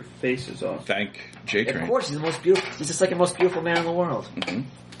 Your face is off. Thank J Of Train. course, he's the most beautiful. He's the second most beautiful man in the world.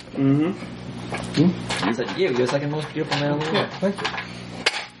 Mm-hmm. He's like you. You're the second most beautiful man in the world. Thank you.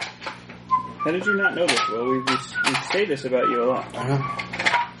 How did you not know this? Well, we say this about you a lot.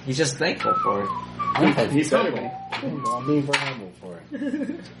 He's just thankful for it. He's telling me. I'm being very humble for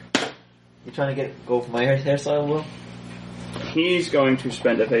it. You trying to go for my hairstyle, Will? He's going to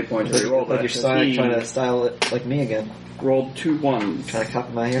spend a fate point to roll that. Like you're trying to style it like me again. Rolled 2 1s. Trying to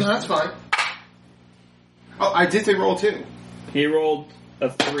copy my hair. No, that's fine. Oh, I did say roll 2. He rolled a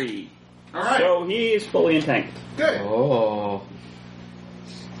 3. Alright. So he is fully entangled. Good. Oh.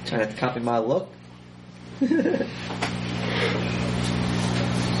 Trying to copy my look.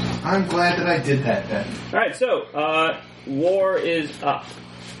 I'm glad that I did that then. Alright, so, war is up.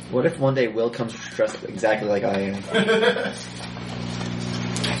 What if one day Will comes dressed exactly like I am?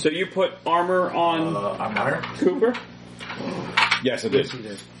 So you put armor on Armor? Cooper? Yes, I did.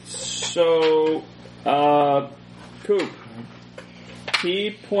 So, Coop,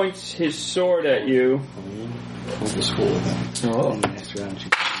 he points his sword at you. Went to school with him. Oh. Next round, she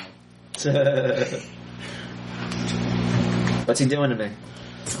What's he doing to me?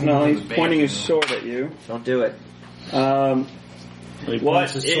 No, he's pointing his sword at you. Don't do it. He What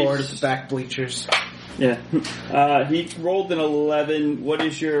points his sword is- at the back bleachers. Yeah. He rolled an 11. What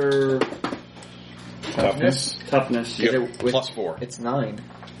is your Toughness. toughness? Is Yep. it with- Plus 4. It's 9.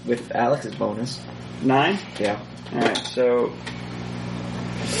 With Alex's bonus. 9? Yeah. Alright, so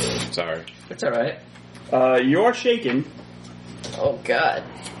Sorry. It's alright. you're shaken. Oh god.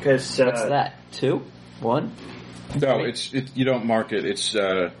 Because What's that? 2? 1? No, you don't mark it. It's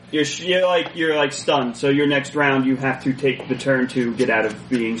you're like stunned. So your next round, you have to take the turn to get out of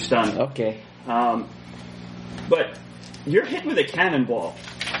being stunned. Okay. But you're hit with a cannonball.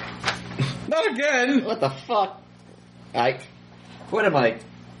 not again. What the fuck? What am I?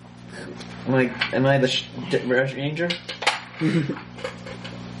 Am I the ranger?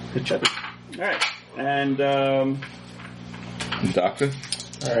 Good job. All right, and Doctor,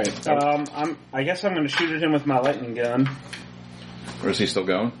 Alright. I guess I'm going to shoot at him with my lightning gun. or is he still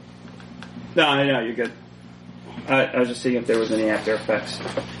going? no, you're good. I was just seeing if there was any after effects.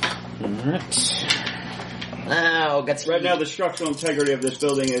 Alright. Oh, gets Right now, the structural integrity of this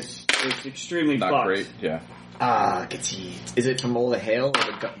building is extremely Not fucked. great. Yeah. gets heat. Is it from all the hail or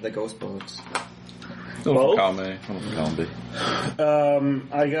the ghost bullets? Both? Column A. Column B.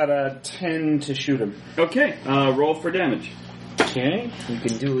 I got a 10 to shoot him. Okay, roll for damage. Okay. You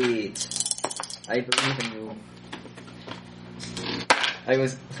can do it. I believe in you.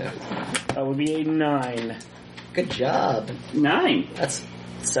 That would be a 9. Good job. 9. That's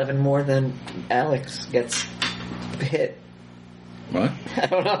 7 more than Alex gets hit. What? I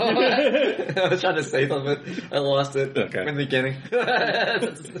don't know. I was trying to say something. I lost it Okay. in the beginning.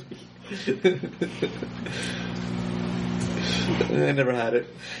 I never had it.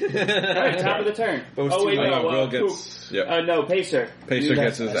 Alright, top of the turn. Oh, wait, no, Will Coop. gets. Yep. No, Pacer. Pacer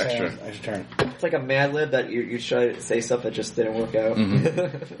gets his That's extra. extra turn. It's like a Mad Lib that you try to say stuff that just didn't work out.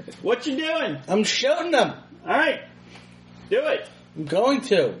 What you doing? I'm shooting them. Alright, do it. I'm going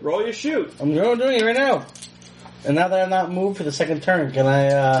to. Roll your shoot. I'm doing it right now. And now that I'm not moved for the second turn, can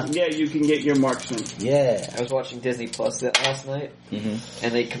I, Yeah, you can get your marksman. yeah. I was watching Disney Plus last night,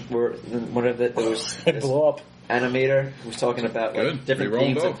 and they were one of there was I this blew up. animator who was talking about like, Good. different Reroll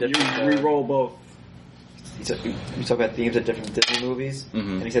themes both. of You different. re-roll both. He talked about themes of different Disney movies,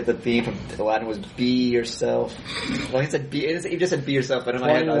 Mhm. and he said the theme from Aladdin was "Be Yourself." Well, he said "Be." He just said "Be Yourself," but in my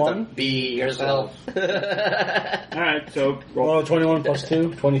head I 21? thought "Be Yourself." Alright, so roll. Oh, 21 plus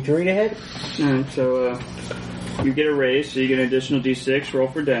 2, 23 to hit. Alright, so you get a raise, so you get an additional d6, roll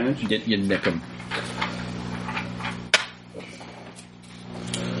for damage. You nick him.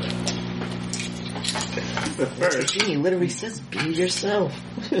 But first, Genie literally says "Be Yourself."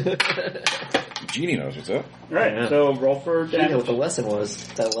 Genie knows what's up. alright, Yeah. so roll for You know what damage. the lesson was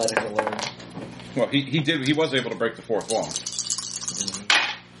that Aladdin had learned. Well, he did. He was able to break the fourth wall.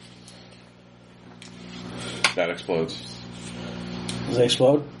 That explodes. Does it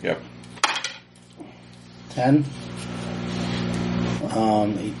explode? Yep. 10.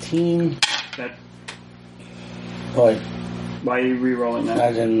 18. That, Oh, wait. why are you re-rolling that?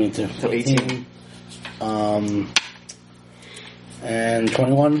 I didn't mean to. So 18. And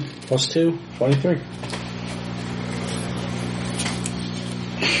 21 plus 2, 23.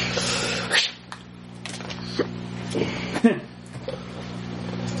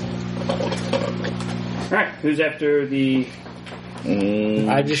 Alright, who's after the...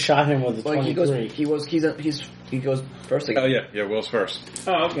 I just shot him with a Like 23. he goes first again. Oh yeah, Will's first.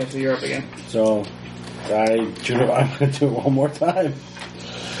 Oh, okay, so you're up again. So, I'm going to do it one more time.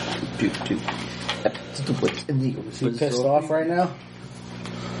 Is he pissed off right now?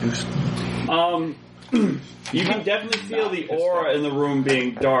 You can definitely feel the aura in the room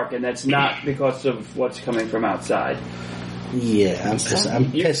being dark, and that's not because of what's coming from outside. Yeah, I'm pissing. I'm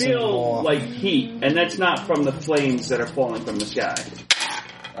You pissing him feel off. like heat, and that's not from the flames that are falling from the sky.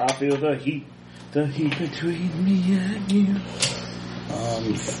 I feel the heat. The heat between me and you.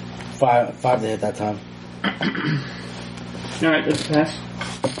 5 to hit that time. Alright, that's a pass.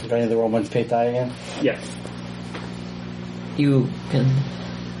 Do I need to roll my fate die again? Yeah. You can.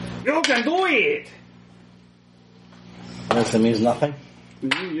 You can do it! That means nothing.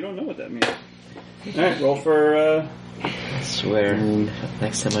 You don't know what that means. Alright, roll for, I swear,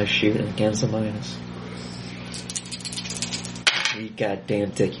 next time I shoot against a minus. You goddamn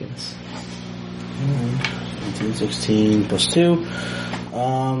ridiculous. 18, 16 plus 2.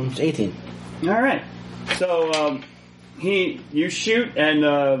 It's 18. Alright. So, you shoot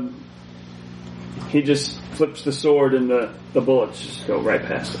and, he just flips the sword and the bullets just go right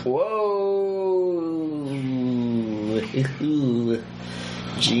past him. Whoa!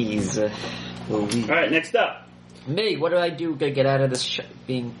 Jeez. Alright, next up. Me, what do I do to get out of this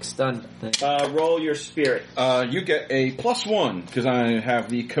being stunned thing? Roll your spirit. You get a +1 because I have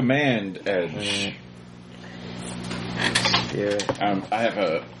the command edge. Spirit. I have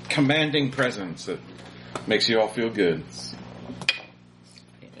a commanding presence that makes you all feel good.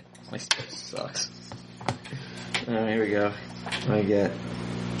 Damn it. My spirit sucks. Alright, here we go. I get,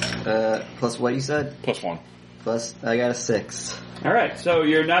 plus what you said? +1. Plus, I got a 6. Alright, so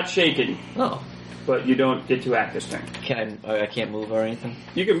you're not shaken, Oh. but you don't get to act this turn. I can't move or anything?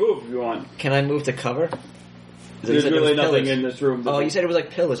 You can move if you want. Can I move to cover? There's really nothing in this room. Oh, you said it was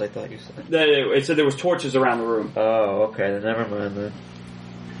like pillars, I thought you said. It said there was torches around the room. Oh, okay, then never mind then.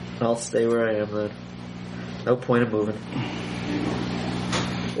 I'll stay where I am then. No point of moving.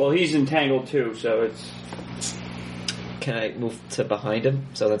 Well, he's entangled too, so it's... Can I move to behind him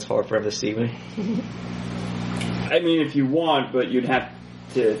so that's hard for him to see me? I mean, if you want, but you'd have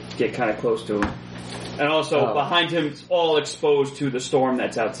to get kind of close to him. And also, behind him, it's all exposed to the storm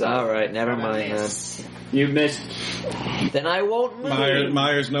that's outside. Alright, never mind then. You missed. Then I won't move.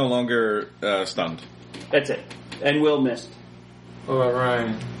 Myers no longer stunned. That's it. And Will missed. What about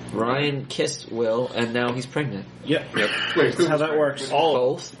Ryan? Ryan kissed Will, and now he's pregnant. Yep. Wait, That's how that works. All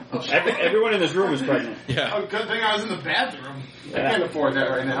Both? everyone in this room is pregnant. Yeah. Oh, good thing I was in the bathroom. I Yeah. can't afford that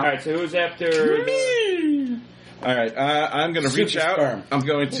right now. Alright, so who's after... All right, I'm going to reach Super out. sperm. I'm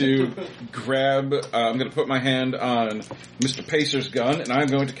going to grab. I'm going to put my hand on Mr. Pacer's gun, and I'm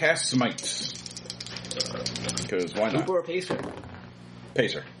going to cast Smite. Because why not? Who or Pacer?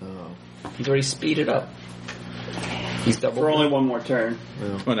 Pacer. Oh. He's already speeded up. He's double. For only one more turn.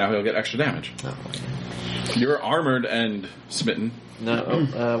 Well, now he'll get extra damage. No. You're armored and smitten.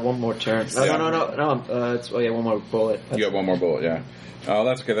 No, one more turn. No, Yeah. no. It's one more bullet. You got one more bullet, yeah.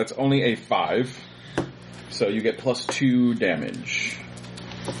 That's okay. That's only a 5. So you get +2 damage.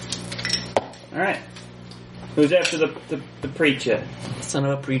 Alright. Who's after the preacher? Son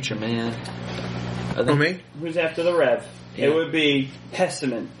of a preacher, man. Oh, me? Who's after the rev? Yeah. It would be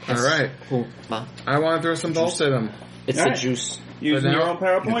Pessimon. Alright. I want to throw some bolts at him. It's All the right. juice. Using now- your own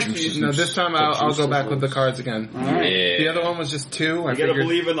power points? Or using... No, this time I'll go back with the cards again. Alright. The other one was just 2. I You gotta figured.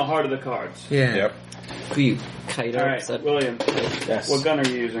 believe in the heart of the cards. Yeah. Yep. Who you? Kiter? Alright, Is that- William. Yes. What gun are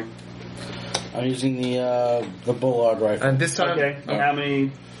you using? I'm using the Bullard rifle. And this time, Okay. And how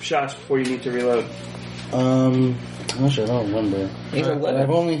many shots before you need to reload? Actually, I don't remember. He's But 11. I've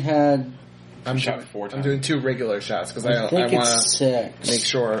only had, I'm shot 4 times. I'm doing 2 regular shots because I I think want it's to 6. make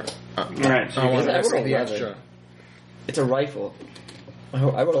sure. Alright, so I want I to rolled the 11. extra. It's a rifle. I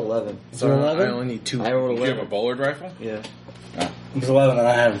rolled 11. Is it 11? I only need 2. I rolled You have a 11. Bullard rifle? Yeah. It's 11, and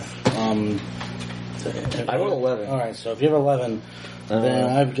I have, I rolled 11. Alright, so if you have 11, then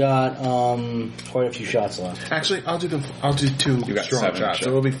I've got, quite a few shots left. Actually, I'll do 2 You got strong 7 shots. shots.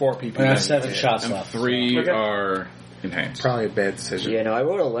 It will be 4 people. I have 7 shots And left. 3 Okay. are enhanced. Probably a bad decision. Yeah, no, I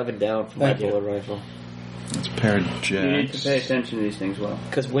wrote 11 down for my Thank you. bullet rifle. That's a pair of you need to jacks. pay attention to these things well.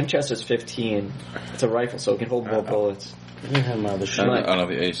 Because Winchester's 15. It's a rifle, so it can hold more bullets. I didn't have my other sheet. Oh no,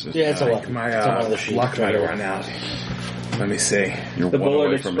 the aces. Yeah, it's a lot. My It's on my other sheet. luck might have run out. Let me see. You're The 1 away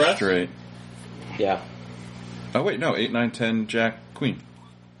Bullard from a Express? straight. Yeah. Oh wait, no, 8, 9, 10, Jack, Queen.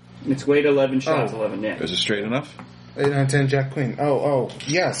 It's weight 11 shots, Oh. 11, yeah. Is it straight enough? 8, 9, 10, Jack, Queen. Oh,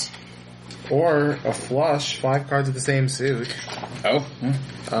 yes. Or a flush, 5 cards of the same suit. Oh,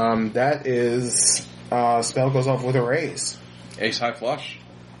 That is, spell goes off with a raise. ace high flush.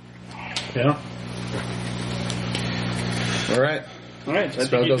 Yeah. Alright. Alright, so I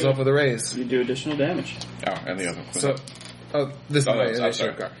Spell think you goes off with a raise. you do additional damage. Oh, and the other. So, this Oh, no, is I'm my additional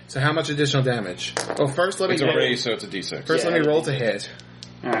sorry. card. So how much additional damage? Well, first let me It's a raise, so it's a D6. First, Yeah, let me roll to it's-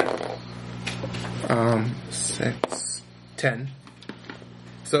 hit. Alright. 6, 10.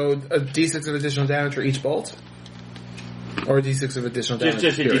 So a d6 of additional damage for each bolt, or a d6 of additional damage.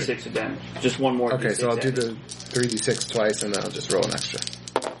 Just a period? d6 of damage. Just one more Okay, d6 so I'll do damage. the 3d6 twice, and then I'll just roll an extra.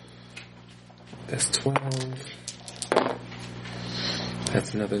 That's 12.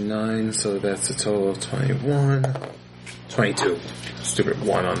 That's another 9, so that's a total of 21. 22. Stupid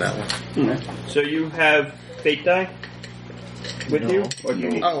 1 on that one. Okay. So you have fate die with you? Or do you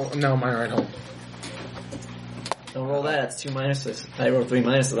need... Oh, no, mine are at home. Don't roll that. It's 2 minuses. I rolled 3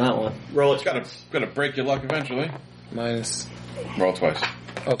 minuses on that one. Roll it. Gotta break your luck eventually. Minus. Roll twice.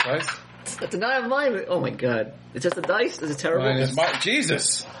 Oh, twice? That's a 9 of mine. Oh my god. It's just a dice? Is it terrible? Minus.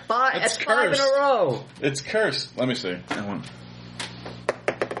 Jesus! That's 5 in cursed. a row. It's cursed. Let me see. I want...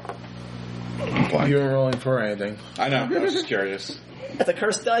 Blank. You weren't rolling for anything. I know. I was just curious. That's a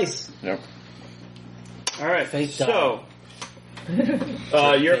cursed dice. Yep. All right. Fate So,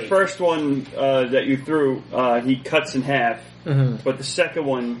 your first one that you threw, he cuts in half, but the second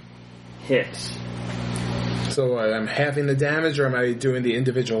one hits. So I'm halving the damage, or am I doing the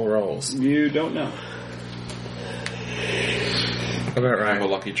individual rolls? You don't know. How about I have a Ryan?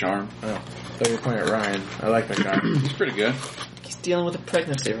 lucky charm. Oh, I thought you were pointing at Ryan. I like that guy. It's pretty good. He's dealing with a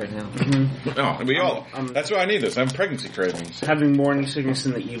pregnancy right now. Oh, we all. That's why I need this. I have pregnancy cravings. Having morning sickness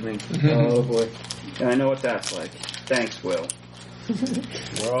in the evening. Oh boy. And I know what that's like. Thanks, Will.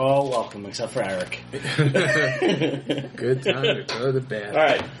 We're all welcome, except for Eric. Good time to go to bed. All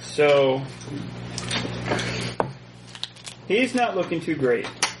right. So he's not looking too great.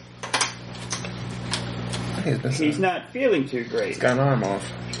 He's not feeling too great. He's got an arm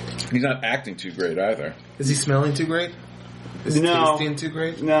off. He's not acting too great either. Is he smelling too great? Is he No. tasting too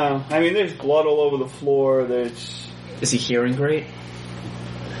great? No, I mean there's blood all over the floor. There's Is he hearing great?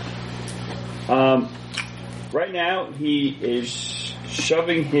 right now he is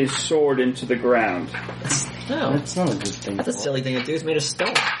shoving his sword into the ground. No. That's not a good thing. That's a silly thing to do. It's made of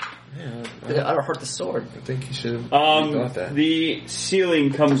stone. Yeah, That'll hurt the sword. I think he should have thought that. The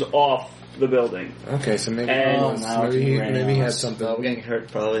ceiling comes off the building. Okay, so maybe And- maybe he had something. Oh, we're getting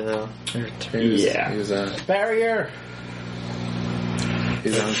hurt probably now. He was, Yeah. He was, Barrier!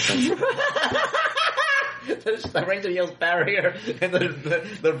 he's on something. The ranger yells barrier, and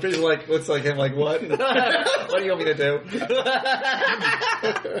the fish looks like him, like, what? What do you want me to do?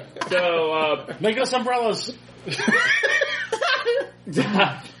 So Make us umbrellas!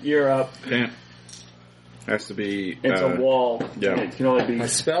 you're up. Can't. Has to be. It's a wall. yeah. It can only be. My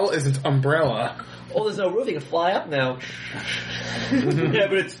spell isn't umbrella. Oh, there's no roof. You can fly up now. Yeah,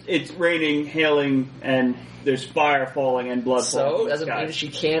 but it's raining, hailing, and there's fire falling and blood falling. So, from the doesn't sky. mean she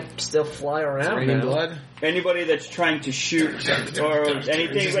can't still fly around Raining now. blood? Anybody that's trying to shoot or anything, It's not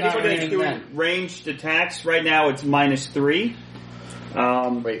anybody that's raining doing then. ranged attacks, right now it's -3.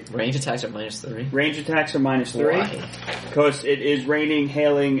 Wait, range attacks are -3. Range attacks are -3 Why? because it is raining,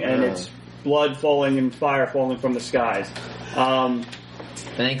 hailing, and it's blood falling and fire falling from the skies.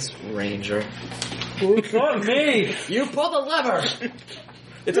 Thanks, Ranger. It's not me! You pull the lever!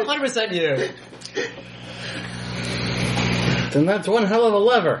 It's 100% you. Then that's one hell of a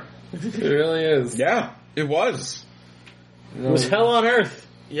lever. It really is. Yeah, it was. It was hell on earth.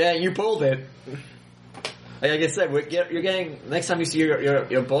 Yeah, you pulled it. Like I said, you're getting. Next time you see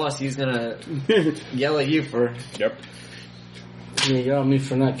your boss, he's gonna yell at you for. Yep. You yell at me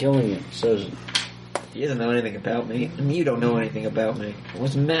for not killing you. So He doesn't know anything about me, and you don't know anything about me. It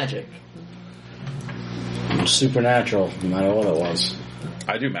was magic. supernatural, no matter what it was.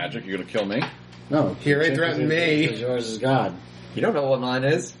 I do magic. You're gonna kill me? No. He already threatened me. Because yours is God. You don't know what mine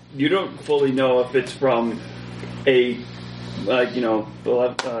is. You don't fully know if it's from a, a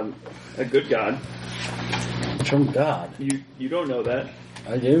good god. It's from God. You don't know that.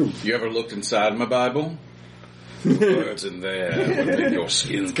 I do. You ever looked inside my Bible? The words in there would make your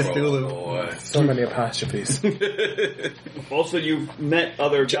skin crawl, boy. So many apostrophes. Also, you've met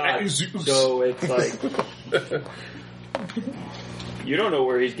other gods, Jesus. so it's like you don't know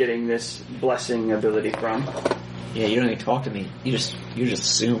where he's getting this blessing ability from. Yeah, you don't even talk to me. You just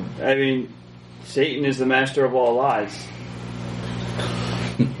assume. I mean, Satan is the master of all lies.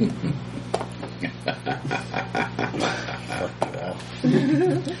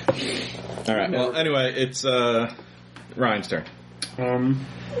 All right. Well, anyway, it's Ryan's turn.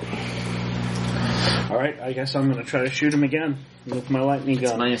 Alright, I guess I'm going to try to shoot him again with my lightning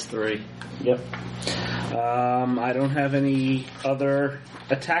It's gun. -3. Yep. I don't have any other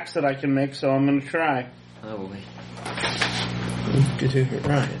attacks that I can make, so I'm going to try. Oh boy. Good to hear.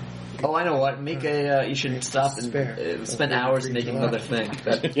 Ryan. Oh, I know what. Make a. You should stop and spend hours making another thing.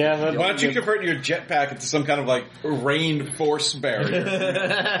 That, Yeah, that'd Why be don't you good. convert your jetpack into some kind of like rain force barrier?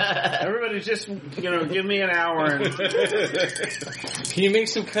 Everybody just, give me an hour. And Can you make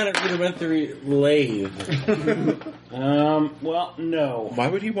some kind of rudimentary lathe? well, no. Why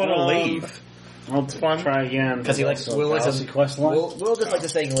would he want to leave? I'll try again. Because he likes. So Will likes Galaxy to. Quest line? Will just likes to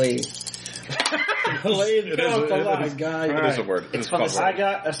say leave. Lay it off the line, guy. It is a word. It is a fun word. I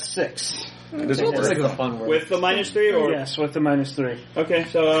got a 6. It is a It's like word. a fun word. With the -3 or? Yes, with the -3. Okay,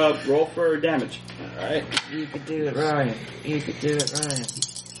 so roll for damage. Alright. You could do it, Ryan. You could do it, Ryan.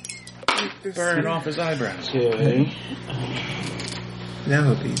 Burn off his eyebrows. Okay. That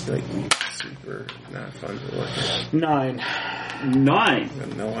would be like super not fun to look at. 9. 9.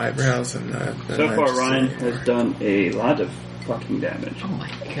 With no eyebrows and not. So far, Ryan has done a lot of fucking damage. Oh my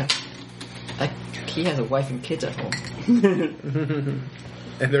god. He has a wife and kids at home.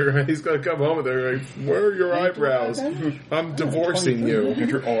 And he's gonna come home and they're like, "Where are your eyebrows? I'm divorcing you." And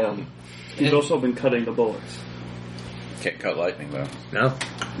your arm. He's also been cutting the bullets. Can't cut lightning, though. No.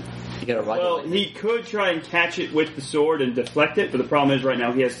 You gotta ride Well, it. he could try and catch it with the sword and deflect it, but the problem is right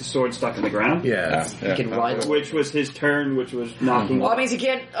now he has the sword stuck in the ground. Yeah. You can ride it. Which was his turn, which was knocking. Oh, that means he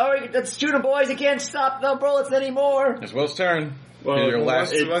can't. Oh, let's shoot him, boys. He can't stop the bullets anymore. It's Will's turn. Well, Your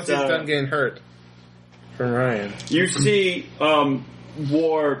last. Once he's done getting hurt. From Ryan. You see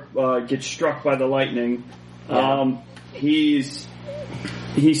War get struck by the lightning. He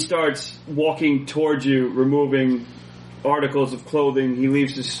starts walking towards you, removing articles of clothing. He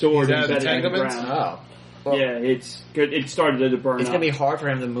leaves his sword He's out of embedded in the entanglements? ground. Oh. Well, Yeah, it's good. It started to burn It's up. gonna be hard for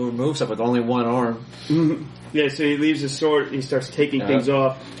him to move stuff with only one arm. Yeah, so he leaves his sword. He starts taking things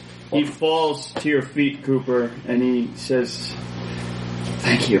off. He falls to your feet, Cooper, and he says,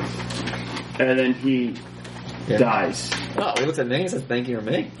 "Thank you." And then he dies. Oh, he looks at me and says, "Thank you for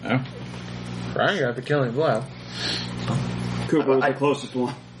me." Oh. Ryan got the killing blow. Cooper was the closest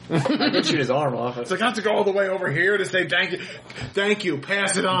one. I did shoot his arm off. So I got to go all the way over here to say thank you. Thank you.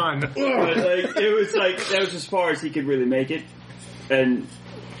 Pass it on. But, it was that was as far as he could really make it. And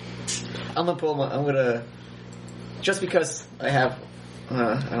I'm gonna just because I have,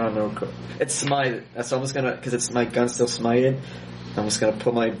 I don't know, it's smited. So I'm just gonna, because it's my gun's still smited. I'm just gonna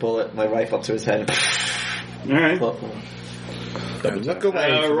put my rifle up to his head. all right, Look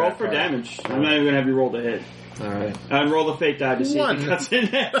away. roll that for part. damage. I'm not even gonna have you roll the hit. All right. And roll the fake die to see if he cuts in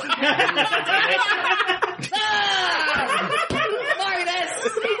there.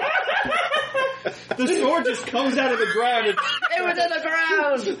 The sword just comes out of the ground. It was in the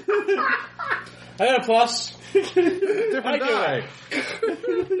ground. I got a plus. Different die.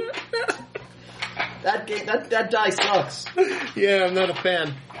 That die sucks. Yeah, I'm not a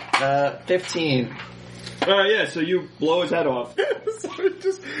fan. 15. Yeah, so you blow his head off.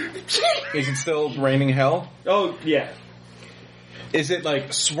 Just Is it still raining hell? Oh, yeah. Is it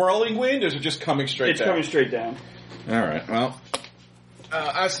like swirling wind, or is it just coming straight It's down? coming straight down. All right. Well,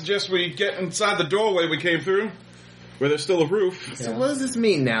 I suggest we get inside the doorway we came through, where there's still a roof. So what does this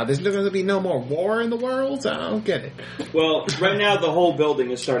mean now? There's going to be no more war in the world? I don't get it. Well, right now the whole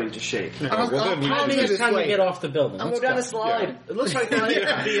building is starting to shake. Well, then we I'll can- be It's this time to way. get off the building. I'm Let's going down go. the slide. It looks like slide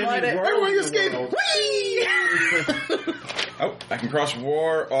it. Everyone escape! Whee! Oh, I can cross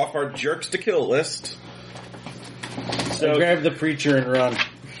war off our jerks to kill list. So grab the preacher and run.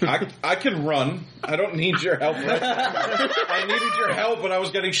 I can run. I don't need your help. I needed your help when I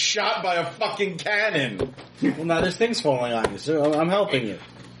was getting shot by a fucking cannon. Well, now there's things falling on you, so I'm helping you.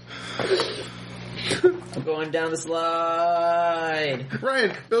 I'm going down the slide.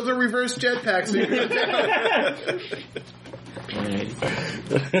 Ryan, build a reverse jetpack so you can get down.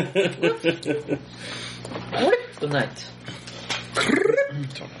 Good night.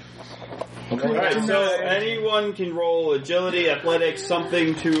 Alright, so anyone can roll agility, athletics,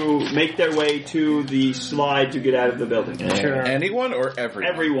 something to make their way to the slide to get out of the building. Sure. Anyone or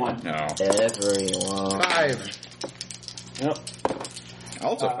everyone? Everyone. No. Everyone. 5. Yep.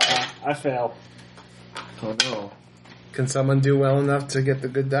 Also, I fail. Oh no. Can someone do well enough to get the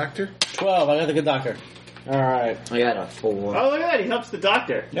good doctor? 12. I got the good doctor. Alright. I got a 4. Oh, look at that. He helps the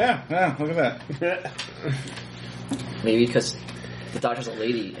doctor. yeah, look at that. Maybe because the doctor's a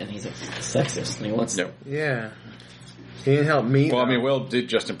lady and he's a sexist and he wants No. Yeah. He didn't help me. Well, I though. mean, Will did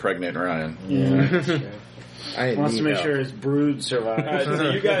just impregnate Ryan. I didn't Wants need to make help. sure his brood survives. Alright, so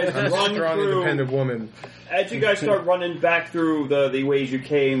you guys I'm a run strong, through. independent woman. As you guys start running back through the ways you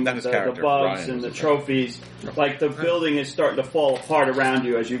came, Not his the character, bugs Ryan and the was his trophies, like the building is starting to fall apart around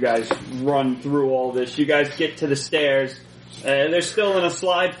you as you guys run through all this. You guys get to the stairs. They're still in a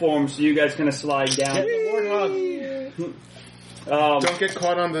slide form, so you guys kind of slide down. Don't get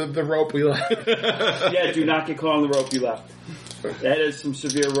caught on the rope we left. Yeah, do not get caught on the rope you left. That is some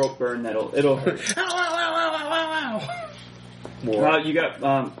severe rope burn. It'll hurt. Ow, ow, ow, ow, ow, ow, ow. more. You got,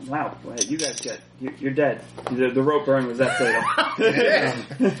 wow, you guys got, you're dead. The rope burn was that fatal.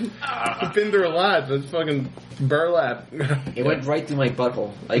 Been through a lot, but fucking burlap. It went right through my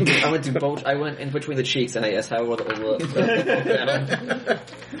butthole. I went through both. I went in between the cheeks, and that's how it was.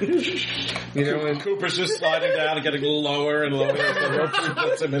 You know, when Cooper's just sliding down and getting lower and lower as the rope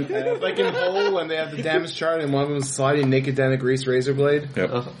puts him in half. like in Hole when they have the damage chart and one of them is sliding naked down a greased razor blade.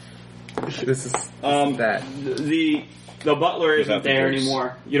 Yep. This is that. The butler isn't Without the there grease.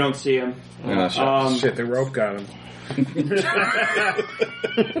 anymore. You don't see him. Yeah, sure. Shit, the rope got him.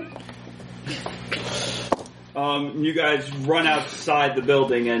 You guys run outside the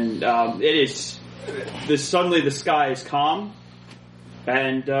building, and it is suddenly the sky is calm,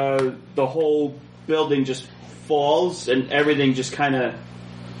 and the whole building just falls, and everything just kind of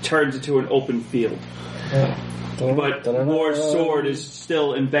turns into an open field. But War's sword is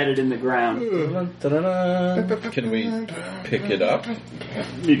still embedded in the ground. Can we pick it up?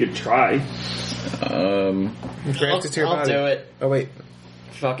 You could try. Grant it to your I'll body. do it. Oh wait.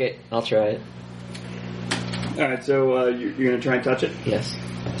 Fuck it. I'll try it. Alright, so you're going to try and touch it? Yes.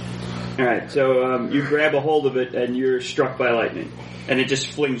 Alright, so you grab a hold of it, and you're struck by lightning. And it just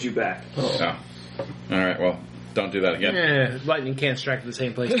flings you back. Oh. Alright, well, don't do that again. Yeah, lightning can't strike at the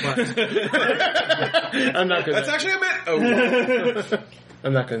same place twice. I'm not gonna. That's actually a bit... Oh.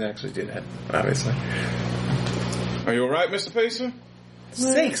 I'm not gonna actually do that, obviously. Are you alright, Mr. Pacer?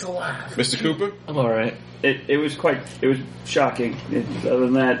 Sakes alive! Mr. Cooper? I'm alright. It was shocking. Other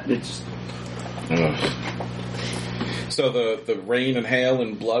than that, it's... Ugh. So the rain and hail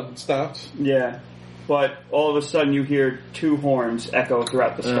and blood stopped? Yeah. But all of a sudden you hear two horns echo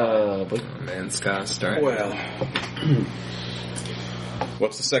throughout the sky. Oh man, Scott, start. Well...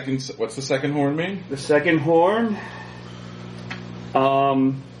 What's the second horn mean? The second horn,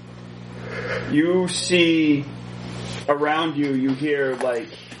 you see around you, you hear like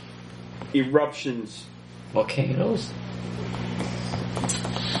eruptions. Volcanoes?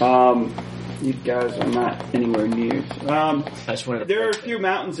 You guys are not anywhere near. I just wanted to There are a few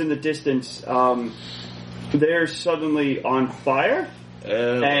mountains in the distance. They're suddenly on fire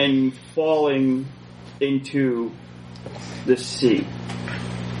and falling into the sea.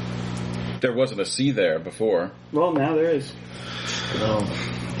 There wasn't a sea there before. Well, now there is. No.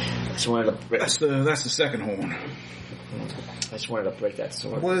 I just wanted to break. That's the second horn. I just wanted to break that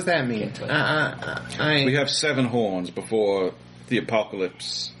sword. What does that mean? We have 7 horns before the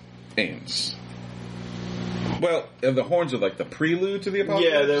apocalypse ends. Well, the horns are like the prelude to the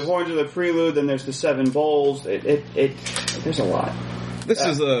apocalypse? Yeah, the horns are the prelude, then there's the 7 bowls. There's a lot. This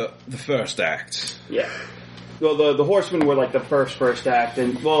is the first act. Yeah. Well, the horsemen were like the first act,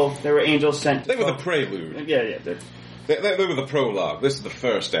 and, well, there were angels sent. They were the prelude. Yeah. They were the prologue. This is the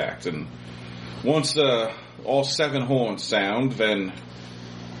first act, and once all 7 horns sound, then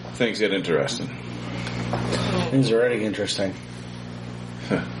things get interesting. Things are already interesting.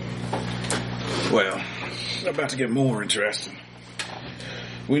 Well, about to get more interesting.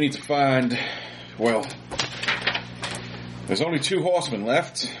 We need to find, well, there's only 2 horsemen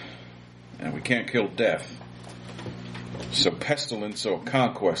left, and we can't kill death. So pestilence or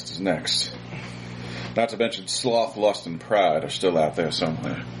conquest is next. Not to mention sloth, lust, and pride are still out there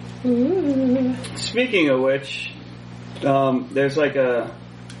somewhere. Speaking of which, there's like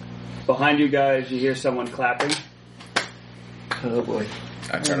behind you guys, you hear someone clapping. Oh boy.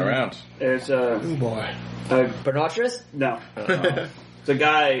 I turn around. There's Oh boy. Binoculars? no. It's a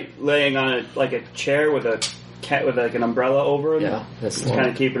guy laying on a chair with a cat with like an umbrella over him. Yeah, that's It's kind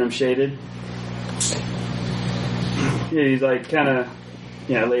of keeping him shaded. Yeah, he's like kind of,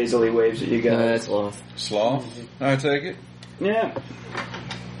 lazily waves at you guys. That's Sloth. Sloth, I take it. Yeah.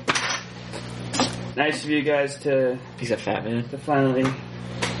 Nice of you guys to He's a fat man. finally.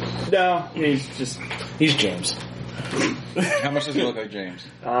 No, he's just. He's James. How much does he look like James?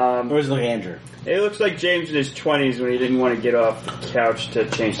 Or does it look like Andrew? It looks like James in his 20s when he didn't want to get off the couch to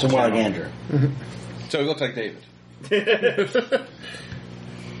change So the more like channel. Andrew. So he looks like David.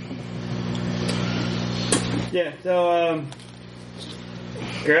 Yeah, so,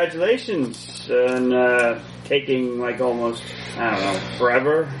 congratulations on taking, like, almost, I don't know,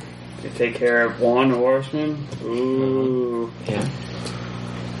 forever to take care of 1 horseman. Ooh. Yeah.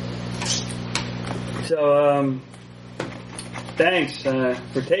 So, thanks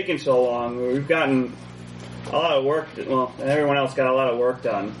for taking so long. We've gotten a lot of work, well, everyone else got a lot of work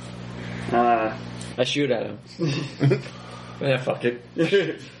done. I shoot at him. Yeah, fuck it.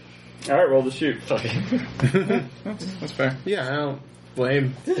 Alright, roll the shoot. Fuck it. That's fair. Yeah, I don't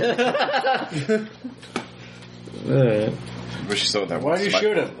blame. Alright. Wish you saw that. Why did you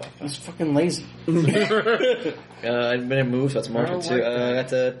shoot him? He's fucking lazy. I didn't move, so that's marked with 2.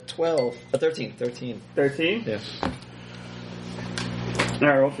 That's a 12. A 13. 13. 13? Yeah.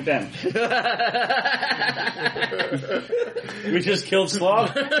 Alright, roll for damage. We just killed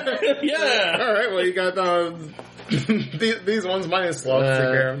Sloth. Yeah. All right. Well, you got these ones minus sloth to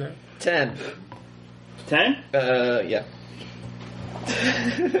take care of now. 10. 10? Yeah.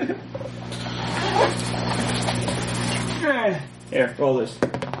 Here, roll this.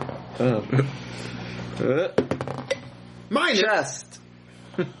 Minus. Chest.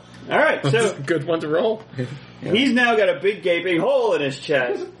 Alright, That's so a good one to roll. he's now got a big gaping hole in his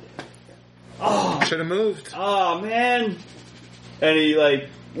chest. Oh, Should have moved. oh man. And he like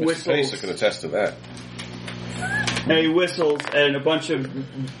Mr. whistles. Pacer could attest to that. And he whistles and a bunch of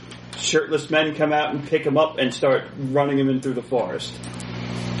shirtless men come out and pick him up and start running him in through the forest.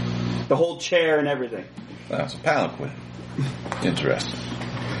 The whole chair and everything. That's a palanquin. Interesting.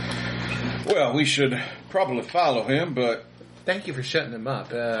 Well, we should probably follow him, but Thank you for shutting him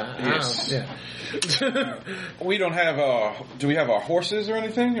up. Yes. Yeah. we don't have do we have our horses or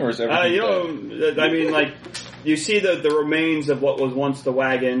anything? Or is everything dead? I mean, like, you see the remains of what was once the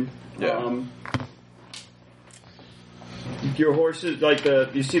wagon. Yeah. Your horses, like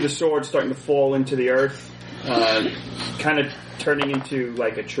you see the sword starting to fall into the earth, kind of turning into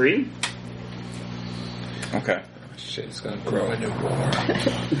like a tree. Okay. Shit, it's gonna grow into war.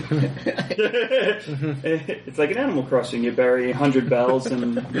 It's like an Animal Crossing. You bury 100 bells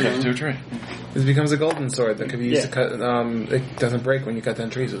and To a tree. This becomes a golden sword that could be used Yeah. to cut. It doesn't break when you cut down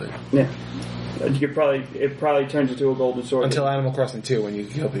trees with it. yeah. It probably turns into a golden sword. Until Animal Crossing 2, when you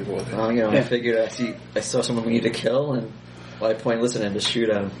kill people with it. I figured I saw someone we need to kill, and I point listen and just shoot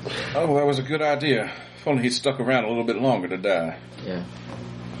at him. Oh, well, that was a good idea. If only he'd stuck around a little bit longer to die. Yeah.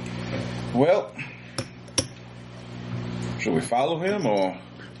 Well, should we follow him, or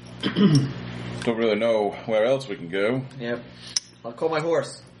don't really know where else we can go? Yep. I'll call my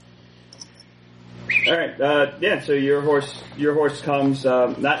horse. All right, so your horse comes.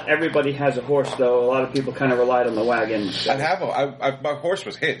 Not everybody has a horse, though. A lot of people kind of relied on the wagon. I'd have my horse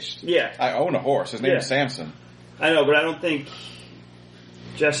was hitched. Yeah. I own a horse. His name is Yeah. Samson. I know, but I don't think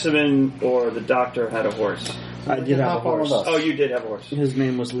Jessamine or the doctor had a horse. I did have a horse. Oh, you did have a horse. His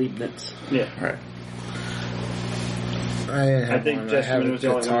name was Leibniz. Yeah. All right. I think Jessamine was the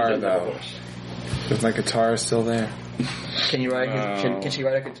only one who didn't have a horse. Is my guitar still there? Can you ride? Can she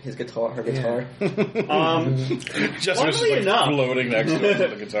ride his guitar? Her guitar? Just Oddly enough. floating next to him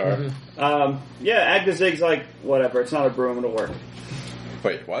with the guitar. Agdazig's like, whatever, it's not a broom, it'll work.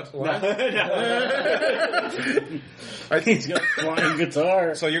 Wait, what? He's got a flying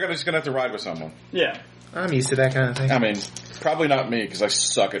guitar. So you're just gonna have to ride with someone. Yeah. I'm used to that kind of thing. I mean, probably not me because I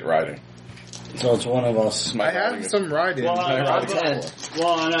suck at riding. So it's one of us. My I have riding is- some riding. One of riding us.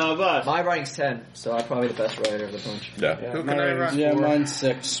 One of us. My riding's 10, so I'm probably the best rider of the bunch. Yeah. Who can I ride? Yeah, mine's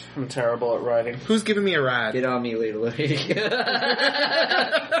 6. I'm terrible at riding. Who's giving me a ride? Get on me, Lady. So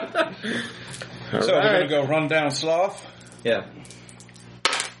we're gonna go run down Sloth. Yeah.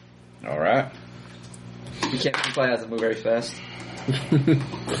 All right. You probably have to move very fast.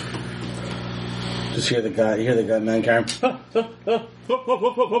 Just hear the gunman carrying.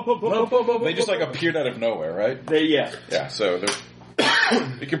 They just like appeared out of nowhere, right? Yeah. Yeah. So they're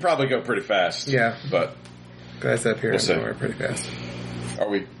it can probably go pretty fast. Yeah. But Guys up here We'll see. somewhere pretty fast. are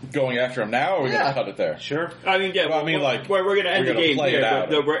we going after him now, or are we gonna cut it there? Sure. I mean, yeah. Well, I mean, like, we're going to end we're the gonna game play it here. out.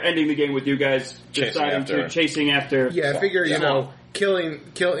 We're ending the game with you guys deciding to chasing after. Yeah, I figure,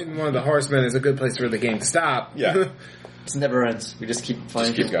 killing one of the horsemen is a good place for the game to stop. Yeah. It never ends. We just keep Just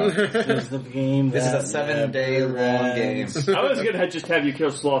finding keep going. This is the game. This is that a 7-day never long game. ends. I was going to just have you kill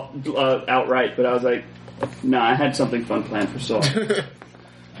Sloth outright, but I was like, nah, I had something fun planned for Sloth.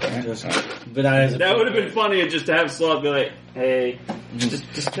 Bananas. That would have been funny just to have Sloth be like, hey,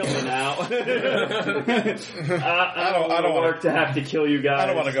 just kill me now. I don't want to work to have to kill you guys. I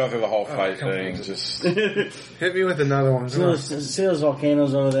don't want to go through the whole fight come thing. on. Just Hit me with another one. Come on. See those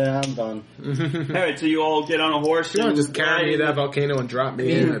volcanoes over there? I'm done. Alright, so you all get on a horse. If you want to just carry me to that volcano and drop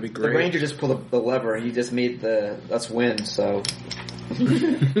me in, that'd be The great. ranger just pulled the lever. He just made us win, so...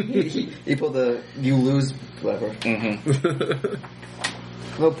 he pulled the you lose lever.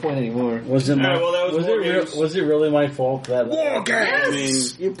 No point anymore. Was it? Alright, well, that was War Games. Was it really my fault that? War I mean,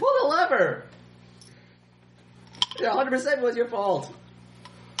 Yes! You pulled a lever! Yeah, 100% was your fault.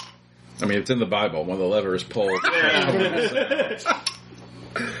 I mean, it's in the Bible. When the lever is pulled.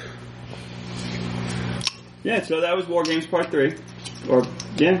 Yeah, so that was War Games Part 3. Or,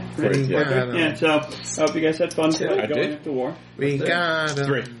 yeah. Right? Yeah. Yeah, so I hope you guys had fun I going did. into war. We got 'em.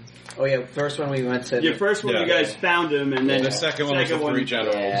 3. Oh yeah, first one we went to. Your first one, Yeah. you guys found him, and then The second one was the three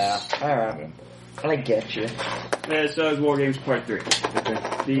generals. Yeah. Alright. I get you. Yeah, so it was War Games Part 3.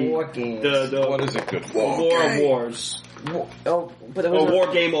 The, War Games. The What is it good for? War of Wars. Oh, but it was Oh,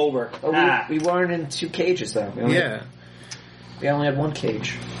 War Game Over. we weren't in 2 cages though. We only had 1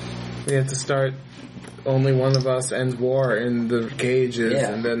 cage. We have to start. Only one of us ends war in the cages,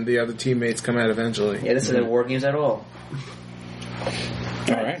 and then the other teammates come out eventually. Yeah, this isn't War Games at all.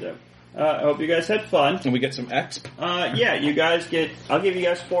 Alright. So, I hope you guys had fun. And we get some exp. Yeah, you guys get. I'll give you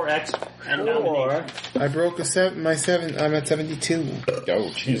guys 4 X and nominations. I broke I'm at 72. Oh,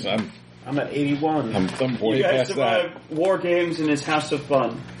 jeez, I'm at 81. I'm way You guys past that. survived War Games in his House of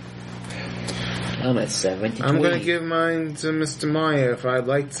Fun. I'm at 70. I'm gonna give mine to Mr. Maya if I'd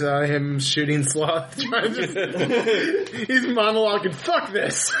like to him shooting sloth. He's monologuing, fuck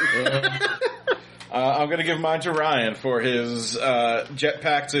this! I'm going to give mine to Ryan for his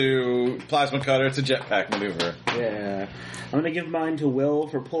jetpack to plasma cutter to jetpack maneuver. Yeah. I'm gonna give mine to Will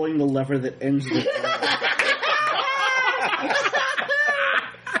for pulling the lever that ends the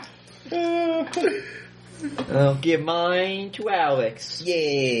I'll give mine to Alex.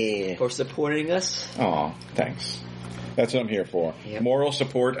 Yeah. For supporting us. Aw, thanks. That's what I'm here for. Yep. Moral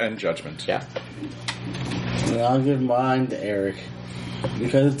support and judgment. Yeah. And I'll give mine to Eric.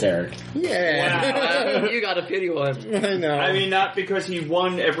 Because it's Eric. Yeah. You got a pity one. I know. I mean, not because he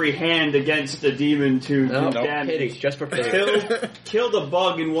won every hand against the demon to do No, damage. pity. Just for pity. Killed a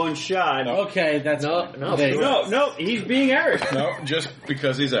bug in one shot. Okay, that's No, fine. no. Okay. No, he's being Eric. No, just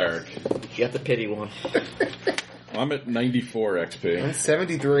because he's Eric. You got the pity one. I'm at 94 XP. I'm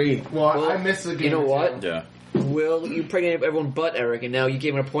 73. Well, I missed the game. You know what? Yeah. Will, you pregnant everyone but Eric, and now you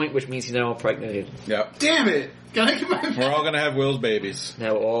gave him a point, which means he's now impregnated. Yep. Damn it! Can I get my We're all going to have Will's babies.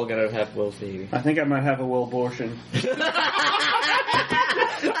 Now we're all gonna have Will's baby. I think I might have a Will abortion. Cut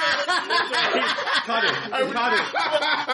it.